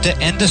agenda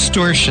and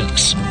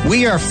distortions.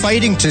 We are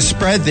fighting to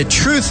spread the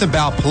truth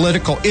about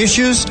political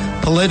issues,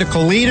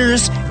 political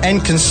leaders,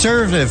 and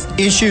conservative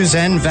issues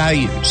and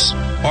values.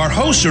 Our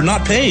hosts are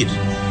not paid.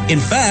 In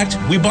fact,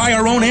 we buy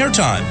our own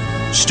airtime,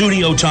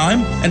 studio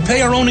time, and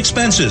pay our own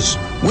expenses.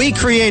 We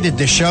created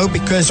the show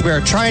because we are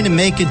trying to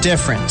make a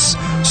difference.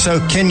 So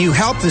can you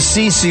help the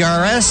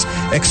CCRS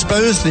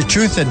expose the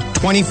truth in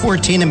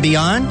 2014 and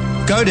beyond?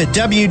 Go to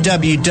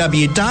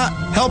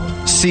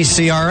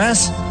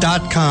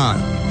www.helpccrs.com.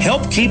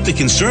 Help keep the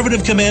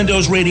Conservative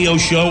Commandos radio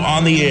show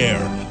on the air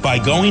by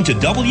going to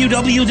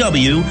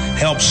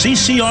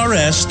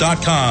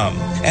www.helpccrs.com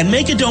and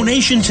make a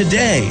donation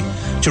today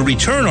to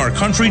return our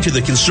country to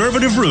the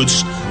conservative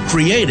roots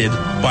created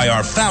by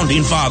our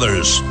founding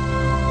fathers.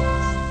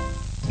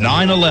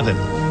 9/11.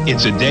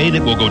 It's a day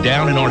that will go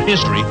down in our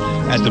history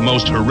as the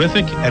most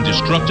horrific and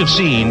destructive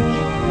scene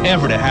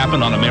ever to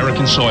happen on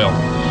American soil.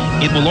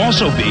 It will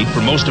also be,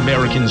 for most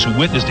Americans who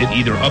witnessed it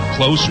either up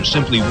close or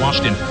simply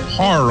watched in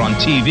horror on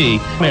TV,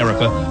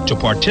 America, to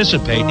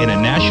participate in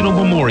a national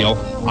memorial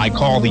I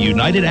call the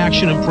United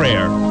Action of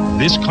Prayer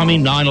this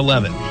coming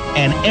 9/11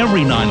 and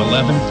every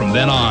 9/11 from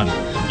then on.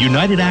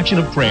 United Action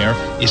of Prayer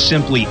is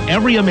simply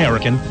every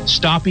American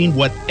stopping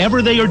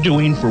whatever they are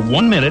doing for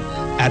 1 minute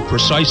at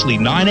precisely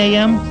 9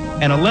 a.m.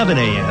 and 11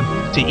 a.m.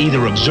 to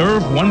either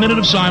observe 1 minute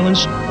of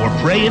silence or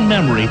pray in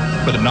memory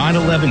for the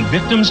 9/11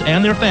 victims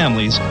and their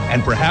families,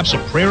 and perhaps a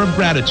prayer of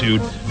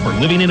gratitude for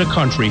living in a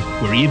country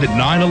where even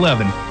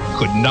 9/11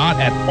 could not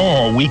at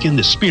all weaken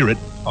the spirit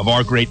of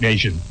our great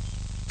nation.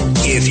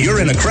 If you're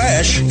in a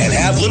crash and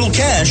have little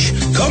cash,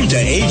 come to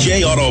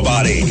AJ Auto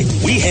Body.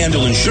 We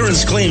handle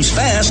insurance claims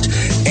fast,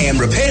 and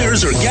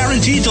repairs are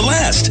guaranteed to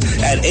last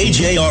at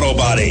AJ Auto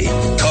Body.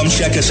 Come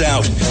check us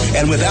out,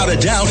 and without a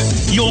doubt,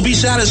 you'll be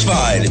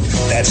satisfied.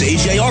 That's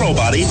AJ Auto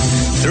Body,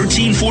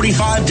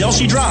 1345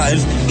 Delsey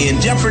Drive in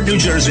Deptford, New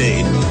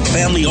Jersey.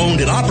 Family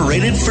owned and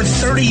operated for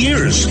 30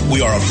 years.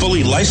 We are a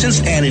fully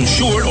licensed and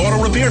insured auto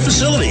repair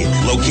facility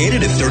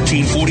located at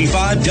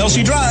 1345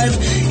 Delsey Drive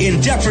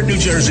in Deptford, New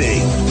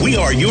Jersey. We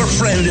are your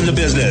friend in the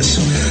business.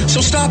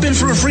 So stop in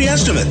for a free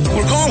estimate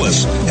or call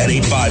us at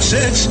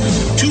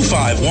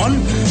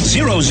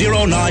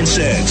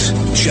 856-251-0096.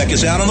 Check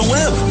us out on the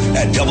web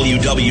at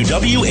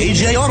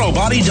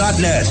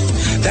www.ajautobody.net.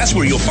 That's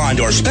where you'll find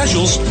our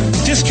specials,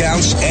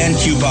 discounts, and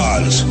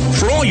coupons.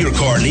 For all your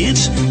car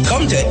needs,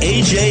 come to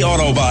AJ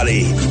Auto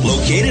Body,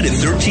 located at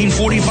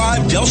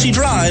 1345 Delsey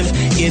Drive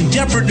in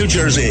Deptford, New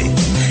Jersey.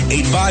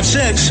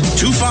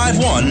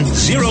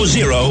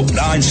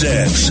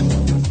 856-251-0096.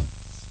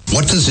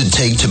 What does it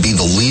take to be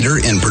the leader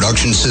in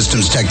production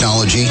systems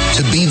technology?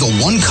 To be the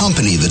one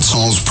company that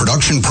solves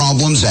production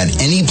problems at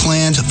any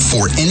plant,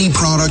 for any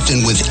product,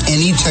 and with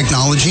any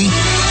technology?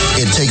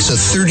 It takes a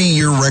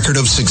 30-year record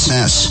of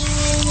success.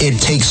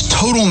 It takes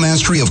total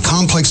mastery of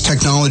complex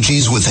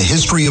technologies with a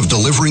history of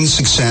delivering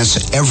success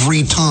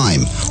every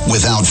time,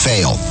 without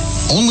fail.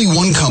 Only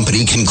one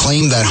company can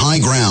claim that high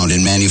ground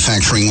in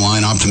manufacturing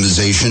line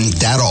optimization,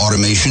 data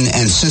automation,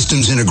 and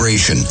systems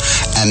integration,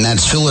 and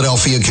that's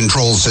Philadelphia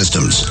Control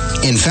Systems.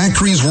 In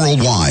factories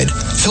worldwide,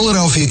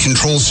 Philadelphia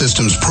Control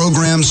Systems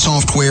programs,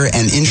 software,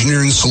 and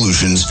engineering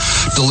solutions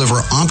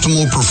deliver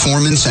optimal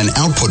performance and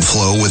output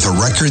flow with a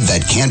record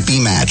that can't be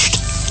matched.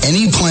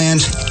 Any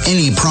plant,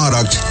 any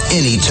product,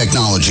 any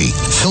technology.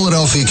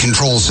 Philadelphia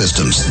Control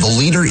Systems, the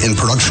leader in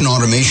production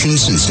automation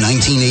since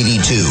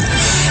 1982.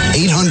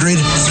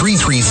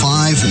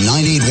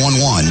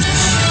 800-335-9811.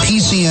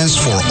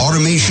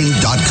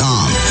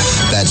 PCS4automation.com.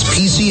 That's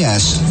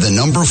PCS, the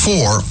number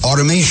 4,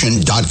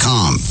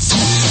 automation.com.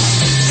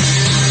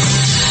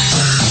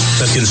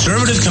 The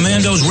Conservative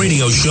Commandos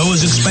radio show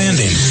is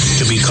expanding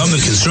to become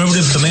the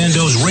Conservative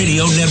Commandos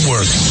Radio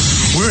Network.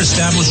 We're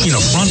establishing a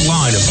front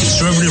line of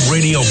conservative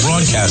radio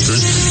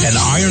broadcasters and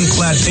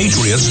ironclad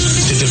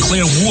patriots to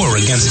declare war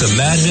against the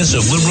madness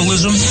of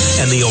liberalism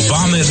and the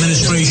Obama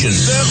administration.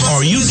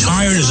 Are you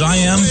tired, as I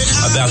am,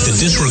 about the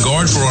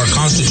disregard for our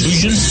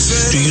Constitution?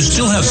 Do you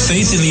still have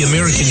faith in the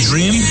American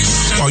dream?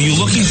 Are you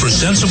looking for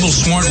sensible,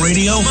 smart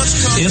radio?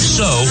 If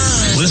so,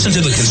 listen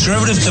to the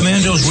Conservative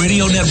Commandos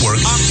Radio Network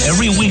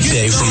every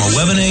weekday from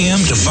 11 a.m.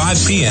 to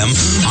 5 p.m.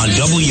 on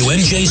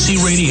WNJC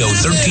Radio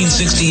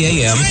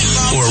 1360 a.m.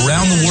 or around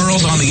the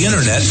world on the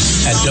internet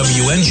at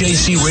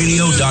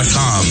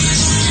WNJCradio.com.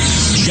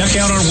 Check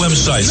out our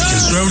websites,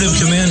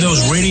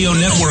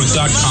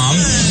 conservativecommandosradionetwork.com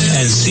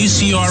and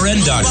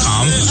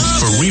ccrn.com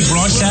for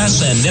rebroadcasts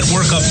and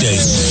network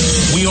updates.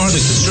 We are the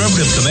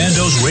Conservative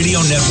Commandos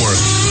Radio Network,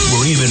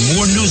 where even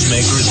more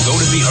newsmakers go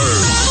to be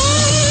heard.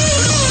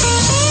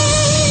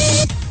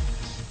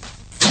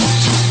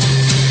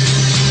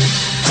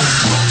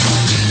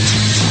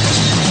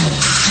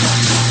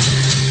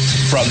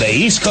 From the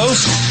East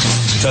Coast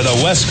to the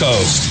West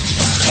Coast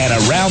and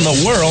around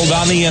the world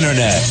on the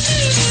Internet,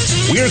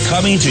 we're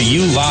coming to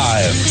you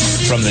live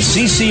from the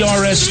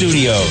CCRS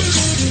studios,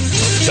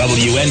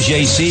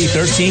 WNJC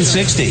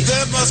 1360.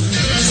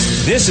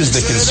 This is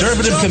the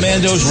Conservative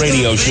Commandos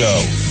Radio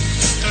Show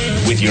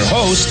with your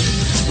host,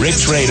 Rick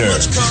Trader.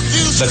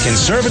 The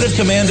Conservative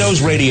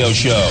Commandos Radio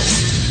Show,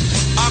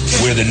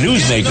 where the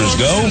newsmakers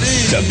go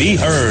to be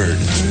heard.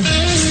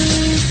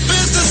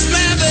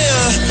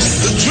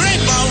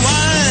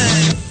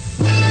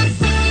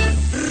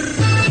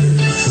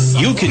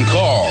 You can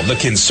call the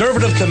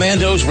Conservative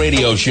Commandos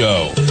Radio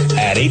Show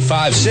at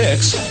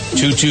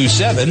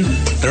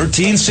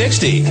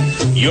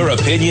 856-227-1360. Your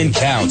opinion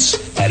counts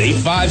at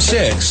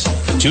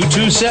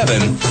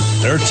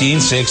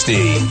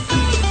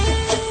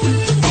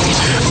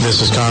 856-227-1360.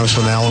 This is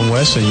Congressman Alan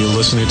West, and you're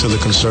listening to the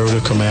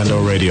Conservative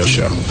Commando Radio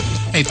Show.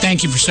 Hey,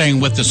 thank you for staying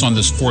with us on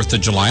this 4th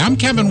of July. I'm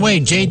Kevin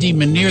Wade. J.D.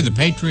 Manier, the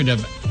patriot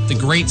of the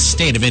great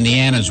state of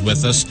Indiana, is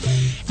with us.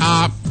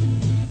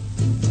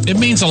 It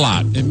means a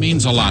lot. It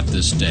means a lot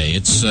this day.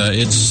 It's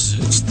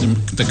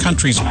the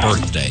country's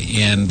birthday,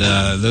 and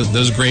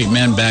those great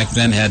men back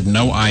then had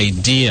no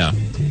idea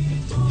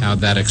how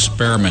that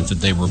experiment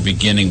that they were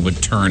beginning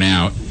would turn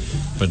out.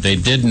 But they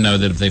did know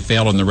that if they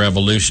failed in the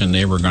revolution,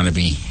 they were going to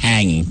be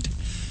hanged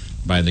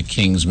by the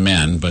king's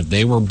men. But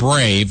they were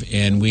brave,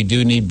 and we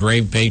do need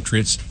brave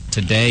patriots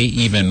today,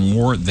 even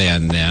more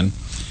than then.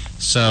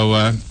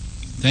 So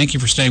thank you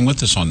for staying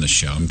with us on this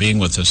show and being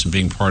with us and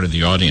being part of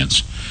the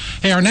audience.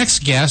 Hey, our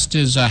next guest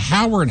is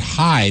Howard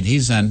Hyde.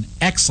 He's an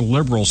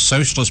ex-liberal,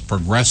 socialist,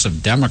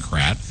 progressive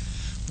Democrat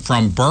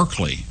from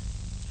Berkeley.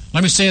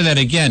 Let me say that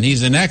again.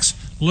 He's an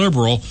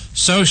ex-liberal,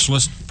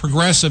 socialist,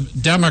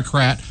 progressive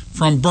Democrat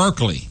from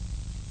Berkeley.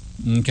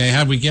 Okay,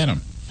 how'd we get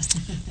him?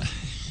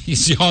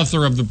 He's the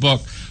author of the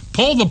book,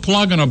 Pull the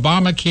Plug on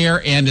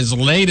Obamacare, and his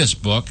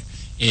latest book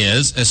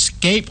is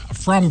Escape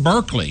from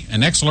Berkeley.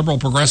 An ex-liberal,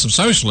 progressive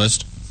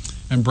socialist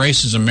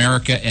embraces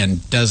America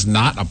and does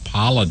not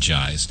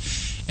apologize.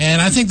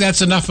 And I think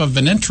that's enough of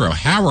an intro.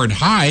 Howard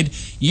Hyde,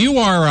 you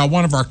are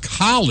one of our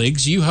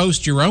colleagues. You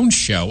host your own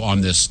show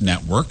on this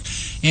network.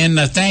 And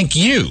thank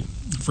you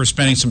for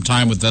spending some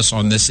time with us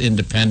on this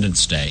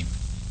Independence Day.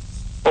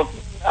 Well,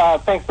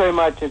 thanks very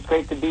much. It's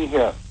great to be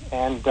here.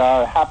 And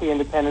happy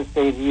Independence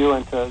Day to you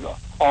and to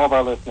all of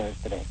our listeners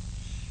today.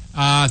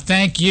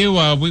 Thank you.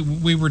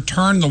 We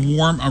return the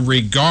warm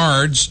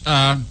regards.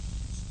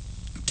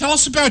 Tell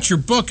us about your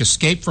book,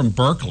 Escape from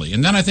Berkeley.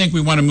 And then I think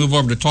we want to move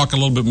over to talk a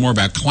little bit more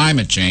about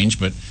climate change.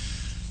 But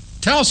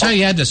tell us how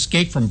you had to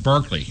escape from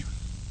Berkeley.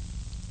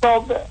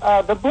 Well,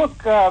 the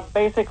book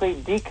basically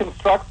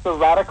deconstructs the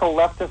radical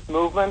leftist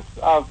movements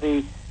of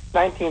the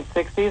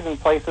 1960s in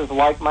places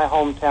like my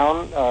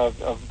hometown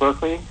of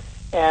Berkeley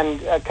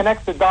and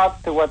connects the dots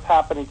to what's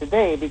happening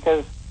today,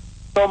 because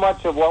so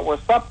much of what we're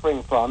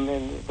suffering from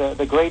in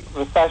the Great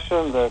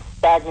Recession, the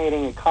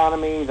stagnating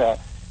economy, the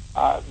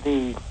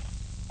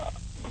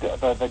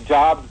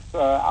jobs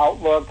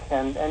outlook,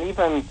 and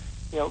even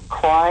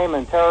crime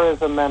and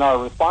terrorism and our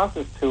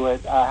responses to it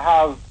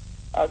have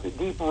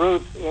deep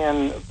roots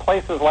in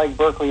places like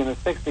Berkeley in the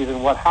 60s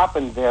and what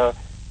happened there,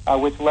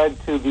 which led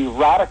to the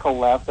radical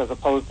left as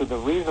opposed to the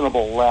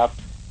reasonable left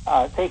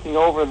taking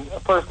over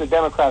first the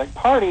Democratic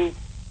Party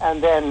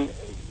and then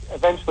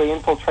eventually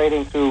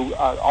infiltrating through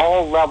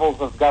all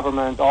levels of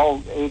government,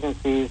 all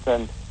agencies,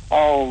 and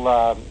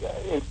all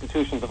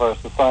institutions of our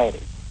society.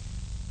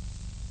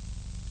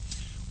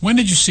 When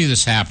did you see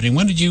this happening?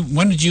 When did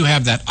you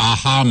have that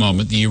aha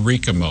moment, the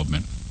eureka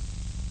moment?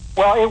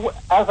 Well,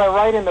 as I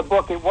write in the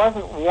book, it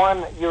wasn't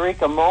one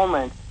eureka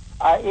moment.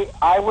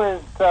 I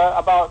was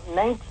about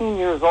 19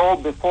 years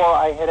old before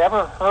I had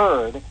ever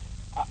heard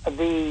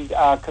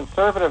the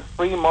conservative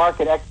free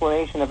market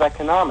explanation of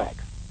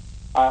economics.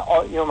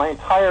 My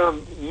entire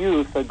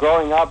youth,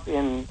 growing up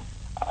in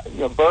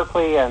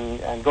Berkeley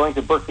and going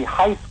to Berkeley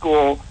High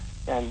School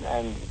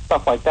and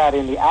stuff like that,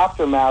 in the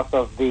aftermath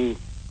of the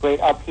great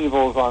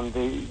upheavals on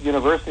the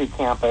university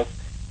campus,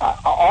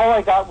 all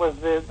I got was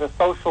the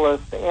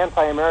socialist,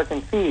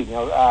 anti-American feed.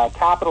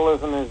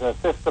 Capitalism is a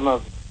system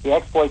of the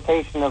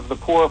exploitation of the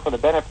poor for the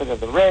benefit of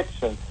the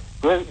rich, and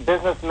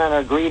businessmen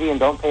are greedy and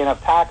don't pay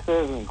enough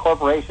taxes, and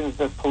corporations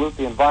just pollute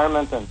the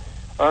environment and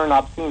earn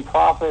obscene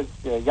profits,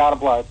 yada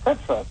blah,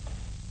 etc.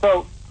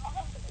 So,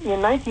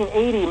 in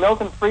 1980,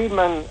 Milton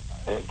Friedman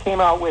came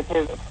out with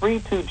his Free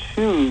to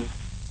Choose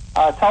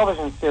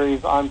television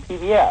series on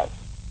PBS.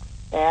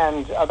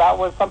 And that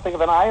was something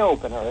of an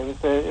eye-opener.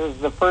 It was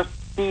the first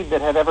seed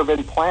that had ever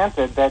been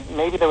planted that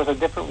maybe there was a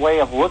different way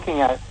of looking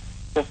at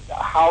just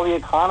how the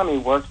economy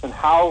works and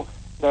how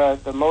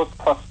the most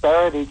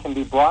prosperity can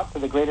be brought to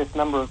the greatest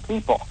number of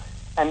people.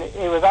 And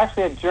it was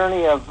actually a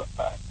journey of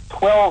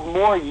 12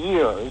 more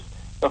years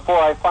before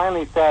I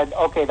finally said,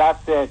 okay,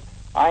 that's it.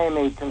 I am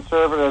a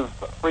conservative,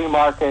 free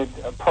market,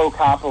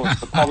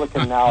 pro-capitalist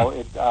Republican now.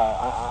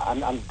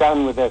 I'm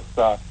done with this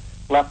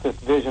leftist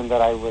vision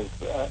that I was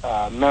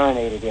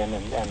marinated in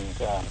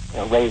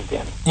and raised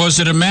in. Was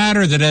it a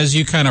matter that as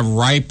you kind of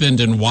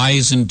ripened and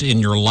wizened in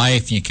your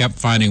life, you kept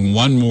finding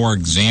one more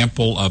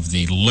example of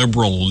the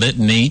liberal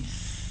litany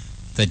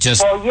that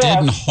just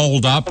didn't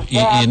hold up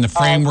in the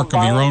framework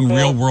of your own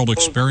real-world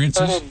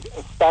experiences?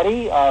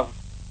 Study of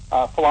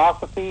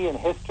philosophy and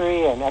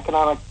history and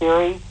economic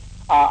theory.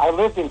 I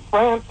lived in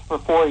France for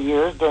 4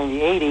 years during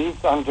the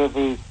 80s under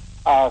the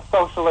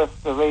socialist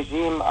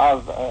regime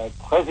of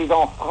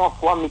President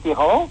François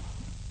Mitterrand,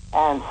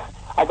 and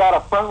I got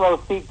a front row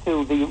seat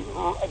to the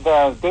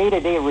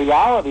day-to-day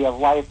reality of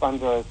life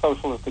under a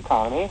socialist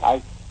economy.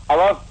 I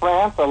love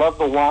France. I love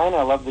the wine.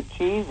 I love the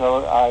cheese.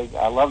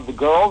 I love the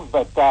girls,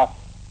 but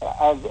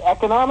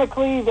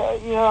economically,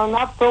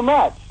 not so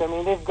much. I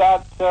mean, they've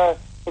got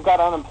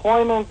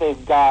unemployment.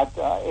 They've got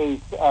a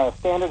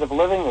standard of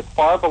living that's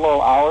far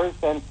below ours,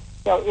 and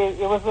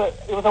it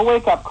was a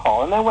wake-up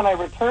call. And then when I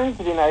returned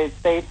to the United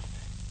States,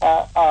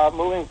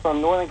 moving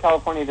from Northern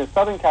California to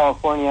Southern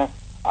California,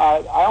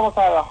 I almost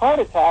had a heart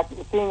attack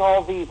seeing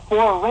all the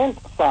for rent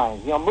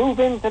signs. Move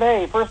in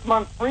today, first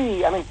month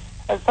free. I mean,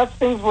 such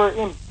things were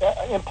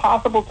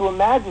impossible to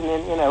imagine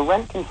in a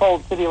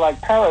rent-controlled city like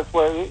Paris,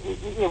 where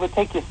it would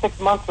take you 6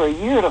 months or a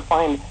year to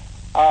find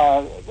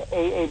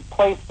a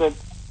place that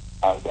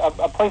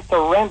a place to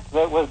rent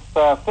that was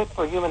fit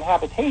for human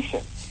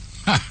habitation.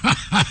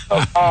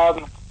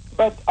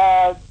 But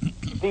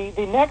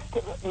the next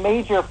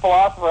major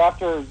philosopher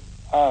after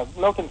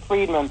Milton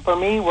Friedman for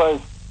me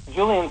was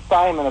Julian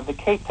Simon of the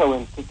Cato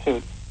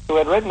Institute, who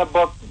had written a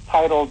book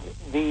titled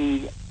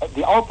The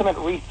Ultimate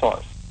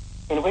Resource,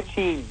 in which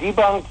he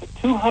debunked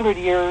 200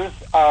 years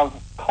of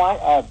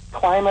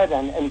climate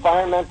and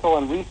environmental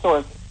and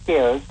resource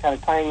scares, kind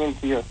of tying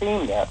into your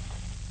theme there,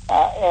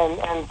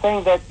 and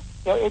saying that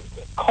it's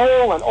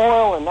coal and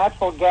oil and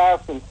natural gas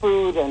and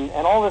food and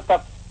all this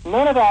stuff.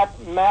 None of that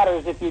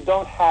matters if you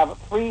don't have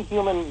free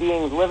human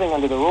beings living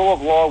under the rule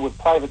of law with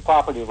private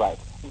property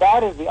rights.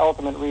 That is the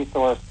ultimate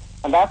resource,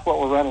 and that's what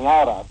we're running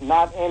out of,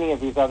 not any of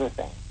these other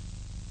things.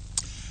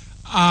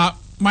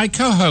 My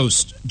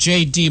co-host,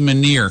 J.D.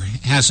 Manier,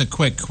 has a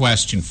quick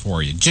question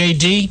for you.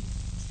 J.D.?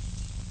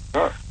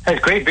 Sure.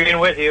 It's great being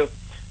with you.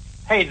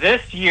 Hey,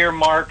 this year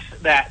marks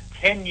that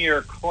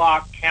 10-year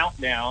clock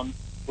countdown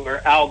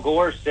where Al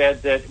Gore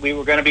said that we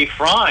were going to be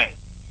frying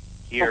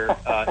here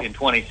in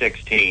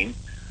 2016.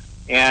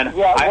 And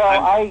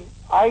I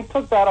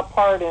took that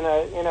apart in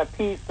a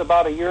piece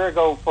about a year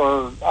ago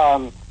for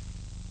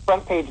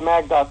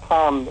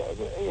FrontPageMag.com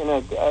in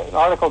an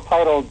article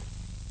titled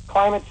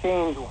 "Climate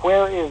Change: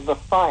 Where is the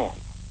Science?"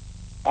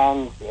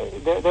 And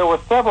there were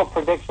several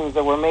predictions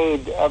that were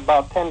made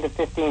about 10 to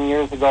 15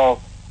 years ago,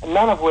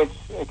 none of which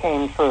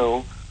came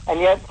true. And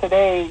yet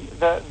today,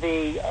 the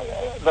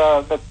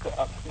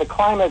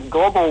climate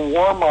global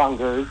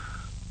warmongers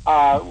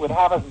would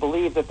have us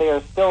believe that they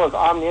are still as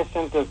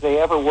omniscient as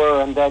they ever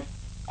were, and that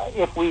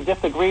if we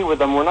disagree with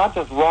them, we're not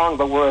just wrong,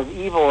 but we're as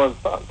evil as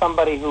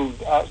somebody who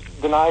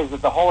denies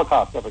that the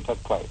Holocaust ever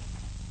took place.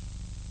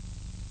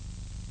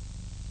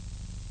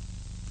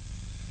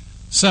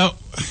 So,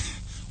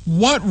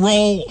 what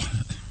role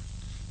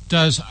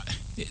does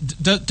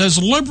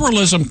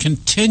liberalism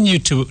continue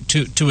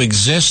to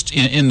exist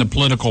in the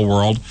political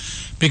world?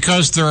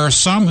 Because there are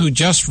some who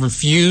just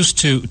refuse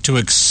to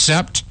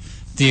accept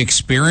the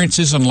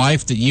experiences in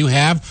life that you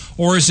have,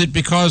 or is it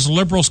because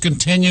liberals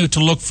continue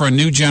to look for a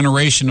new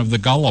generation of the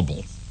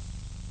gullible?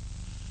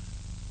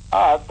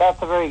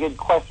 That's a very good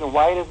question.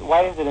 Why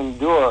does it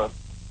endure?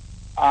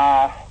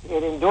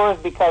 It endures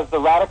because the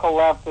radical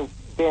left has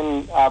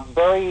been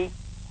very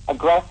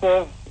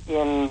aggressive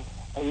in.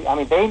 I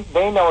mean,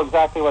 they know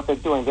exactly what they're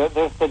doing.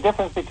 There's the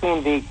difference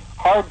between the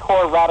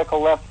hardcore radical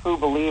left true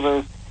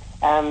believers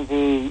and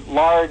the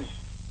large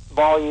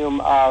volume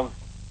of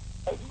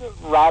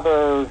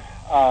rather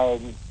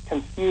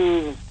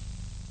confused,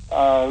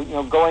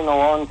 going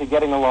along to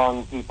getting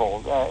along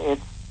people.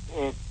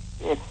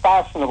 It's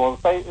fashionable,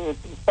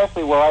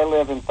 especially where I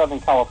live in Southern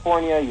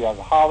California. You have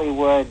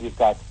Hollywood. You've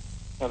got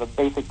the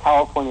basic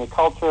California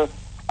culture.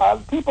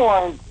 People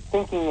aren't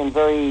thinking in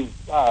very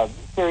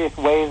serious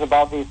ways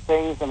about these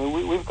things. I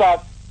mean, we've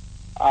got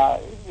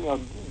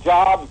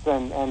jobs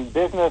and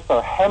business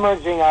are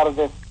hemorrhaging out of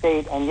this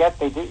state, and yet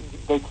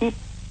they keep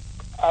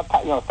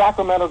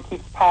Sacramento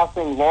keeps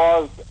passing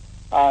laws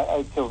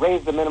to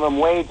raise the minimum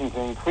wage and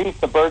to increase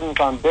the burdens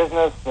on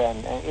business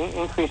and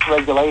increase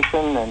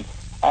regulation, and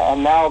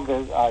now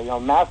the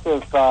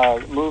massive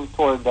moves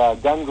toward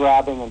gun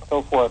grabbing and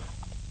so forth.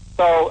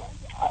 So,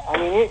 I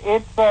mean,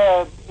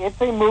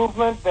 it's a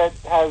movement that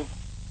has,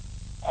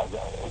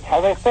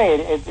 as I say,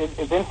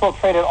 it's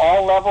infiltrated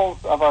all levels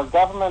of our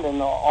government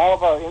and all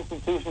of our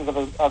institutions of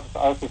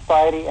our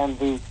society, and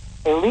the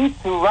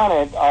elites who run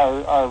it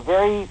are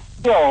very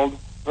skilled,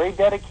 very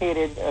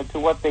dedicated to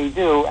what they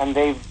do, and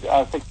they've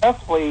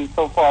successfully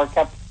so far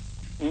kept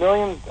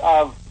millions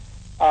of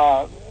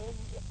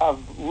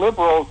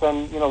liberals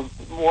and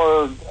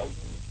more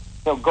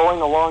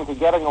going along to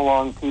getting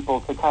along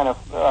people to kind of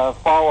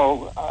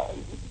follow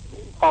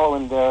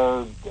in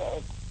their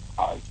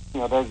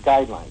their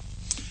guidelines.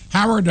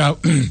 Howard,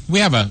 we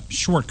have a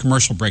short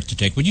commercial break to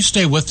take. Would you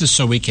stay with us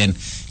so we can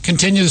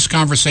continue this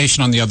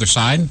conversation on the other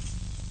side?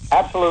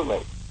 Absolutely.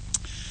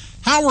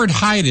 Howard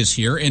Hyde is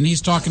here, and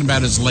he's talking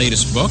about his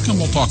latest book, and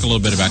we'll talk a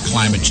little bit about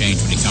climate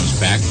change when he comes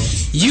back.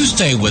 You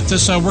stay with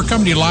us. We're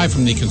coming to you live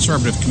from the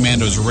Conservative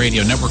Commandos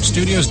Radio Network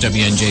Studios,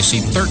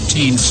 WNJC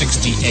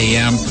 1360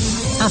 AM,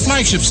 our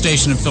flagship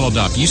station in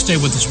Philadelphia. You stay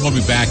with us. We'll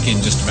be back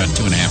in just about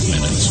 2.5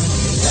 minutes.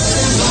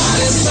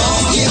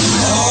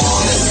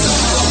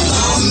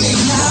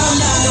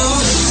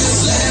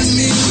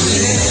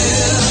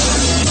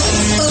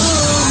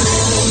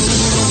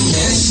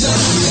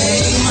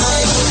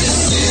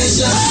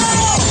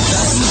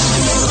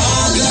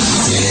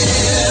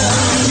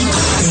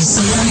 They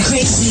say I'm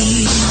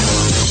crazy,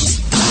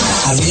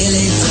 I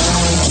really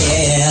don't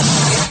care.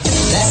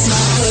 That's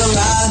my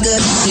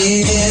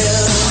prerogative.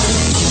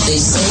 They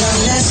say I'm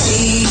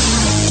nasty,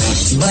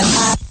 but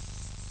I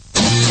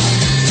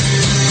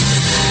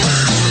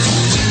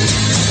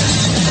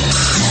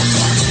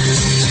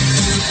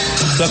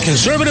The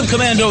Conservative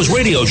Commandos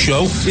radio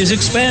show is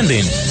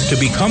expanding to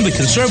become the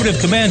Conservative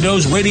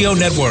Commandos Radio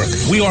Network.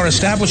 We are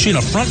establishing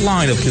a front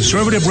line of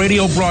conservative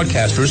radio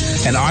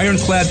broadcasters and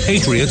ironclad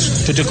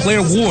patriots to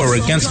declare war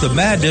against the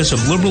madness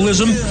of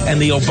liberalism and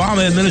the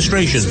Obama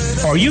administration.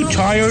 Are you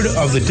tired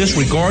of the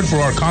disregard for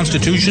our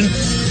Constitution?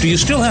 Do you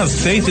still have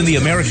faith in the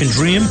American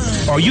dream?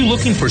 Are you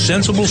looking for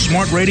sensible,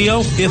 smart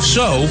radio? If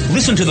so,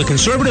 listen to the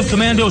Conservative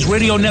Commandos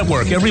Radio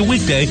Network every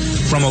weekday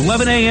from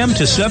 11 a.m.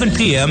 to 7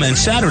 p.m. and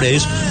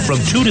Saturdays from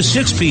 2 to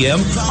 6 p.m.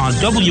 on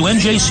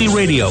WNJC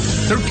Radio,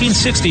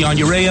 1360 on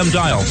your AM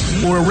dial,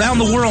 or around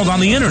the world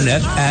on the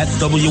internet at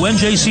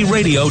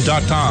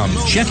WNJCradio.com.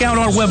 Check out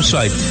our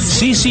website,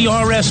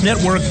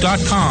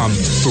 CCRSnetwork.com,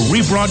 for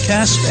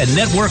rebroadcasts and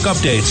network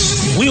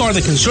updates. We are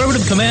the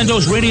Conservative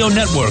Commandos Radio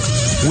Network,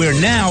 where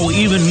now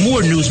even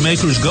more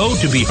newsmakers go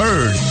to be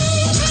heard.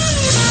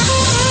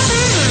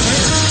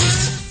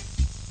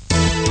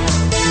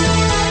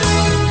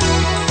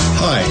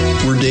 Hi,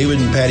 we're David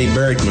and Patty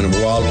Barrickman of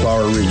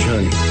Wildflower Ridge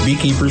Honey,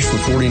 beekeepers for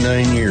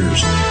 49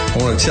 years. I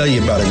want to tell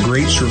you about a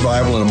great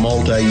survival and a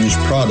multi-use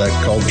product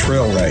called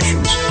Trail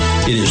Rations.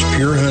 It is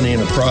pure honey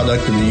and a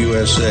product of the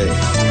USA.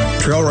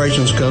 Trail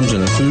Rations comes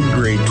in a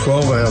food-grade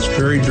 12-ounce,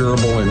 very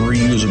durable and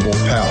reusable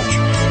pouch,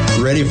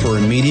 ready for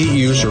immediate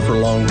use or for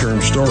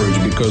long-term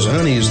storage, because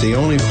honey is the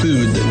only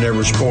food that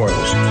never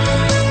spoils.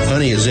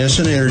 Honey is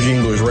instant energy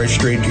and goes right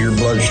straight to your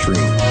bloodstream.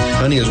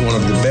 Honey is one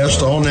of the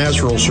best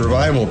all-natural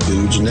survival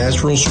foods,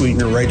 natural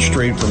sweetener right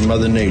straight from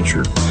Mother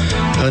Nature.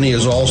 Honey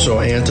is also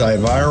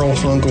antiviral,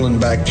 fungal,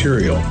 and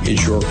bacterial.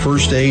 It's your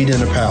first aid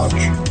in a pouch.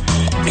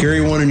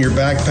 Carry one in your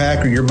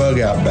backpack or your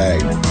bug-out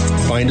bag.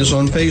 Find us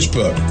on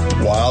Facebook,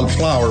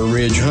 Wildflower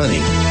Ridge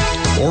Honey,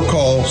 or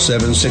call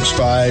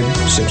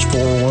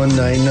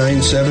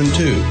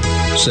 765-641-9972,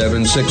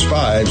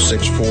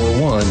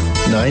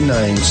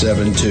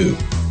 765-641-9972.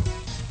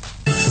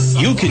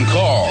 You can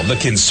call the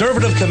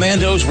Conservative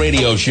Commandos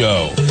radio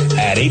show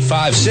at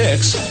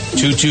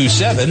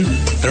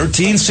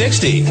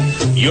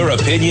 856-227-1360. Your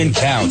opinion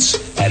counts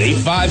at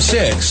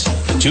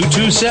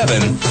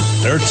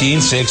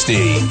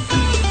 856-227-1360.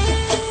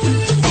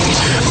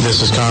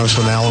 This is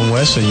Congressman Alan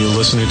West, and you're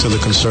listening to the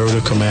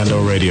Conservative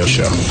Commando Radio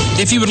Show.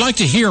 If you would like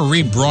to hear a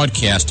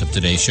rebroadcast of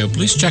today's show,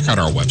 please check out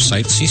our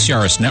website,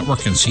 CCRS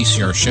Network and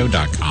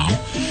CCRShow.com.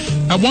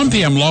 At 1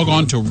 p.m., log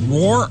on to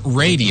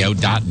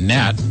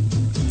roarradio.net.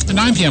 At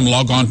 9 p.m.,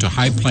 log on to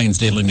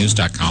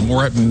highplainsdailynews.com,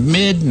 or at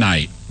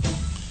midnight,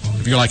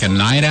 if you're like a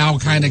night owl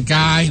kind of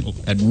guy,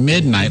 at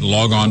midnight,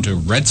 log on to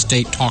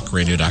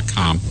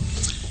redstatetalkradio.com.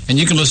 And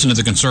you can listen to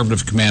the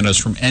Conservative Commandos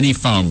from any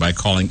phone by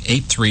calling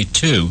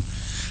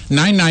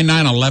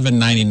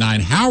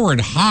 832-999-1199.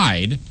 Howard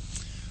Hyde,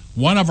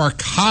 one of our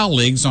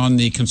colleagues on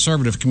the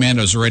Conservative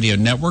Commandos Radio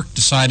Network,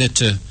 decided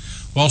to,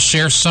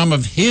 share some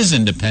of his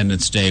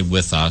Independence Day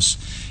with us,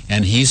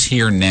 and he's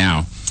here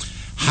now.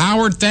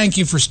 Howard, thank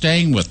you for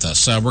staying with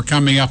us. We're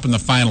coming up in the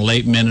final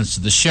 8 minutes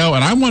of the show,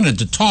 and I wanted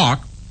to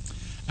talk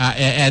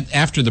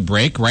after the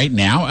break right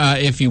now,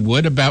 if you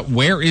would, about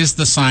where is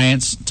the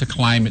science to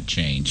climate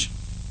change?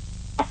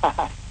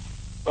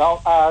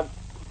 Well,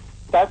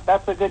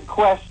 that's a good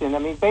question. I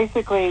mean,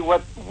 basically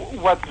what's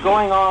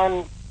going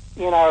on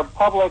in our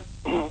public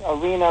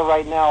arena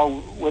right now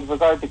with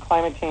regard to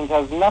climate change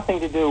has nothing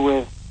to do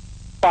with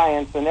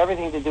science and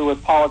everything to do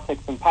with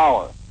politics and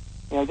power.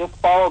 Just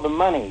follow the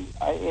money.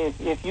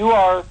 If you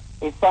are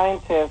a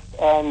scientist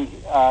and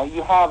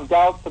you have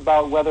doubts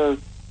about whether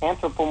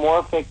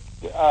anthropomorphic,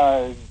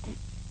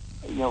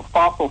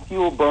 fossil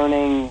fuel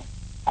burning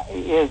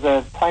is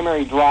a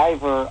primary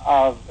driver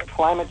of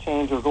climate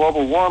change or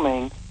global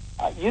warming,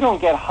 you don't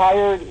get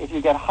hired. If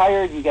you get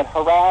hired, you get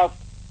harassed.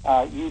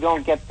 You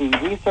don't get the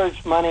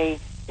research money.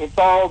 It's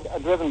all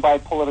driven by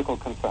political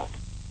concern.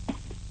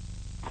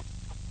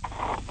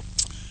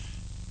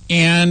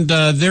 And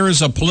there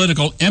is a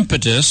political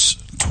impetus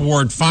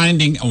toward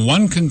finding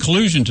one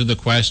conclusion to the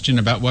question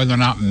about whether or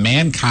not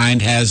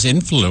mankind has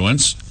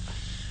influence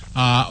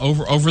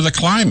over the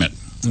climate.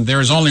 And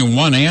there is only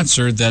one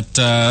answer that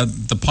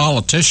the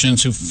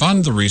politicians who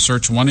fund the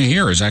research want to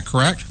hear. Is that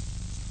correct?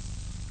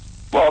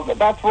 Well,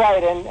 that's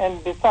right.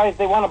 And besides,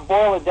 they want to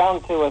boil it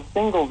down to a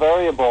single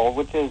variable,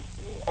 which is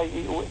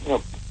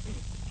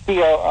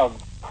CO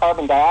of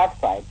carbon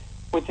dioxide,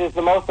 which is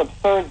the most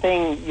absurd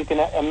thing you can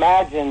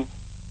imagine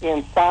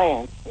in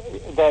science,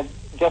 that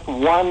just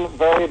one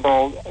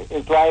variable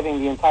is driving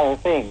the entire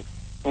thing.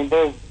 I mean,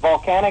 there's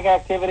volcanic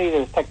activity,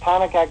 there's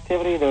tectonic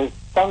activity, there's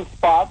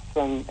sunspots,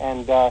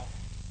 and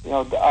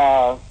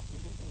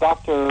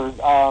Dr.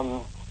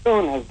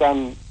 Spoon has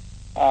done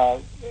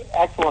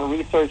excellent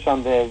research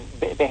on the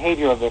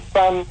behavior of the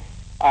sun.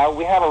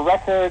 We have a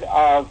record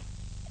of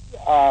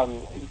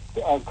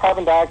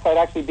carbon dioxide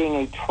actually being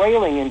a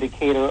trailing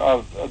indicator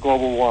of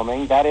global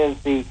warming. That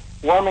is, the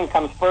warming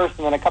comes first,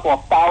 and then a couple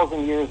of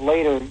thousand years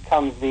later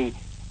comes the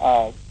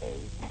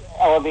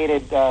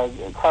elevated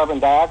carbon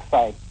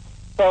dioxide.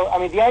 So, I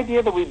mean, the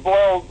idea that we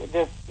boil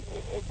this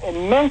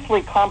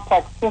immensely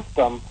complex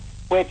system,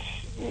 which,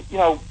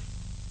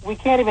 we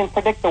can't even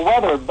predict the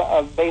weather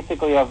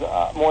basically of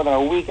more than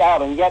a week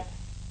out, and yet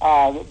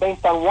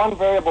based on one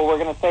variable, we're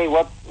going to say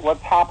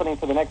what's happening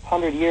for the next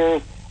 100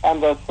 years,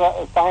 and the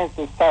science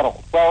is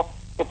settled. Well,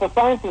 if the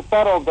science is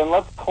settled, then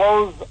let's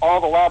close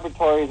all the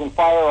laboratories and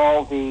fire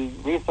all the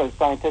research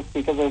scientists,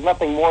 because there's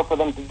nothing more for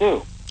them to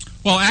do.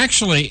 Well,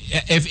 actually,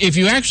 if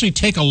you actually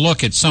take a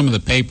look at some of the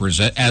papers,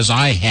 as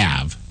I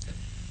have,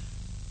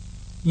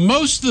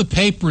 most of the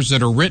papers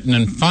that are written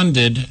and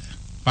funded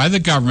by the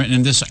government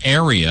in this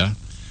area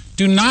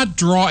do not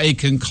draw a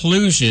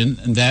conclusion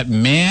that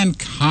man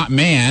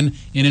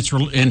in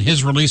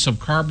his release of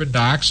carbon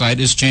dioxide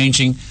is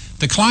changing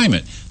the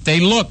climate.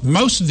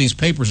 Most of these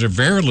papers are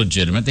very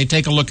legitimate. They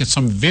take a look at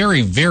some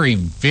very, very,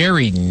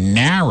 very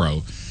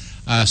narrow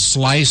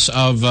slice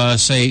of,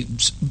 say,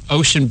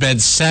 ocean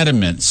bed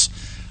sediments,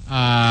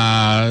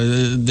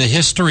 the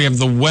history of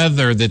the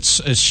weather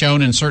that's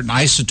shown in certain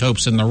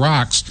isotopes in the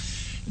rocks.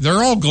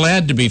 They're all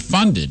glad to be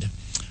funded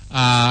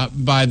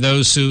by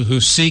those who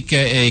seek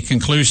a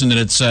conclusion that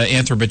it's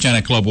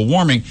anthropogenic global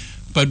warming,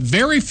 but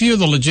very few of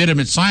the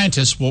legitimate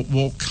scientists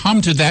will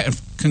come to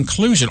that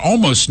conclusion,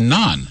 almost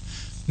none.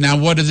 Now,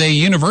 what do they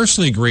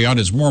universally agree on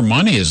is more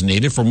money is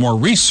needed for more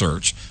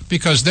research,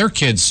 because their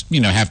kids,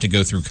 have to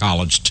go through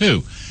college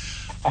too.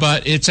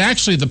 But it's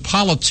actually the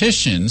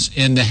politicians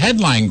and the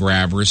headline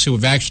grabbers who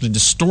have actually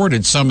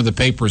distorted some of the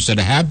papers that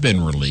have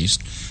been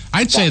released.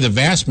 I'd say the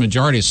vast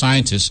majority of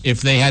scientists,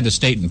 if they had to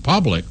state in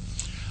public,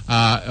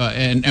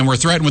 and were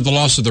threatened with the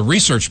loss of the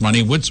research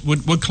money,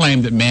 would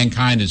claim that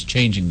mankind is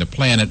changing the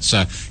planet's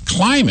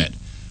climate.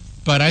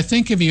 But I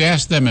think if you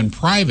ask them in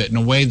private in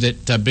a way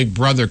that Big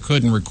Brother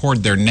couldn't record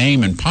their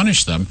name and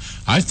punish them,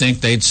 I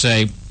think they'd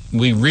say,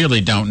 we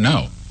really don't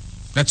know.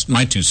 That's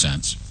my 2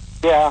 cents.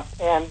 Yeah,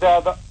 and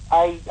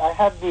I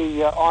had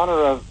the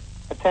honor of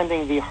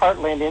attending the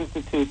Heartland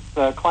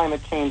Institute's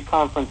climate change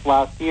conference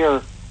last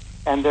year,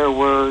 and there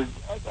were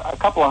a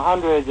couple of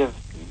hundred of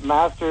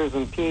master's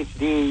and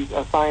PhD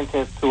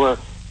scientists who are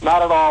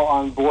not at all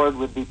on board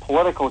with the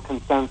political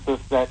consensus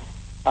that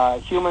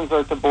humans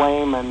are to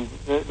blame, and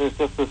there's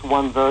just this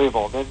one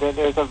variable.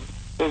 There's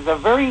a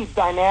very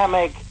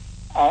dynamic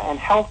and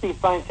healthy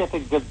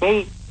scientific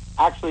debate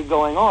actually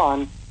going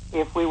on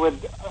if we would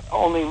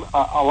only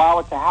allow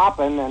it to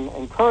happen and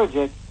encourage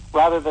it,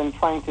 rather than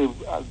trying to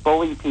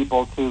bully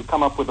people to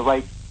come up with the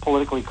right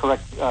politically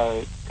correct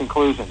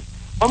conclusion.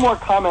 One more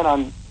comment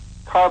on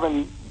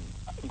carbon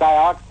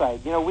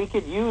dioxide. We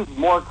could use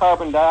more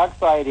carbon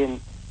dioxide in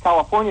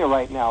California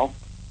right now,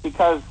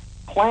 because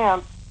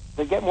plants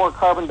that get more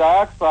carbon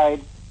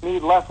dioxide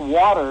need less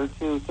water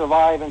to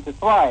survive and to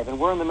thrive. And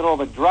we're in the middle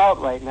of a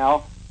drought right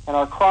now, and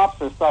our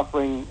crops are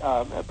suffering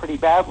pretty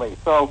badly.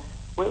 So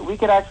we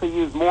could actually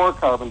use more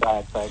carbon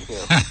dioxide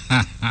here.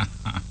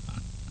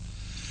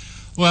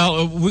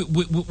 Well,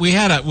 we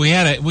had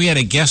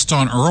a guest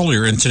on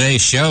earlier in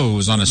today's show who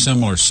was on a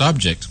similar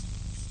subject,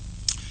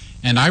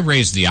 and I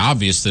raised the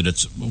obvious that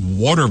it's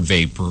water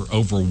vapor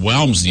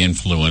overwhelms the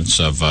influence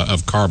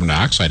of carbon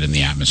dioxide in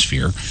the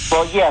atmosphere.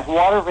 Well, yes,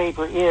 water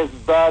vapor is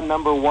the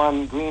number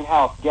one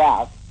greenhouse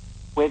gas,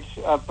 which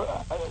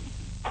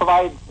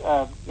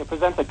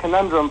presents a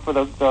conundrum for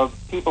the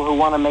people who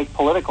want to make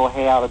political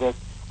hay out of this.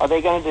 Are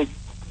they going to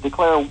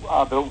declare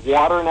the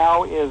water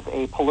now is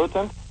a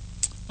pollutant?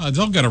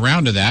 They'll get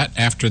around to that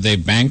after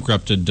they've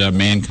bankrupted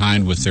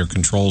mankind with their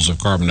controls of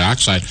carbon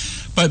dioxide.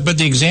 But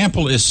the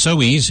example is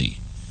so easy.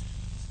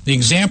 The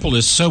example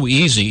is so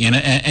easy,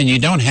 and you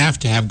don't have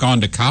to have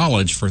gone to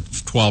college for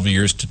 12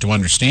 years to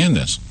understand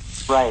this.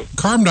 Right.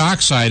 Carbon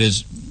dioxide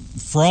is,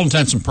 for all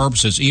intents and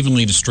purposes,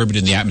 evenly distributed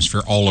in the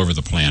atmosphere all over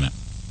the planet.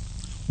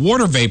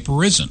 Water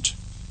vapor isn't.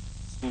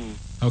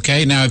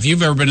 Okay, now if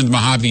you've ever been in the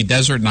Mojave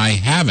Desert, and I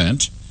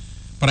haven't,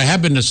 but I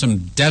have been to some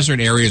desert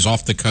areas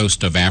off the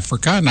coast of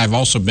Africa, and I've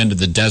also been to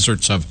the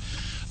deserts of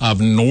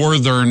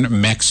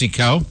northern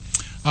Mexico,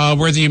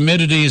 where the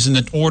humidity is in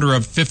the order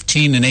of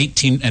 15 and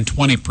 18 and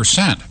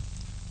 20%.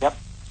 Yep.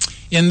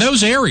 In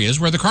those areas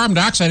where the carbon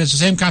dioxide has the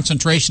same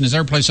concentration as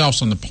every place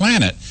else on the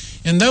planet,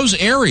 in those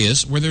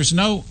areas where there's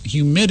no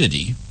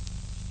humidity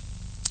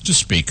to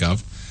speak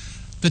of,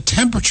 the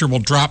temperature will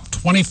drop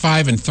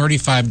 25 and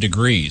 35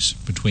 degrees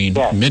between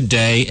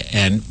midday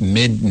and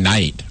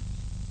midnight.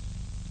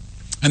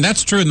 And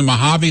that's true in the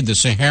Mojave, the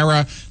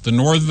Sahara, the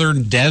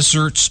northern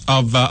deserts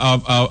of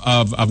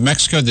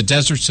Mexico, the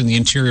deserts in the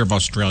interior of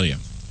Australia.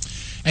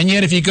 And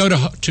yet if you go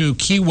to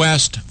Key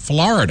West,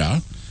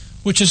 Florida,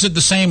 which is at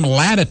the same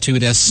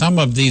latitude as some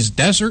of these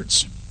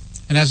deserts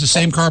and has the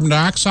same carbon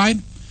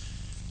dioxide,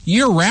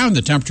 year-round,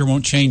 the temperature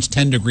won't change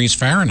 10 degrees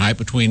Fahrenheit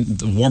between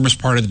the warmest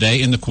part of the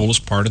day and the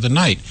coolest part of the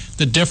night.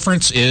 The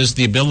difference is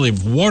the ability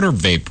of water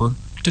vapor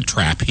to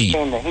trap heat.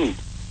 And the heat.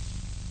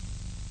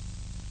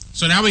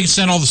 So now we can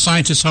send all the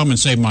scientists home and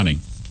save money.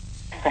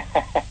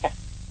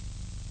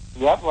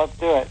 Yep, let's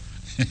do it.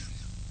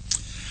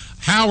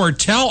 Howard,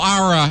 tell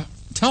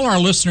our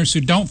listeners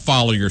who don't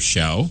follow your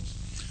show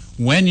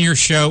when your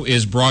show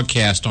is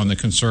broadcast on the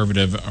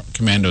Conservative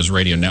Commandos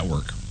radio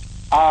network.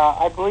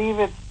 I believe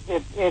it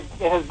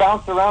has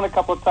bounced around a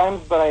couple of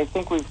times, but I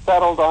think we've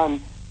settled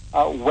on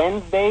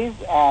Wednesdays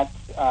at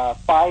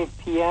 5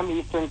 p.m.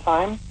 Eastern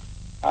Time,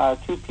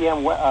 2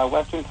 p.m.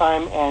 Western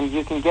Time, and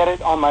you can get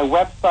it on my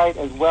website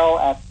as well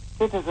at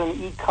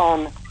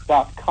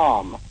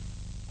citizenecon.com.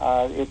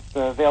 It's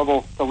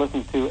available to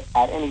listen to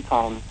at any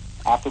time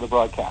after the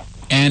broadcast.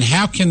 And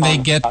how can they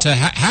get?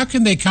 How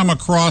can they come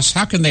across?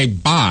 How can they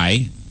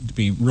buy? To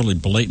be really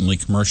blatantly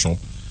commercial,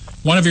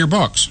 one of your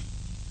books.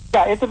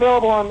 Yeah, it's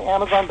available on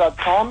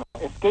Amazon.com.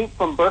 Escape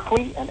from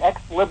Berkeley, an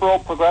ex-liberal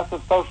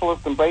progressive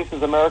socialist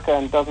embraces America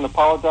and doesn't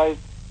apologize.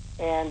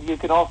 And you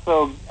can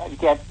also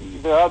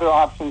there are other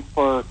options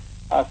for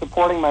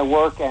supporting my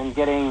work and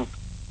getting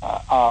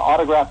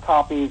autographed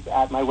copies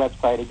at my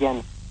website.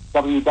 Again,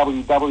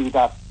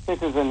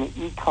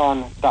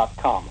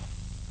 www.citizenecon.com.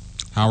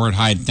 Howard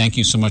Hyde, thank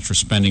you so much for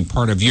spending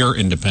part of your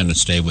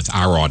Independence Day with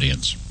our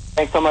audience.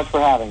 Thanks so much for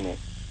having me.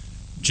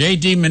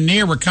 J.D.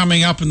 Manier, we're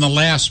coming up in the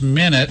last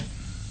minute.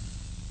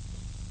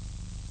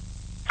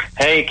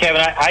 Hey,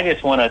 Kevin, I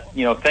just want to,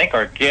 thank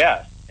our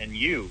guests and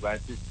you,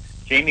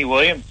 Jamie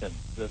Williamson,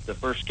 the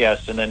first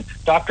guest, and then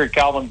Dr.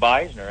 Calvin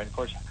Beisner, and of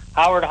course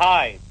Howard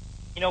Hyde.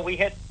 We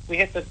hit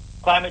the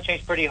climate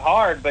change pretty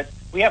hard, but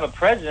we have a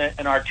president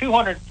in our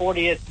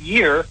 240th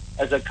year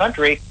as a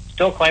country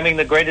still claiming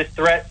the greatest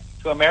threat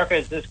to America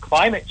is this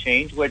climate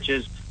change, which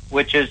is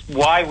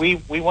why we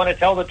want to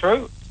tell the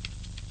truth.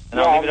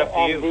 And I'll leave it up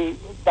to you.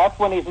 That's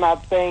when he's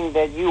not saying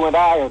that you and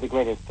I are the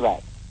greatest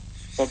threat.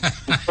 That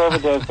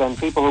conservatives and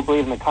people who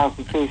believe in the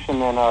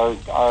Constitution and our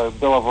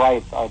Bill of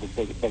Rights are the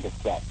biggest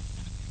threat.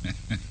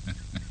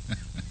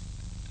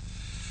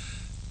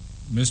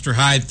 Mr.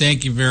 Hyde,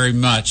 thank you very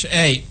much.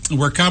 Hey,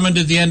 we're coming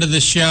to the end of the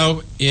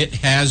show. It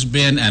has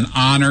been an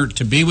honor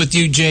to be with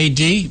you,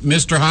 J.D.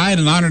 Mr. Hyde,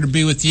 an honor to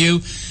be with you.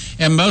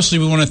 And mostly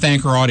we want to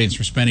thank our audience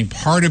for spending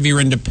part of your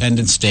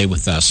Independence Day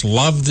with us.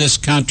 Love this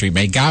country.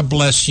 May God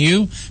bless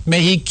you.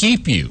 May He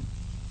keep you.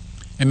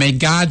 And may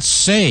God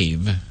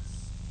save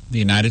the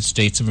United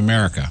States of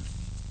America.